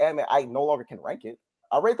haven't watched the anime, I no longer can rank it.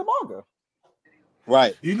 I read the manga.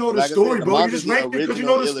 Right. You know the story, bro. You just ranked it because you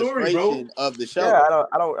know the story, bro. Of the show. Yeah,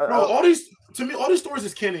 I don't. Bro, all these stories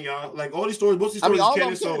is canon, y'all. Like all these stories, most of these stories is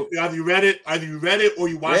canon. So either you read it or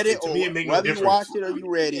you watched it. To me, it makes no difference. Whether you watched it or you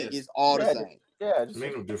read it, it's all the same. Yeah, it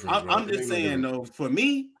makes no difference. I'm just saying though. For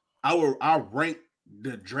me, I rank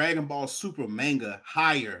the Dragon Ball Super manga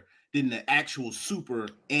higher than the actual super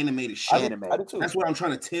animated shit. That's what I'm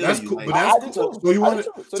trying to tell you. Cool, like, but that's cool. So you want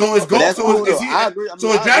to? So it's go.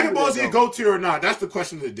 So is Dragon Ball Z go tier or not? That's the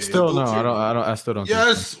question of the day. Still no, I still don't.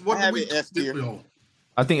 Yes, what have it S tier.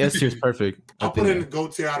 I think S tier is perfect. I'll put it in the go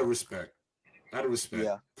tier out of respect.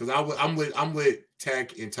 Yeah. Because I'm with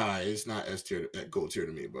Tank and Ty. It's not S tier, go tier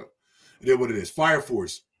to me, but it is what it is. Fire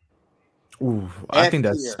Force. Ooh, I think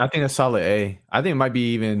that's solid A. I think it might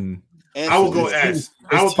be even. I will go S.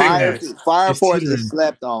 I will pick S. Fire Force is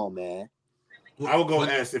slept on, man. I will go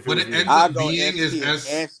S if it was ends up being is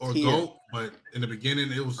S or GOAT, but in the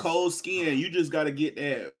beginning it was cold skin. You just got to get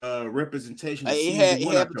that representation. It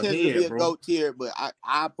had potential to be a GOAT tier, but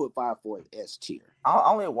I put Fire Force S tier.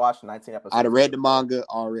 I only watched 19 episodes. I'd have read the manga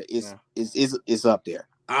already. It's up there.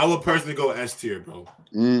 I would personally go S tier, bro.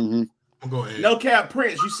 Mm-hmm. No cap,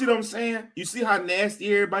 Prince. You see what I'm saying? You see how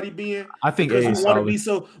nasty everybody being? I think we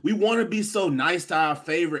want to be so nice to our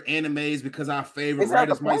favorite animes because our favorite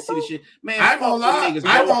writers might see the shit. Man, I won't lie.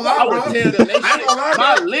 I would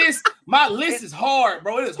tell them my list is hard,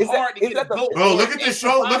 bro. It is hard to get a GOAT. Bro, look at the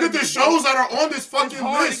show. Look at the shows that are on this fucking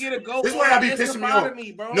list. This is why I be pissing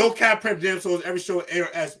me off. No cap, Prep Damn Souls. Every show A or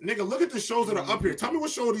S. Nigga, look at the shows that are up here. Tell me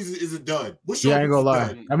what show of these is a dud. What show? Yeah, I ain't gonna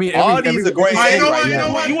lie. I mean, all these are great. You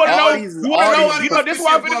know what? You want to know? This is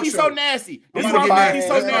why I'm finna be so nasty. This is why I'm finna be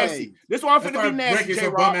so nasty. This is why I'm finna be nasty,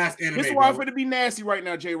 J-Rob. This is why I'm finna be nasty right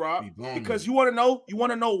now, J-Rob. Because you want to know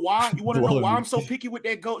why? You want to know why I'm so picky with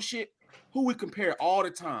that GOAT shit? Who we compare all the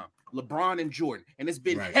time? LeBron and Jordan. And it's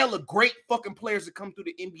been hella great fucking players that come through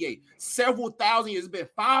the NBA. Several thousand years. It's been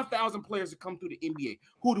 5,000 players that come through the NBA.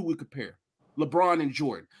 Who do we compare? LeBron and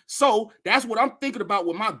Jordan. So that's what I'm thinking about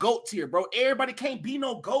with my GOAT tier, bro. Everybody can't be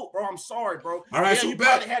no GOAT, bro. I'm sorry, bro. All right, yeah, you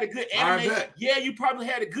probably had a good anime. Yeah, you probably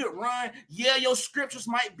had a good run. Yeah, your scriptures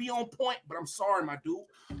might be on point, but I'm sorry, my dude.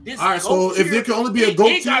 This all right, so if there can only be a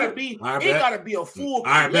GOAT tier, it gotta be a full. All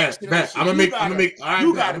right, bet. I'm gonna make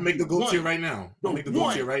the GOAT tier right now. I'm gonna make the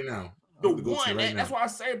GOAT tier right now. That's why I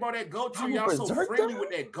say, bro, that GOAT tier, y'all so friendly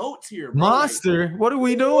with that GOAT tier, bro. Monster, what are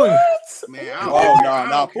we doing? Man,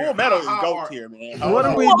 no, Full Metal is GOAT tier, man. What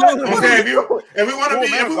are we doing? Okay, if we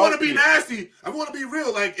want to be nasty, I want to be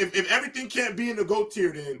real. Like if everything can't be in the GOAT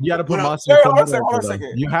tier, then you got to put Monster.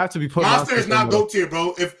 You have to be put Monster is not GOAT tier,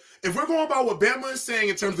 bro. If we're going by what Bama is saying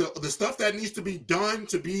in terms of the stuff that needs to be done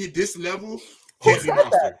to be this level, can't be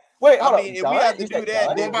Monster. Wait, hold I mean, if we have to do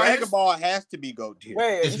that, then Dragon Ball has to be GOAT tier.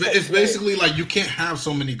 Wait, it's basically like you can't have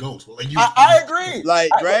so many GOATs. Like I agree.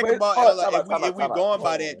 Like Dragon Ball, if we going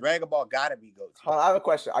by that, Dragon Ball gotta be GOAT tier. I have a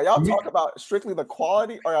question. Are y'all talking about strictly the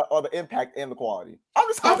quality or the impact and the quality?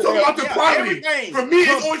 I'm talking about the quality. For me,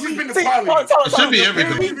 it's always just been the quality. It should be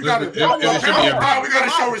everything. We gotta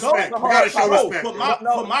show respect. We gotta show respect. For my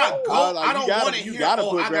GOAT, I don't want to hear. I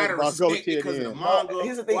gotta respect because of the manga.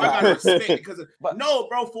 Here's the thing. I gotta respect because of no,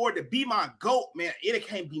 bro. For it to be my GOAT, man, it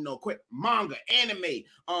can't be no quick manga, anime,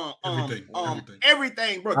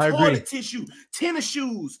 everything, bro. Toilet tissue, tennis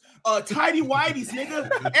shoes, tidy whities,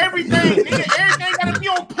 nigga. Everything gotta be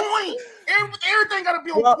on point. Everything gotta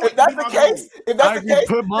be on point. If that's the case,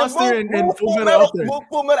 put Monster and Full Metal out there.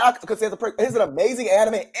 Full Metal Alchemist, because it's an amazing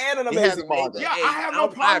anime and an amazing manga. Yeah, I have no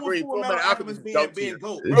problem with Full Metal Alchemist being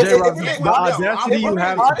GOAT. The audacity you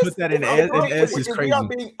have to put that in S is crazy.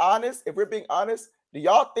 If we're being honest, do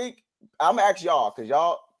y'all think? I'm gonna ask y'all because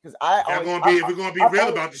if we're gonna be real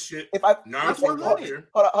about this shit. If I Naruto here.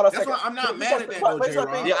 Hold on a That's second. why I'm not mad at that, though,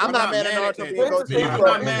 J-Rob. Yeah, I'm not mad at Naruto being GOAT tier. I'm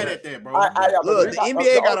not mad at that, bro. Look, the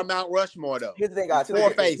NBA got a Mount Rushmore though. Here's the thing, guys.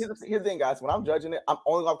 Here's the thing, guys. When I'm judging it, I'm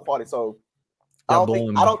only on quality. So I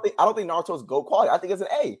don't think Naruto's GOAT quality. I think it's an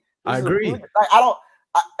A. I agree.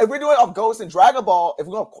 If we're doing off Ghost and Dragon Ball, if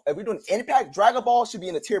we're doing Impact, Dragon Ball should be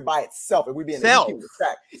in a tier by itself. If we're being track, it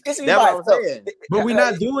should be by itself. But we're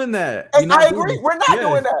not doing that. I agree. We're not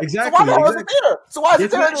doing that. Exactly. So why is it there? So why is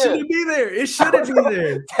it there? It shouldn't be there. It shouldn't be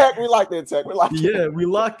there. Tech, we locked in. Tech, we locked in. Yeah, we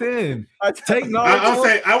locked in. Take no. I'll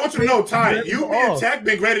say. I want you to know, Ty. You, me, and Tech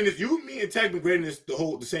been grading this. You, me, and Tech been grading this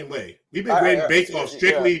the same way. We've been grading based off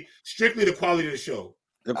strictly the quality of the show.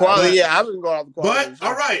 The quality, I was going off the quality. But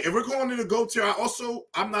all right, if we're going to the GOAT tier,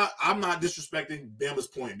 I'm not disrespecting Bama's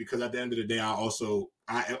point because at the end of the day, I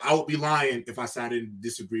would be lying if I said I didn't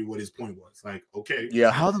disagree with his point was. Like, okay,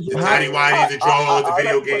 yeah, the tiny whities, the draws, the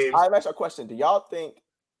video games. I'll ask you a question. Do y'all think?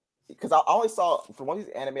 Because I only saw from one of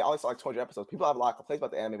these anime, I only saw like 200 episodes. People have a lot of complaints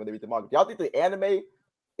about the anime when they read the manga. Do y'all think the anime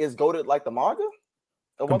is goated like the manga?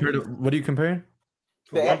 What are you comparing?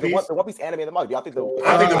 The One Piece anime and the manga. I think the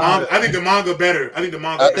manga better. I think the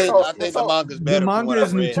manga. I think the manga's better. The manga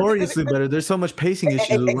is notoriously better. There's so much pacing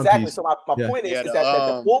issues with One Piece. So my point is that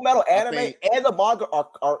the Full Metal anime and the manga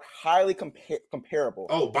are highly comparable.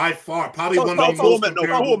 Oh, by far, probably one of the most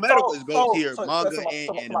comparable. Full Metal is GOAT tier, manga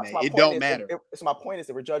and anime. It don't matter. So my point is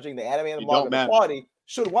that we're judging the anime and the manga quality.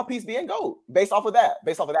 Should One Piece be in GOAT based off of that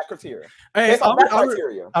criteria? Hey,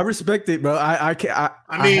 I respect it, bro. I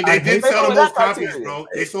mean, they did sell the most copies, bro.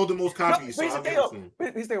 They sold the most copies. Please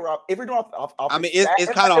stay, Rob. If we're doing off I mean,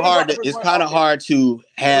 it's kind of hard. It's kind of hard to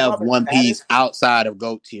have One Piece outside of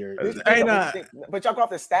GOAT tier. But y'all go off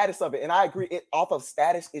the status of it, and I agree. It off of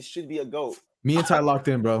status, it should be a GOAT. Me and Ty locked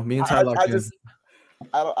in, bro.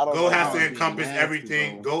 I don't Go has to encompass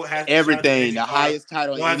everything. Go has everything. The highest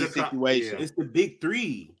title in any situation. It's the big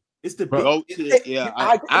three. It's the GOAT tier. Yeah,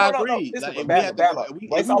 I agree.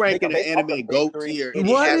 If we rank an anime GOAT tier,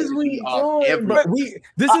 what is we doing?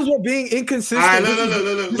 This is what being inconsistent.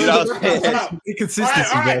 All right,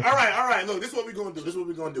 inconsistency. All right. Look, this is what we're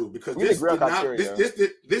gonna do. Because this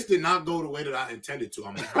did not go the way that I intended to.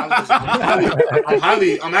 I'm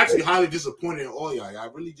actually highly disappointed in all y'all.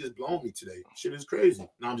 Y'all really just blown me today. Shit is crazy.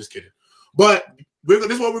 No, I'm just kidding. But this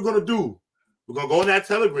is what we're gonna do. We're gonna go in that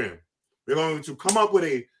Telegram. We're going to come up with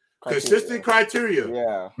a consistent criteria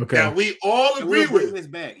that we all agree with.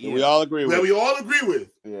 We all agree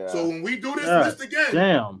with. Yeah. So when we do this list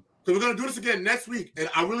again, so we're gonna do this again next week, and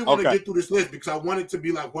I really want to get through this list because I want it to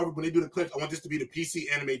be like whoever when they do the clips, I want this to be the PC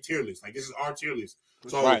anime tier list. Like this is our tier list.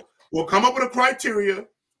 So we'll come up with a criteria.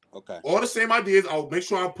 Okay. All the same ideas. I'll make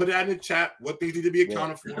sure I'll put it out in the chat. What things need to be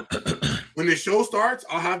accounted for. When the show starts,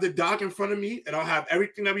 I'll have the doc in front of me, and I'll have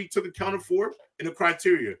everything that we took accounted for in the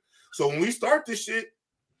criteria. So when we start this shit,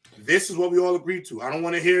 this is what we all agreed to. I don't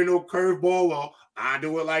want to hear no curveball. Well, I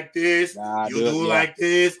do it like this. You do it like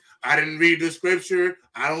this. I didn't read the scripture.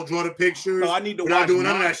 I don't draw the pictures. No, I need to watch Monster.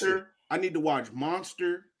 None of that shit. I need to watch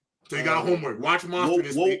Monster. So you got homework. Watch Monster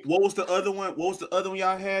this week. What was the other one? What was the other one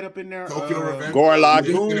y'all had up in there? Tokyo Revenge. Gurren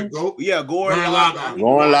Lagann. Yeah,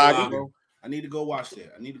 Gurren Lagann. I need to go watch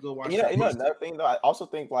that. You know another thing though. I also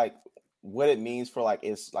think like what it means for like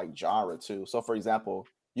it's like genre too. So for example,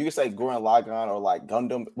 you can say Gurren Lagann or like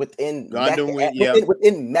Gundam within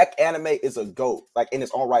mech anime is a GOAT, like in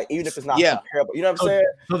its own right, even if it's not comparable. You know what I'm saying?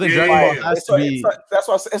 So the Dragon Ball has to be. That's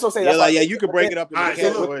what I'm saying. You can break it up.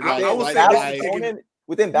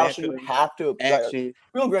 Within Battleship, you have to.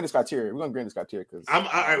 We're gonna grant this criteria. Because we're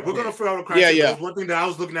gonna figure out the criteria. Yeah. We'll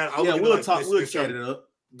chat it up.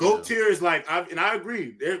 GOAT tier is like, I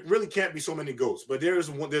agree. There really can't be so many GOATs, but there's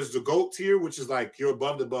the GOAT tier, which is like you're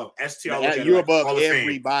above the above. S tier, you're above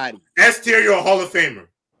everybody. S tier, you're a Hall of Famer.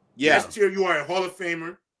 Yeah. S tier, you are a Hall of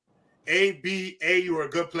Famer. A, you are a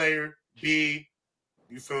good player. B,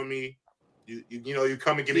 you feel me? You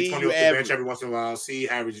come and give me 20 off the bench every once in a while. C,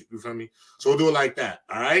 average, you feel me? So we'll do it like that.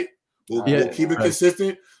 All right? We'll keep it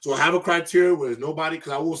consistent. So we'll have a criteria where there's nobody,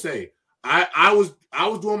 because I will say, I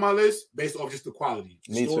was doing my list based off just the quality.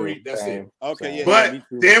 Story, that's it. Okay, yeah. But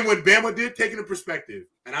then when Bama did take it in perspective,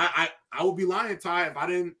 and I would be lying, Ty, if I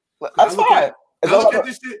didn't. That's fine. I look at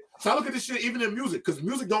this shit. So I look at this shit even in music, because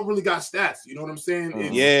music don't really got stats. You know what I'm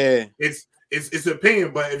saying? It's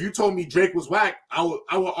opinion. But if you told me Drake was whack, I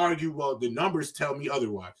would argue, well, the numbers tell me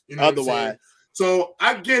otherwise. You know what I'm saying? So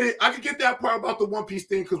I get it. I could get that part about the One Piece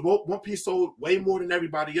thing, because One Piece sold way more than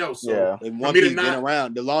everybody else. So and One Piece been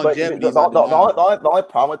around. The longevity. The only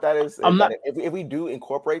problem with that is that if we do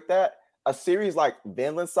incorporate that, a series like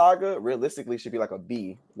Vinland Saga realistically should be like a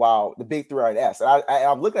B, while the big three are an S. And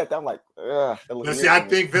I'm looking at them like, ugh. See, I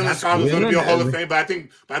think Vinland Saga is going to be a Hall of Fame, but I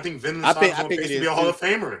think Vinland Saga is going to be a Hall of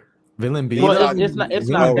Famer. Villain B. Well, it's not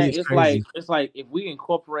that. It's like if we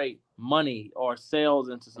incorporate money or sales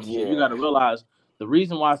into some shit, you got to realize the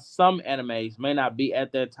reason why some animes may not be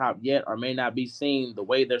at their top yet or may not be seen the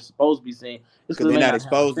way they're supposed to be seen is because they're not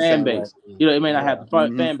exposed to fan base. You know, it may not have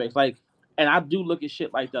the fan base. Like, and I do look at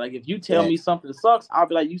shit like that. Like, if you tell me something sucks, I'll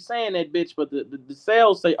be like, you saying that, bitch, but the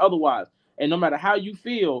sales say otherwise. And no matter how you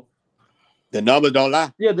feel, the numbers don't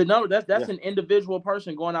lie. Yeah, the number that's an individual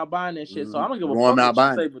person going out buying that shit. So I don't give a fuck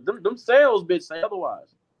what you say, but them sales, bitch, say otherwise.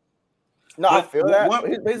 No, I feel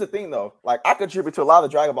that. Here's the thing, though. Like, I contribute to a lot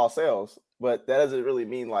of Dragon Ball sales, but that doesn't really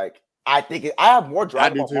mean like I think I have more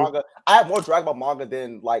Dragon Ball manga. I have more Dragon Ball manga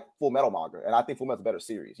than like Full Metal manga, and I think Full Metal's a better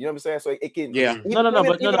series. You know what I'm saying? So it can. Yeah.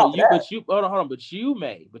 But you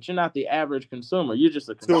may, but you're not the average consumer. You're just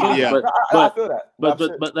a consumer. I feel that. But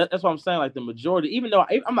that's what I'm saying. Like the majority, even though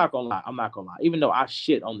I'm not gonna lie. Even though I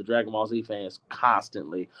shit on the Dragon Ball Z fans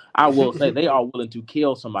constantly, I will say they are willing to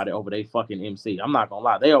kill somebody over their fucking MC. I'm not gonna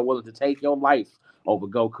lie. They are willing to take your life over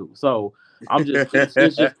Goku. So. I'm just,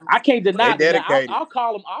 it's just I can't deny that. I'll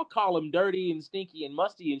call them dirty and stinky and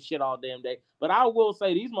musty and shit all damn day. But I will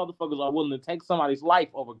say these motherfuckers are willing to take somebody's life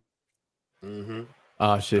over.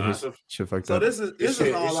 Shit fucked so up. This is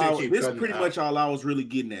pretty much all I was really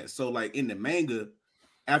getting at. So like in the manga,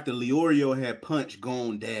 after Leorio had punched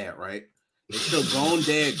Gon Dad, right? They showed Gon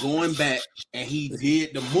Dad going back, and he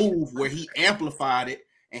did the move where he amplified it,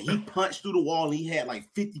 and he punched through the wall. And he had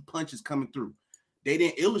like 50 punches coming through. They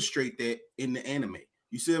didn't illustrate that in the anime.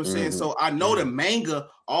 You see what I'm saying? So I know the manga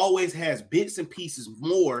always has bits and pieces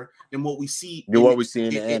more than what we see. In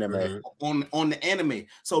the anime on the anime.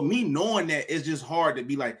 So me knowing that, it's just hard to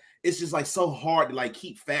be like. It's just like so hard to like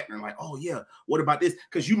keep factoring. Like, oh yeah, what about this?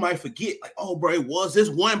 Because you might forget. Like, oh bro, it was this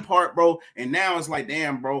one part, bro, and now it's like,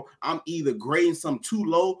 damn, bro, I'm either grading something too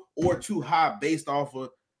low or too high based off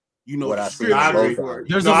of. You know what I see. I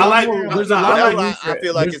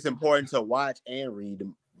feel like it's important to watch and read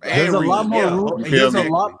them. There's a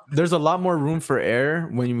lot more room for error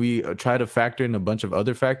when we try to factor in a bunch of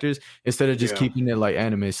other factors instead of just keeping it like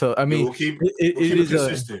anime. So I mean, it is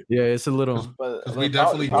consistent. It's a little. Because we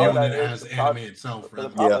definitely viewing it as anime itself. The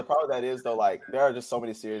problem with that is though, like there are just so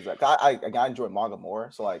many series that I enjoy manga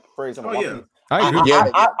more. So like for example, One Piece. I agree.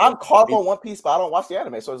 I'm caught on One Piece, but I don't watch the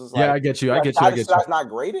anime, so it's just like I get you. I get you. That's not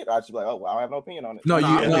graded. I should be like, oh, well, I have no opinion on it. No,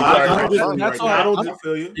 I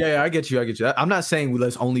feel you. I get you. I'm not saying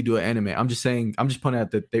let's only do an anime. I'm just pointing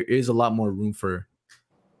out that there is a lot more room for.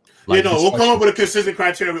 Like, we'll come up with a consistent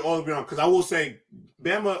criteria we all agree on. Because I will say,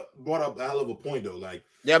 Bama brought up a hell of a point though. Like,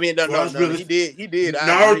 I mean, no, he did.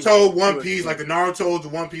 Naruto, One Piece, like the Naruto, the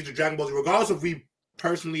One Piece, the Dragon Ball Z. Regardless if we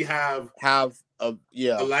personally have a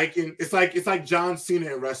liking, it's like John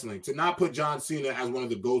Cena in wrestling. To not put John Cena as one of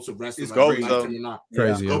the goats of wrestling, crazy.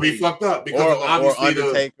 It'll be fucked up because of obviously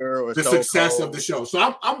the success of the show.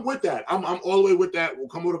 So I'm with that. I'm all the way with that. We'll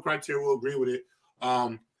come with a criteria. We'll agree with it.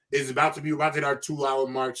 It's about to hit our 2-hour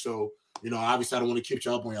mark. So obviously I don't want to keep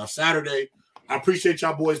y'all up on y'all Saturday. I appreciate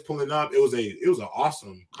y'all boys pulling up. It was an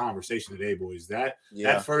awesome conversation today, boys. That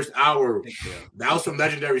first hour, that was some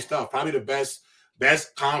legendary stuff. Probably the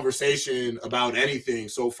best conversation about anything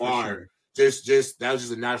so far. Just that was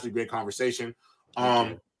just a naturally great conversation.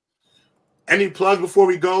 Any plugs before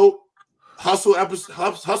we go?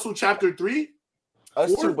 Hustle chapter 3.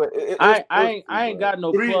 I ain't got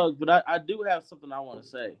no plugs, but I do have something I want to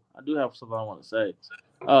say.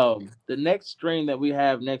 The next stream that we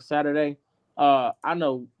have next Saturday, I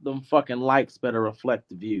know them fucking likes better reflect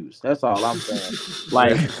the views. That's all I'm saying.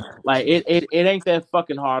 like it ain't that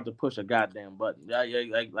fucking hard to push a goddamn button.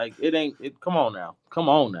 Like it ain't. Come on now.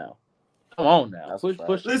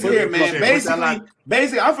 Push. Listen here, man.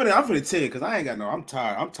 Basically, I'm finna tell you because I ain't got no. I'm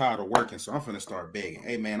tired of working, so I'm finna start begging.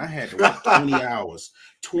 Hey, man, I had to work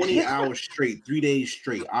 20 hours straight, 3 days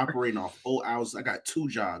straight, operating off 4 hours. I got 2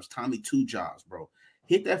 jobs, Tommy, 2 jobs, bro.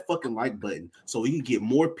 Hit that fucking like button so we can get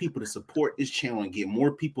more people to support this channel and get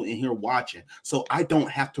more people in here watching. So I don't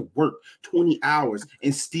have to work 20 hours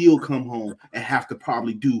and still come home and have to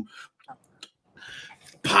probably do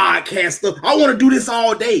podcast stuff. I want to do this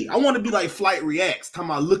all day. I want to be like Flight Reacts. Talking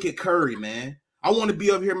about look at Curry, man. I want to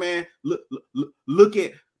be up here, man. Look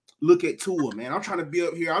at Tua, man. I'm trying to be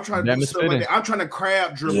up here. I'm trying to do stuff like that. I'm trying to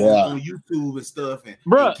crab dribble on YouTube and stuff and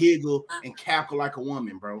giggle and cackle like a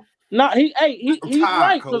woman, bro. No, he's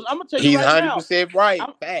right. Because I'm gonna tell you right now, he's 100% right.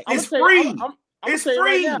 It's free. It's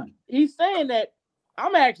free. Right, he's saying that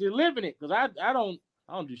I'm actually living it because I don't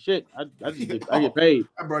do shit. I get paid.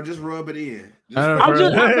 Bro, just rub it in. Hold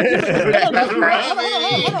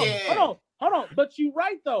on. But you're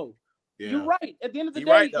right though. Yeah. You're right. At the end of the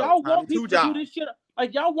day, y'all want people to do this shit.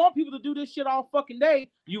 Like y'all want people to do this shit all fucking day.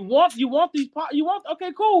 You want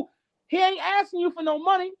okay, cool. He ain't asking you for no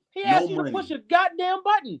money. He asked you to push a goddamn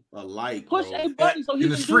button. A like, push a button so he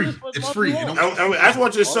can do this for it's free. I just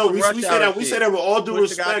want you to show. We say that with all due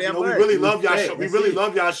respect. You know, we really love y'all. We really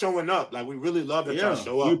love y'all showing up. Like we really love that y'all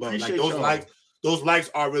show up. But like those likes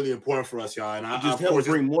are really important for us, y'all. And I just help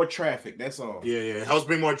bring more traffic. That's all. Yeah, it helps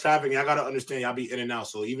bring more traffic. And I gotta understand y'all be in and out.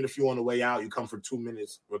 So even if you're on the way out, you come for 2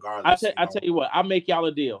 minutes regardless. I tell you what, I'll make y'all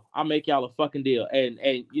a deal. I'll make y'all a fucking deal. And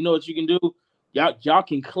you know what you can do? Y'all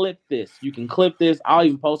can clip this. You can clip this. I'll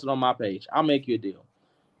even post it on my page. I'll make you a deal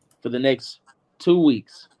for the next 2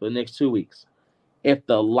 weeks. If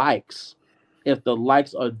the likes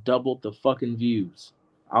are double the fucking views,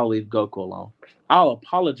 I'll leave Goku alone. I'll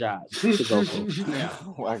apologize to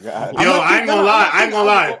Goku. Oh my God. Yo, I ain't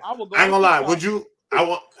gonna lie. Would you?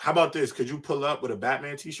 How about this? Could you pull up with a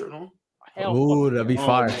Batman t-shirt on? Oh, that'd be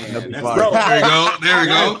fire. That'd be fire. Bro, there you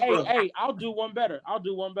go. Hey, I'll do one better.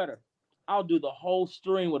 I'll do the whole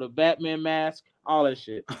stream with a Batman mask, all that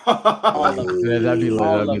shit. That'd be lit.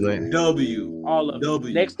 All of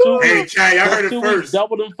W. Next 2 weeks. Hey, Chad, y'all heard it first.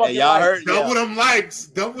 Double them fucking likes. Double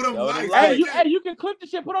them likes. Hey, you can clip the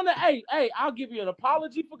shit. Put on the. Hey, I'll give you an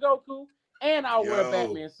apology for Goku, and I'll wear a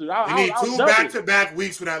Batman suit. I need 2 back-to-back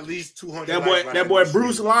weeks with at least 200. That boy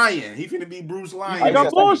Bruce Lyon. He finna be Bruce Lyon. I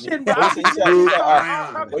got bullshit, bro.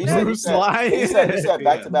 Bruce Lyon. He said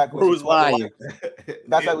back-to-back. Bruce Lyon.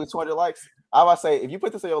 That's like with 200 likes. I would say if you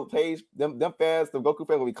put this on your page, them fans, the Goku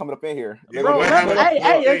fans will be coming up in here. Bro,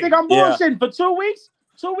 they think I'm bullshitting for 2 weeks.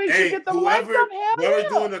 2 weeks to get the likes up.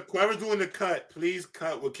 Whoever's doing the cut, please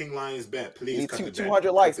cut with King Lion's bet. Please need cut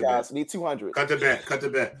 200 likes, guys. Need 200. Cut the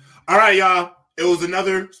bet. All right, y'all. It was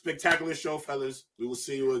another spectacular show, fellas. We will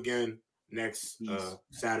see you again next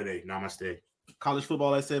Saturday. Namaste. College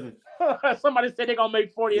football at 7. Somebody said they're gonna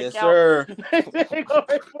make 40 yes, accounts. Sir.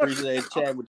 Appreciate chatting with